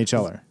not an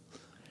NHLer.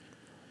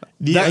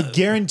 I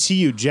guarantee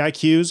you, Jack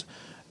Hughes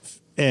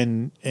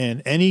and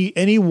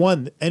any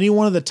one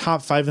of the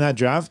top 5 in that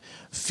draft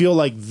feel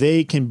like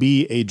they can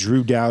be a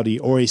Drew Doughty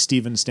or a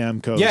Steven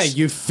Stamkos. Yeah,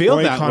 you feel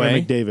or a that Connor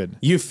way. McDavid.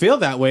 You feel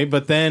that way,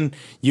 but then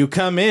you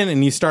come in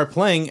and you start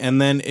playing,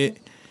 and then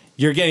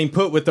you're getting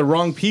put with the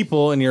wrong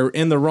people, and you're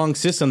in the wrong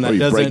system that Or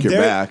you break doesn't.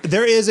 your back.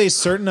 There is a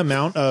certain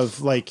amount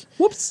of like.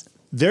 Whoops.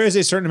 There is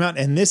a certain amount,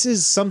 and this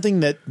is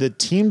something that the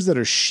teams that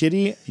are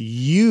shitty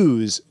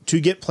use to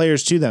get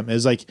players to them.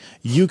 Is like,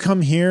 you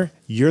come here,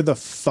 you're the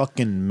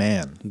fucking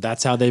man.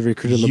 That's how they've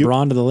recruited You-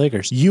 LeBron to the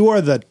Lakers. You are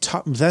the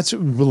top. That's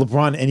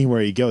LeBron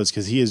anywhere he goes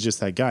because he is just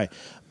that guy.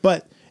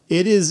 But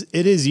it is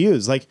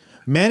used. Like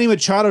Manny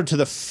Machado to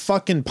the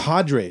fucking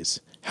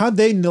Padres. How'd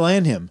they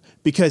land him?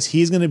 Because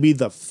he's going to be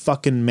the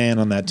fucking man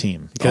on that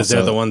team. Because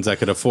they're the ones that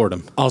could afford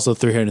him. Also,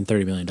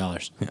 $330 million.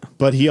 Yeah.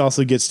 But he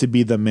also gets to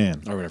be the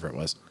man. Or whatever it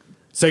was.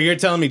 So you're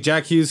telling me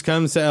Jack Hughes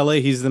comes to LA,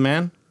 he's the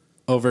man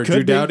over Drew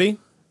Could be. Doughty?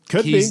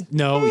 Could He's, be.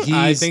 no, he's.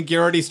 I think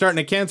you're already starting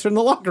a cancer in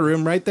the locker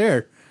room right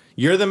there.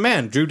 You're the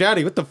man, Drew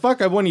Doughty. What the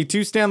fuck? I won you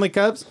 2 Stanley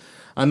Cups.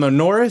 I'm the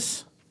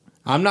Norris.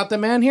 I'm not the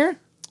man here.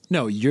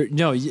 No,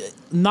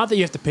 not that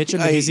you have to pitch him.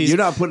 Because he's, You're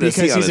not putting a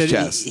C because on he's his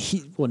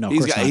chest. Well, no, of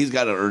He's course got not. he's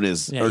got to earn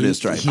his Yeah, earn he- his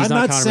stripes. he's I'm not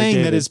not Connor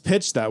saying that McDavid. it's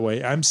pitched that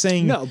way. I'm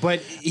saying No,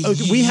 but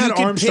we had you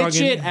can Armstrong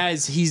pitch in- it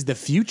as he's the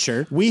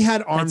future. we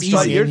had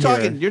Armstrong. easy. You're in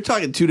talking. here. You're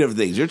talking 2 different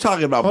things. You're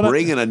talking about Hold on.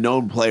 bringing a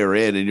known player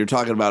in, and you're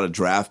talking about a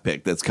draft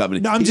pick that's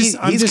coming. No, I'm he's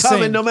just coming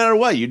saying- no matter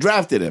what. You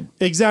drafted him.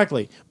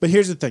 Exactly. But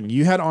here's the thing: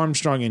 you had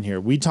Armstrong in here.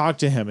 We talked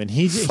to him, and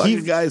he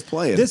Fucking guy's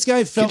playing. This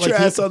guy felt Get your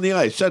like ass on the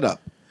ice. Shut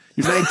up.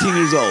 You're 19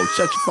 years old.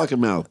 Shut your fucking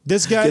mouth.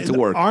 this guy Get to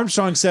work.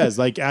 Armstrong says,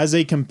 like, as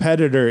a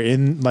competitor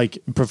in like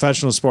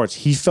professional sports,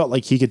 he felt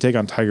like he could take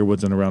on Tiger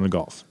Woods in a round of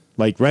golf.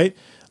 Like, right?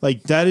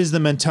 Like that is the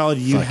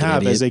mentality you Fucking have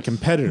idiot. as a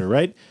competitor,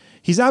 right?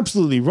 He's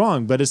absolutely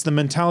wrong, but it's the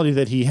mentality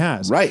that he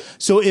has. Right.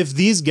 So if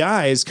these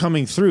guys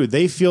coming through,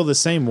 they feel the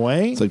same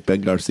way. It's like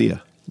Ben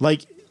Garcia.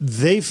 Like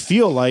they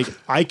feel like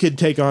I could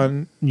take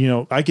on,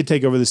 I could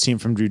take over this team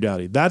from Drew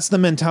Doughty. That's the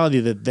mentality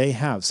that they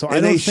have. So I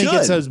And don't they think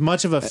it's should. as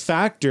much of a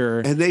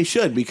factor. And they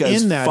should,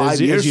 because In that, 5 as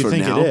years you from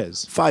think now, it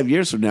is. 5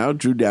 years from now,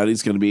 Drew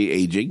Doughty's going to be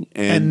aging,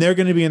 and they're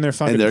going to be in their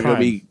fucking and they're prime.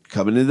 going to be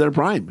coming into their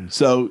prime.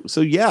 So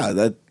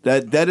yeah,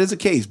 that is a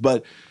case.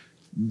 But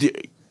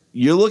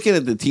you're looking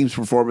at the team's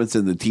performance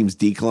and the team's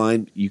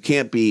decline. You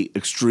can't be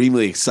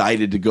extremely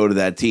excited to go to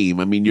that team.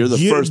 I mean, you're the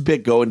first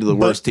pick going to the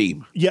worst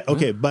team. Yeah,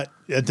 okay, but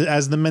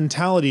as the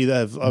mentality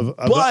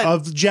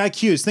of Jack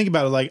Hughes, think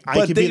about it. Like I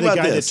But could be think the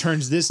about guy this. that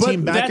turns this But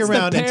team back that's the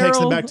around and takes them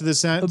peril- back to the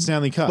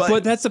Stanley Cup.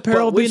 But that's the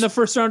peril of which- being the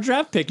first round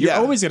draft pick. You're Yeah.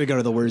 always going to go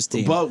to the worst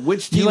team. But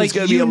which You team is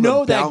going to be able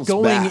know to that bounce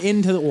going back?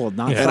 into the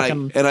not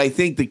fucking. And I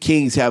think the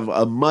Kings have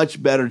a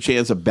much better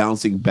chance of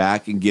bouncing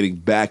back and getting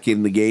back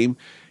in the game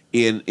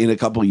in a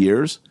couple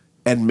years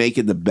and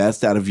making the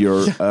best out of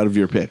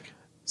your pick.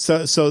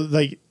 So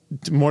like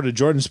more to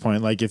Jordan's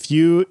point, like if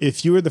you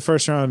were the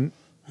first round,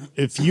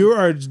 if you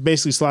are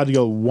basically slotted to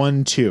go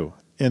 1-2,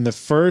 and the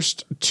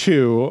first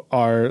 2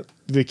 are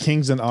the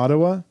Kings and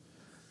Ottawa.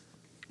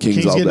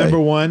 Kings all get day. number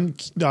 1,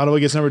 Ottawa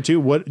gets number 2.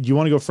 What do you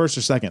want to go first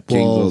or second?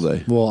 Kings all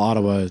day. Well,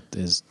 Ottawa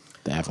is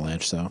the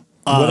Avalanche, so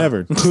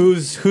Whatever.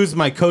 Who's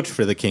my coach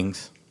for the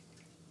Kings?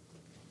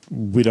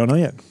 We don't know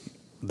yet.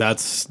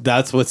 That's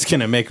what's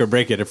gonna make or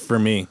break it for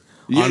me.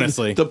 Yeah,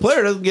 Honestly, the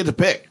player doesn't get to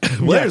pick.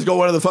 Players go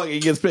where the fuck he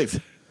gets picked.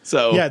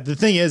 So Yeah, the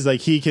thing is, like,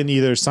 he can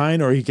either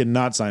sign or he can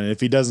not sign. And if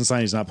he doesn't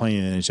sign, he's not playing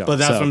in the NHL. but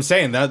that's So- what I'm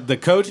saying. That the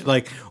coach,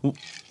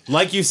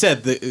 like you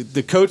said,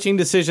 the coaching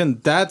decision,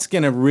 that's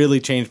gonna really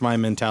change my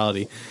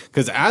mentality.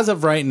 Because as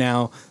of right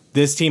now,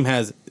 this team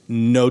has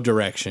no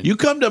direction. you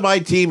come to my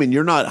team and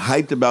you're not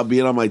hyped about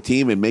being on my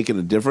team and making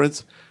a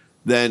difference,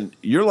 then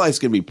your life's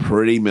gonna be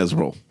pretty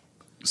miserable.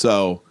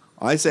 So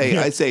I say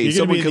You're gonna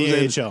someone be in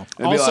comes the in AHL.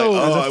 and Also, be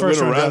like, as a I would first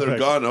have round draft rather pick.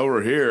 gone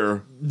over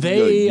here.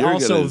 they You're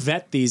also gonna-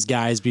 vet these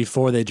guys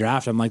before they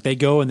draft them. Like they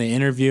go and they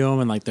interview them,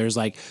 and like there's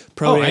like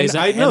pro Oh, days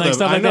I and know like the-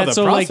 stuff I like know that. the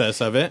So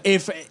process like, of it.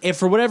 If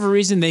for whatever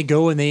reason they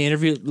go and they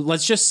interview,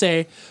 let's just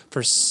say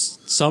for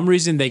some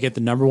reason they get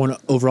the number 1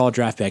 overall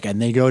draft pick, and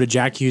they go to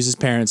Jack Hughes'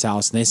 parents'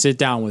 house and they sit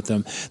down with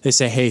them. They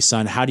say, "Hey,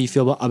 son, how do you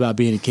feel about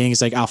being a King?"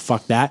 He's like, "Oh,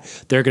 fuck that."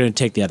 They're going to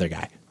take the other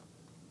guy.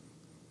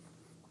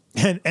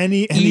 And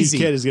any Easy.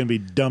 kid is going to be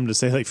dumb to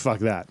say, like, fuck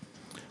that.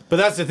 But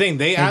that's the thing.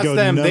 They go ask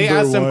them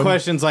number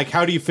questions 1. like,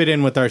 "How do you fit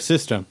in with our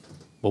system?"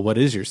 Well, what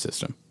is your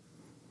system?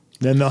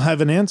 Then they'll have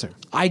an answer.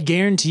 I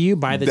guarantee you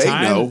by the They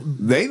time know.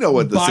 They know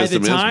what the by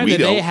system the time is. We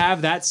that they don't.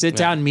 have that sit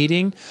down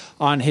meeting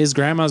on his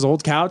grandma's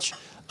old couch,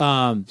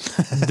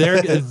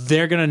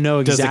 they're gonna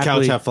know Does exactly. the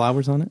couch have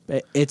flowers on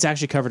it? It's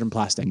actually covered in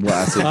plastic.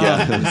 Plastic,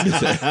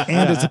 yeah.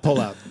 And it's a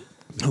pullout.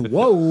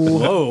 Whoa,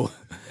 Whoa.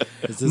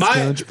 Is this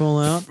couch pull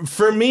out?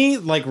 For me,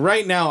 like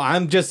right now,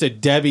 I'm just a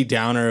Debbie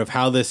Downer of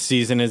how this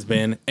season has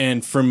been.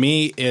 And for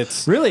me,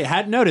 it's Really,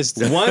 hadn't noticed.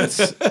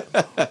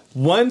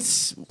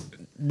 once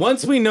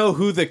we know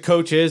who the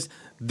coach is,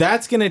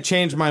 that's going to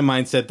change my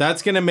mindset.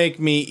 That's going to make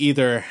me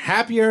either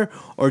happier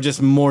or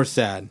just more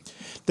sad.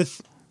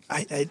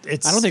 I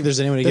don't think there's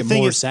anyone to get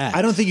more sad.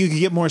 I don't think you could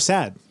get more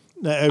sad.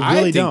 I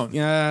really don't.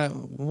 Yeah.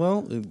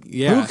 Well,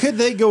 yeah. Who could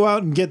they go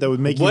out and get that would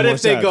make you What more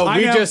if they sad? go? I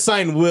We know. just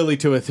signed Willie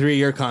to a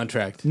 3-year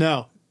contract.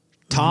 No,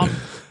 Tom.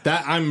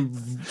 That I'm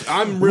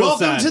real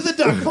Welcome sad. to the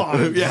duck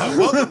pond. Yeah,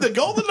 welcome to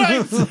Golden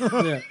Knights.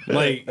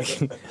 Like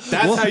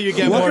that's how you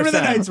get more Welcome to the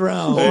sad. Knights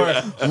round.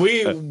 Or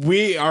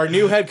we our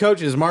new head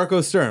coach is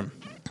Marco Sturm.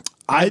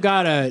 I've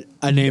got a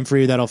name for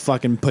you that'll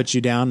fucking put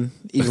you down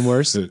even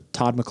worse.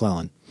 Todd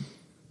McClellan.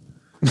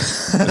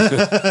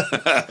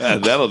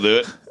 That'll do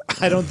it.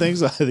 I don't think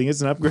so. I think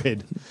it's an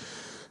upgrade.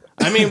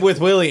 I mean, with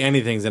Willie,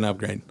 anything's an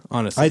upgrade.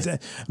 Honestly,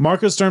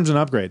 Marco Sturm's an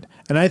upgrade,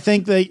 and I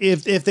think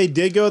if they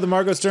did go the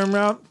Marco Sturm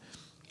route,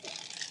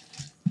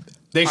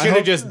 they should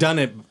have just done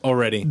it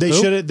already. they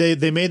should have.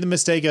 They made the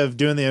mistake of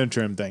doing the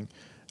interim thing.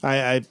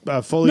 I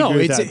fully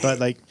agree with that. But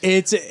like,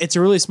 it's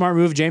a really smart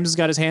move. James has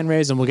got his hand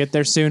raised, and we'll get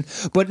there soon.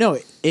 But no,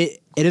 it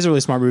is a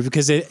really smart move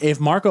because if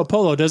Marco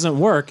Polo doesn't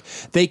work,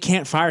 they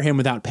can't fire him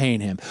without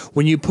paying him.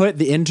 When you put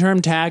the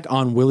interim tag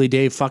on Willie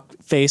Dave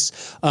fuckface,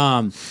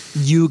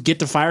 you get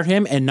to fire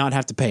him and not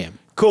have to pay him.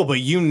 Cool, but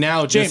you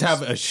now James. just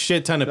have a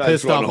shit ton of I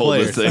just pissed off wanna hold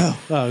this players. thing.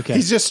 Oh, okay.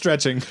 he's just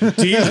stretching.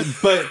 Do you,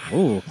 but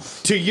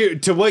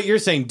to what you're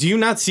saying, do you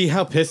not see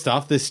how pissed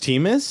off this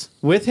team is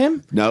with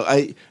him? No,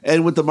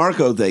 and with the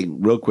Marco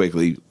thing, real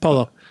quickly.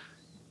 Polo.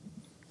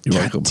 You're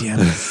welcome. Damn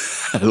it.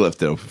 I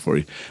left it open for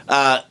you.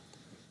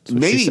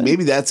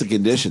 Maybe that's a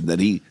condition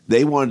that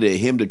they wanted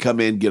him to come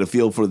in, get a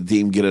feel for the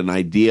team, get an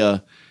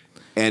idea,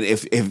 and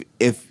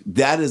if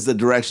that is the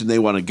direction they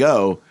want to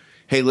go,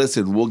 hey,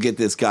 listen, we'll get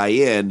this guy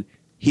in.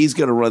 He's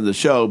going to run the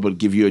show, but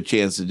give you a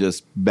chance to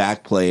just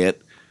backplay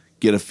it,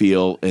 get a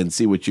feel, and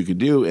see what you can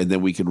do, and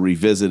then we can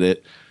revisit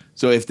it.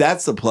 So if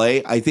that's the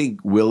play, I think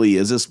Willie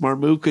is a smart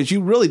move because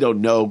you really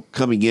don't know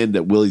coming in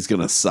that Willie's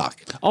going to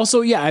suck. Also,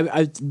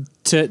 yeah,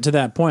 to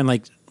that point,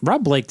 like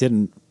Rob Blake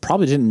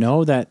probably didn't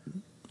know that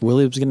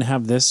Willie was going to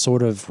have this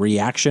sort of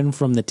reaction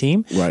from the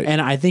team, Right. And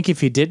I think if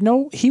he did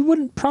know, he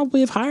wouldn't probably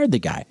have hired the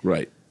guy.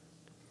 Right.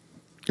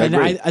 And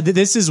agree.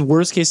 this is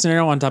worst case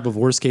scenario on top of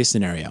worst case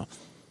scenario.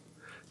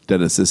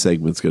 Dennis, this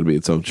segment's going to be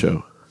its own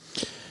show.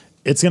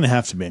 It's going to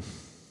have to be.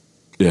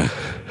 Yeah.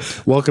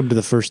 Welcome to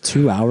the first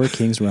 2-hour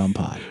Kings Realm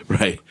pod.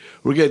 Right.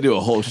 We're going to do a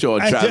whole show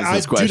on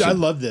Travis's question. Dude, I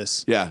love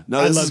this. Yeah. No,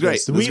 I this love is great.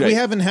 this. This is great. We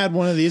haven't had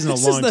one of these in a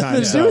long time. Nothing to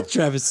do So. with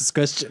Travis's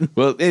question.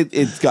 Well,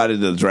 it got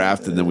into the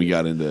draft, and then we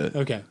got into...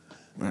 Okay.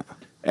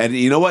 And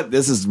you know what?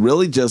 This is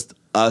really just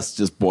us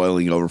just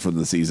boiling over from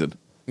the season.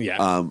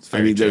 Yeah,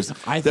 I mean, there's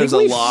I think there's a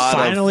we lot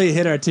finally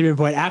hit our tipping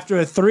point. After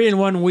a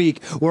 3-in-1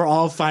 week, we're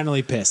all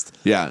finally pissed.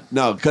 Yeah.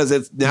 No, because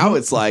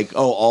it's like,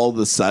 oh, all of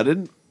a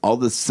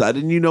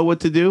sudden you know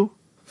what to do?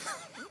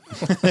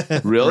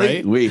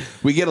 Really? Right?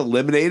 We get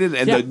eliminated,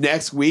 and Yeah. the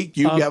next week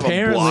you have a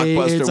Apparently,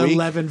 blockbuster it's week.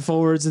 11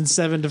 forwards and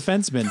 7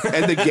 defensemen.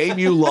 And the game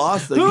you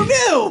lost, Who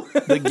knew?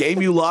 the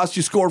game you lost,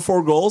 you scored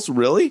 4 goals.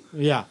 Really?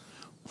 Yeah.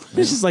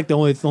 This is like the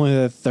only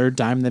the third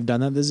time they've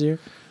done that this year.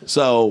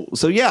 So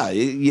yeah,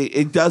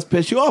 it does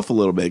piss you off a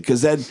little bit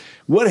because then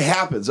what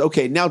happens?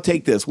 Okay, now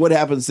take this. What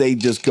happens? They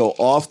just go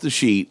off the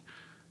sheet.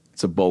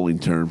 It's a bowling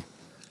term,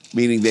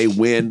 meaning they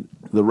win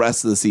the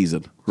rest of the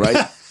season,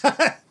 right?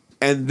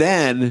 And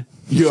then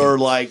you're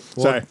like,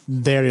 Sorry.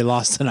 They already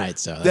lost tonight,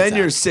 so that's then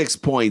you're out. 6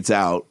 points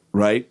out,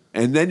 right?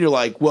 And then you're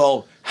like,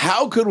 well,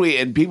 how could we?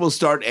 And people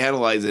start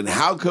analyzing.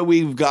 How could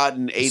we've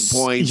gotten 8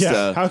 points?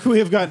 Yeah. How could we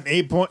have gotten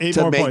 8 more make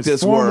points?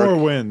 this 4 work.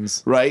 more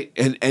wins. Right,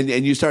 and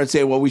you start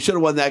saying, "Well, we should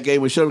have won that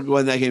game. We should have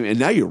won that game," and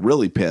now you're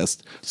really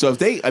pissed. So if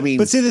they, I mean,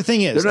 But see, the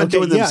thing is, they're not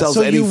doing themselves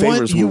so any you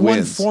favors you with won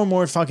wins. 4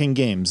 more fucking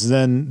games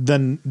than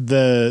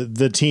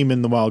the team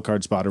in the wild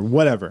card spot or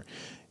whatever.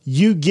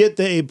 You get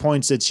the 8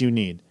 points that you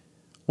need.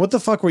 What the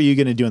fuck were you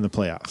going to do in the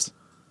playoffs?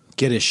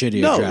 Get a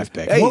shittier No. draft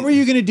pick. Hey, What were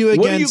you going to do What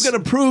are you against?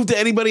 going to prove to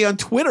anybody on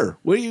Twitter?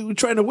 What are you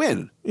trying to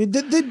win?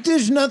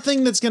 There's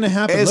nothing that's going to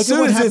happen. As Look at soon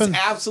what as happened.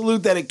 it's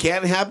absolute that it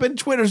can't happen,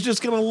 Twitter's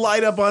just going to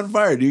light up on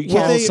fire. Dude, you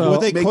With can't a, with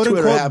a make quote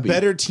Twitter unquote happy.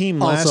 better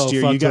team Also, last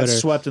year, fuck you got Twitter.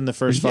 swept in the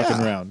first Yeah.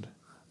 fucking round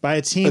by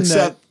a team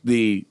Except that.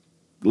 the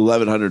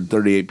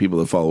 1,138 people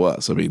that follow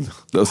us. I mean,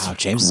 those Wow,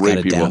 James has great got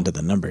it people. down to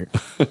the number.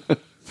 He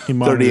 38,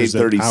 monitors it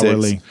 36.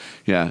 hourly.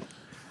 Yeah,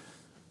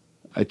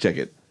 I check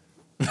it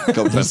a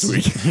couple times a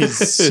week.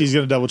 He's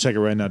going to double check it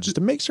right now just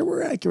to make sure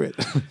we're accurate.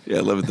 Yeah,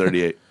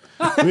 11:38.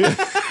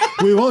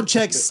 We won't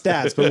check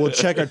stats, but we'll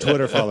check our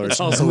Twitter followers.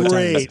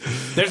 Great.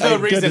 There's no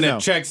Good reason to to know.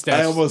 check stats.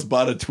 I almost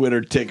bought a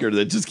Twitter ticker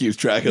that just keeps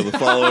track of the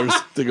followers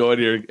to go in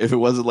here if it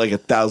wasn't like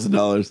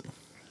 $1,000.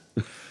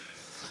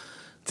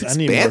 I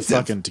need more expensive.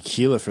 fucking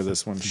tequila for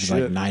this one. It's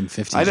like Shit.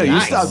 $9.50. I know you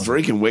stopped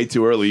drinking way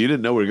too early. You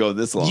didn't know we were going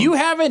this long. You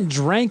haven't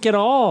drank at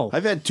all.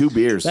 I've had 2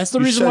 beers. That's the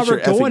You reason shut why we're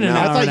your effing going an mouth.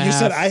 I hour thought and a you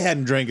said half. I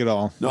hadn't drank at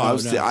all. No, I I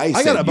said got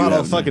a you bottle of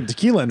haven't. fucking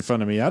tequila in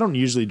front of me. I don't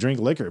usually drink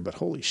liquor, but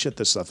holy shit,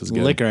 this stuff is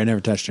good. Liquor, I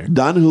never touched her.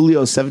 Don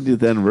Julio's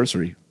 70th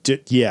anniversary.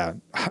 Yeah.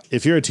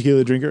 If you're a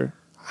tequila drinker,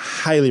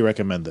 highly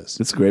recommend this.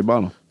 It's a great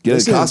bottle. Get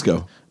This it at is-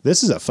 Costco.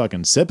 This is a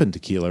fucking sipping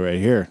tequila right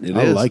here. It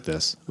I is. like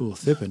this. Ooh,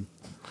 thipping.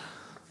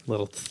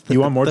 Little.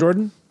 You want more,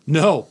 Jordan?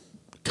 No.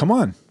 Come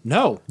on.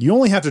 No. You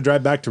only have to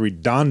drive back to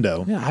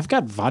Redondo Yeah, I've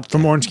got vodka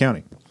from Orange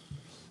County.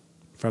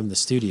 from the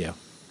studio.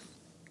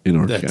 In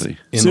Orange That's- County.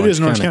 in Studios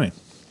in Orange Orange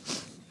County.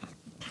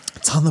 County.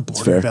 It's on the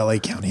border fair. of LA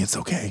County. It's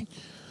okay.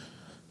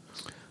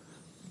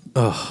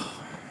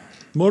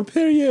 More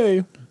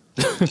Perrier.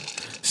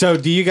 So,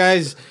 do you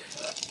guys,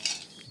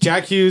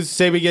 Jack Hughes,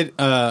 say we get,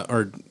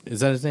 or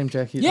is that his name,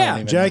 Jack Hughes? Yeah. I don't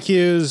even Jack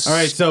Hughes. know. All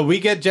right, so we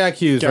get Jack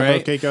Hughes, Capo,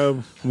 right?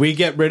 Keiko. We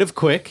get rid of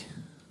Quick.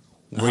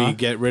 We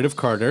get rid of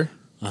Carter.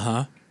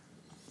 Go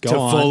to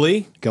on.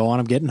 Foley. Go on,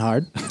 I'm getting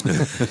hard.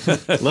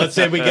 Let's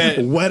say we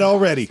get Wet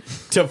already.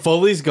 to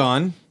Foley's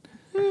gone.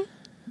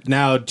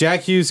 Now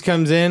Jack Hughes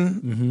comes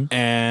in,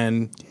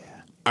 and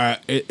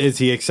is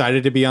he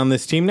excited to be on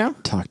this team now?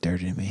 Talk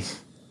dirty to me.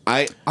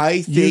 I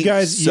think You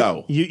guys-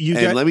 so. you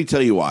and got- let me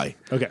tell you why.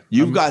 Okay.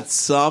 You've got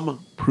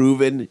some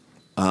proven,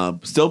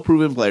 still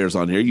proven players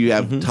on here. You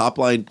have top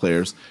line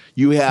players.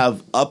 You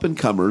have up and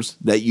comers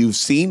that you've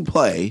seen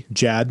play,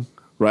 Jad.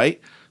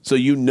 right? So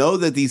you know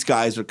that these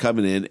guys are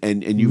coming in,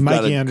 and you've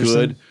got Mikey a Anderson.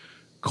 good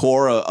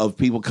core of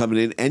people coming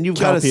in, and you've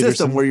Cal got a Peterson.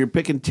 system where you're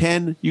picking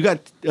 10. You got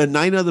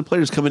 9 other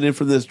players coming in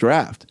from this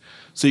draft.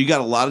 So you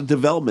got a lot of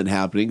development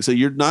happening. So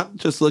you're not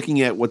just looking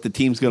at what the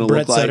team's going to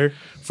Brett look like Sutter.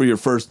 for your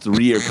first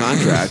 3-year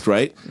contract,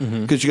 right?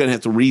 Because you're going to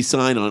have to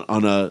re-sign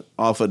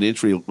off an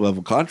entry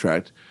level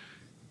contract,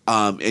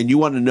 and you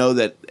want to know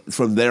that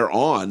from there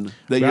on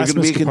that you're going to be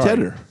a Rasmus Kupari.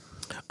 contender.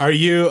 Are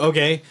you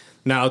okay?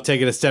 Now I'll take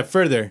it a step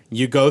further.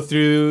 You go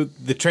through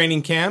the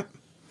training camp,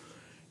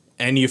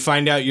 and you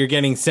find out you're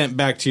getting sent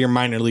back to your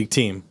minor league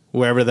team,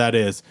 wherever that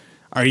is.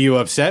 Are you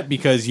upset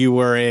because you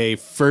were a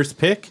first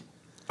pick?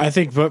 I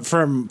think, but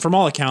from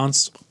all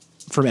accounts,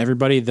 from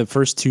everybody, the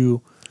first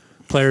 2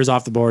 players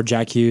off the board,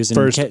 Jack Hughes and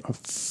First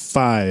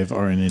 5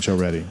 are NHL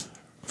ready.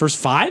 first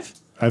 5.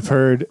 I've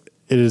heard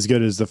it is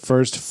good as the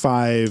first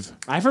 5.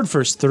 I've heard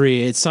first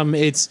 3. It's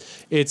Hughes,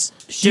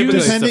 Typically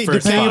it's the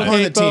first depending five.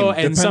 upon the team.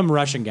 and some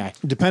Russian guy.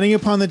 Depending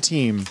upon the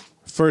team,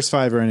 first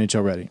 5 are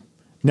NHL ready.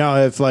 Now,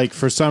 if like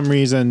for some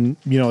reason,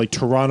 like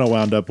Toronto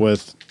wound up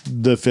with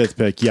the 5th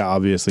pick, yeah,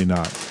 obviously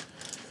not.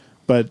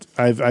 But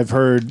I've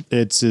heard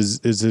it's as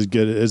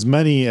good as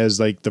many as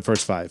like the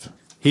first 5.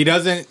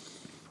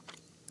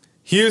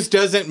 Hughes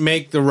doesn't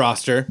make the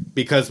roster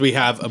because we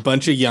have a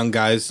bunch of young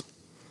guys,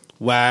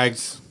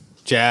 Wags,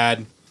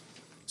 Jad,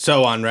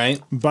 so on,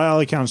 right? By all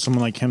accounts,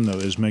 someone like him though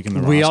is making the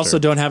roster. We also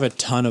don't have a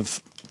ton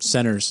of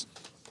centers.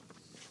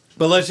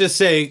 But let's just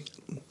say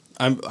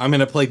I'm going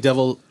to play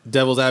devil's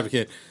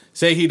advocate.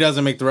 Say he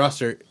doesn't make the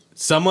roster.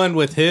 Someone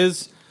with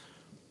his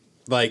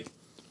like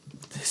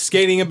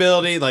skating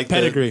ability, like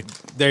Pedigree.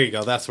 There you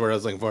go. That's what I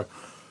was looking for.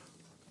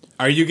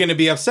 Are you going to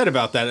be upset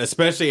about that,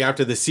 especially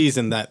after the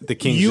season that the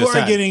Kings You just are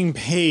had? getting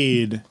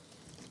paid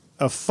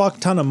a fuck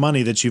ton of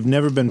money that you've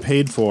never been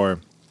paid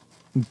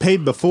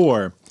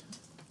before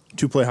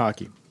to play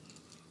hockey.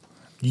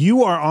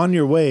 You are on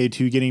your way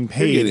to getting You're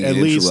paid getting at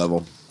entry least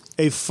level.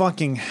 a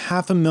fucking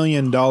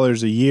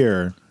 $500,000 a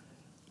year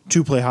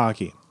to play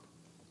hockey.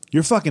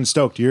 You're fucking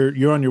stoked.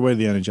 You're on your way to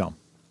the NHL.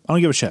 I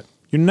don't give a shit.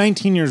 You're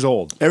 19 years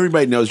old.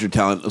 Everybody knows your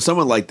talent.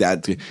 Someone like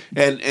that,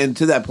 and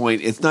to that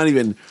point, it's not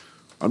even.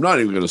 I'm not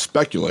even going to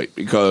speculate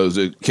because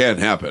it can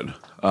happen.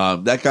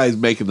 That guy's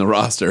making the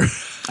roster.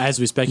 As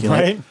we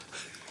speculate.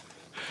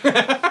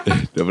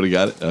 Right? Nobody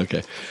got it.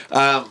 Okay.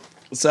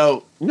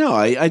 So no,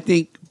 I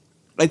think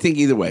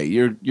either way,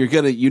 you're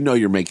gonna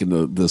you're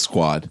making the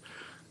squad,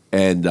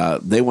 and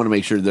they want to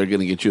make sure they're going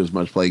to get you as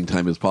much playing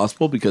time as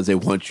possible because they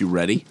want you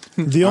ready.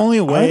 The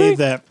only way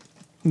that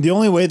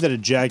a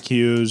Jack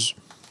Hughes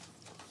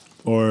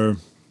or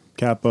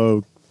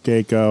Capo,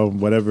 Keiko,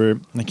 whatever,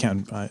 I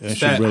can't. I should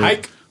That really.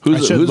 hike.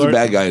 Who's should the learn-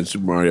 bad guy in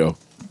Super Mario?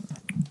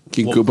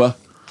 King Koopa.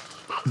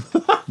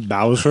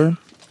 Bowser.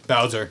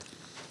 Bowser.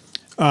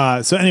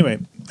 So anyway,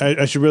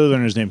 I should really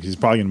learn his name because he's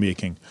probably going to be a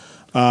king.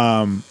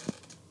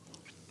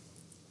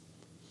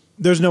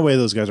 There's no way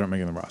those guys aren't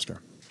making the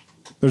roster.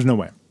 There's no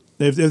way.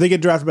 If they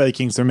get drafted by the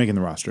Kings, they're making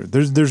the roster.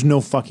 There's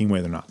no fucking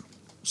way they're not.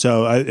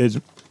 So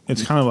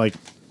it's kind of like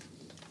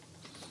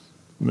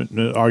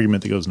an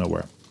argument that goes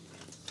nowhere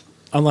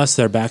Unless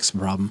their back's a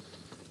problem.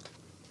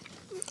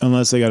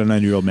 unless they got a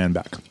 90-year-old man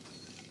back.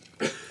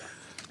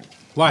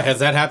 Why has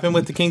that happened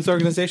with the Kings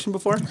organization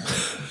before?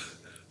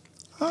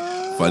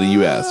 Funny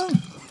you ask.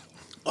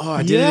 Oh,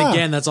 I did it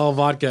again. That's all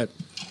vodka.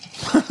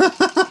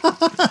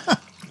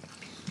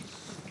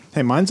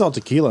 Hey, mine's all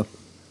tequila.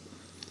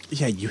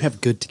 Yeah, you have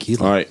good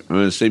tequila. All right, I'm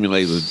going to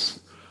simulate You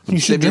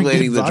should drink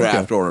simulating good the vodka.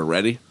 draft order.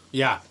 Ready?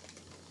 Yeah.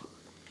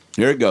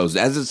 Here it goes.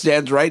 As it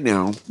stands right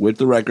now, with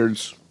the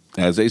records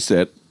as they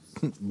sit.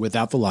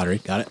 Without the lottery.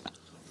 Got it.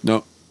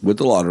 No, with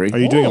the lottery. Are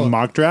you doing a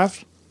mock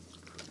draft?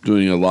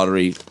 Doing a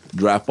lottery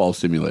draft ball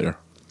simulator.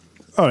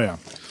 Oh, yeah.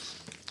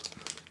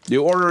 The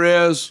order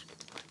is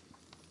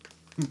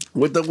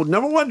with the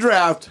number one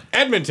draft,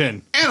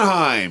 Edmonton.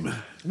 Anaheim,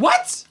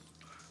 What?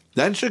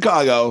 then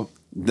Chicago,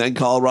 then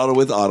Colorado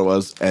with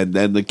Ottawas, and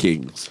then the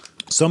Kings.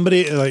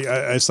 Somebody, like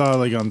I saw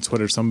like on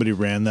Twitter, somebody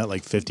ran that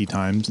like 50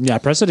 times. Yeah,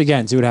 press it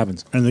again. See what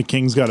happens. And the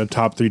Kings got a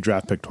top 3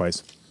 draft pick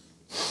twice.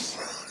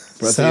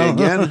 Pressing it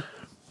again.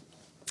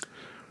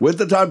 With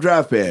the top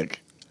draft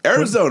pick,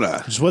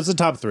 Arizona. Just what's the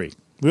top 3?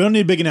 We don't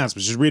need big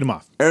announcements. Just read them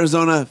off.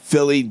 Arizona,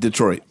 Philly,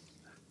 Detroit.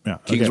 Yeah.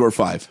 Kings were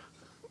 5.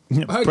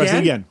 Press it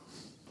again.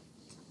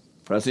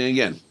 Pressing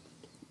again.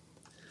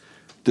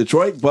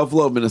 Detroit,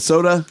 Buffalo,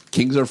 Minnesota.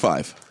 Kings are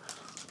 5.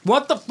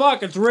 What the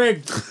fuck? It's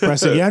rigged.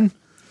 Press again.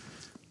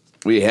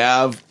 We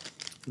have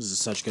This is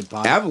such good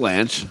pod.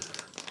 Avalanche,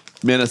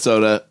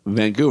 Minnesota,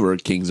 Vancouver.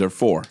 Kings are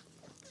 4.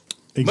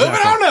 Exactly.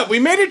 Moving on up. We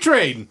made a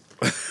trade.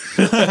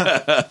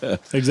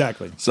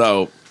 Exactly.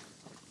 So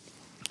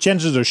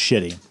Chances are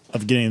shitty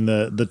of getting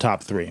the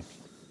top 3.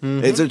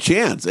 it's a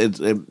chance. It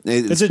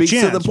It's a speaks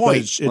chance, to the but point.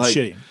 it's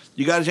shitty.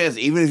 You got a chance.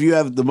 Even if you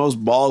have the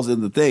most balls in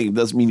the thing, it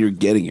doesn't mean you're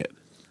getting it.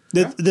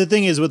 The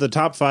thing is, with the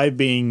top 5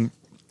 being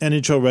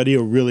NHL ready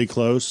or really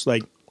close,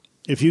 like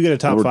if you get a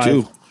top Number 5,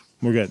 2.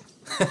 we're good.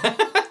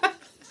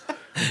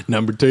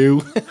 Number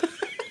 2.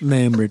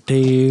 Number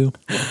 2.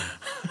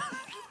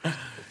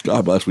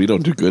 God bless, we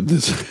don't do good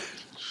this.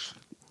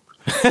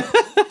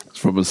 It's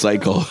from a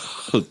site called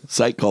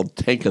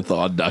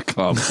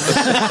tankathon.com.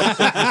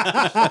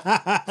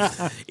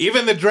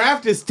 Even the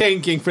draft is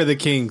tanking for the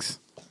Kings.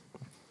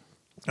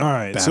 All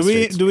right.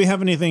 Bastards. So do we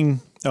have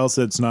anything else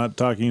that's not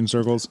talking in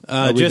circles?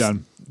 Are we just-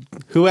 done?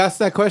 Who asked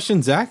that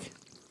question, Zach?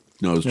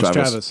 No, it's It's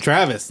Travis.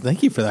 Travis,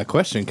 thank you for that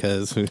question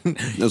because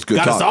That's good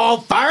got us talk.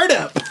 all fired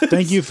up.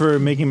 Thank you for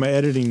making my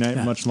editing night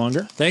much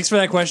longer. Thanks for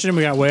that question.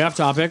 We got way off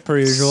topic per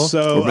usual.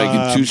 So We're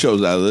making 2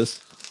 shows out of this.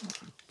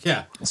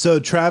 Yeah. So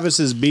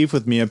Travis's beef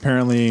with me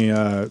apparently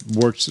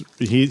works.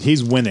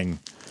 He's winning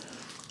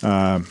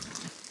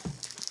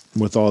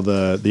with all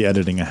the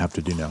editing I have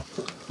to do now.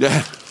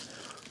 Yeah.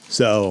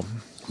 So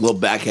A little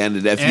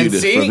backhanded FU And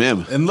just see, from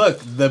him. and look,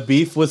 the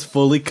beef was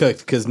fully cooked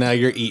because now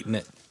you're eating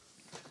it.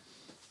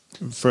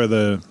 for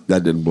the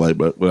That didn't play,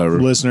 but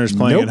whatever. listeners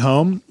playing at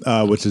home,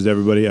 which is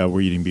everybody,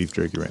 we're eating beef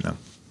jerky right now.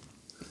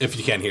 If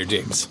you can't hear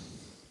James.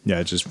 Yeah,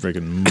 it's just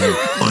freaking.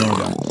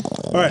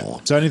 All right.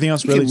 So anything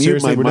else? You Really can mute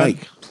seriously, my we're mic.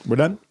 done. We're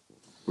done.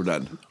 We're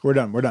done. We're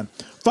done. We're done.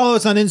 Follow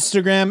us on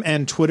Instagram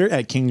and Twitter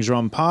at Kings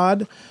Rum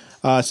Pod.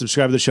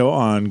 Subscribe to the show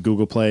on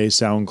Google Play,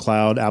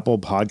 SoundCloud, Apple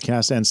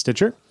Podcasts, and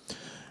Stitcher.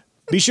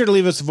 Be sure to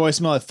leave us a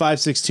voicemail at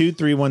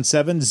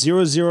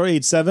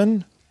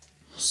 562-317-0087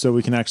 so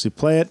we can actually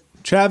play it.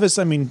 Travis,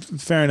 I mean,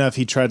 fair enough.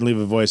 He tried to leave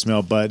a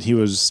voicemail, but he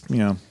was,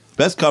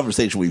 Best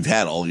conversation we've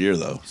had all year,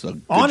 though. So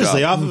good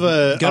honestly, job. off of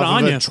a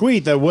ya.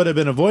 tweet that would have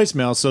been a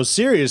voicemail. So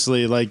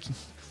seriously, like,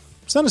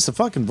 send us a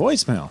fucking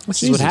voicemail.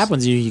 This is what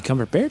happens. You come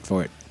prepared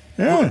for it.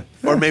 Yeah.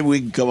 Or maybe we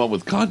can come up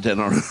with content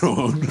on our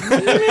own.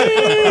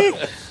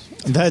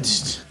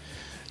 That's,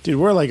 dude,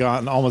 we're like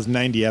on almost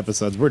 90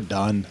 episodes. We're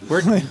done.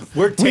 We're We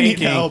need tanking.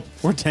 help.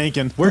 We're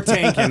tanking. We're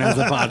tanking as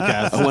a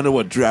podcast. I wonder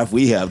what draft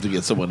we have to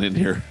get someone in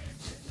here.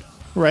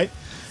 Right.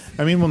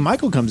 I mean, when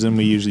Michael comes in,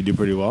 we usually do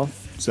pretty well.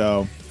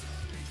 So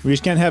we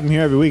just can't have him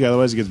here every week.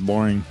 Otherwise, it gets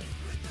boring.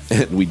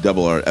 And we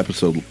double our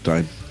episode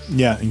time.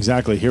 Yeah,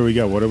 exactly. Here we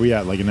go. What are we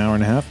at? Like an hour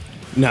and a half?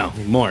 No,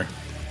 more.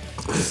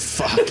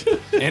 Fuck.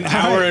 An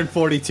hour and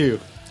 42.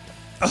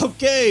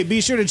 Okay. Be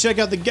sure to check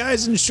out the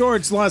Guys in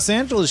Shorts Los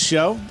Angeles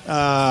show.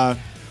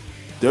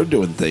 They're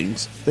doing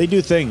things. They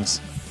do things.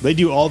 They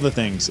do all the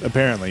things,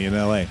 apparently, in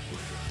LA.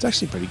 It's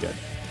actually pretty good.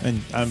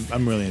 And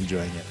I'm really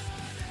enjoying it.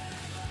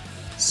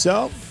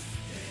 So,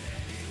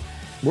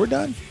 we're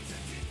done.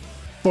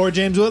 For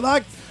James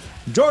Whitlock,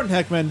 Jordan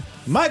Heckman,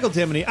 Michael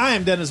Timoney, I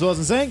am Dennis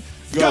Wilson saying,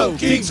 Go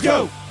Kings,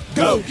 go!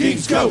 Go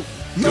Kings, go!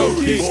 Go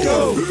Kings,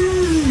 go!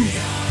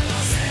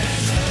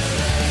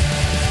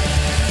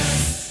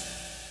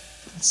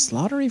 It's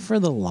lottery for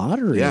the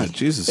lottery. Yeah,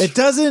 Jesus. It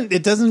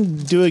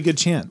doesn't do a good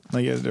chant.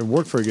 Like, it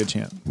worked for a good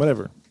chant.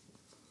 Whatever.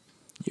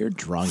 You're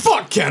drunk.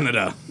 Fuck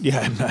Canada. Yeah,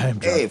 I'm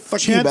drunk. Hey, fuck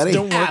Chants you, buddy.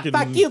 don't work in-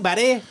 Fuck you,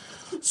 buddy.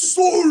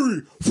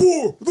 Sorry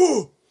for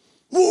the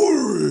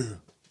lottery.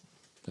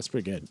 That's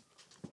pretty good.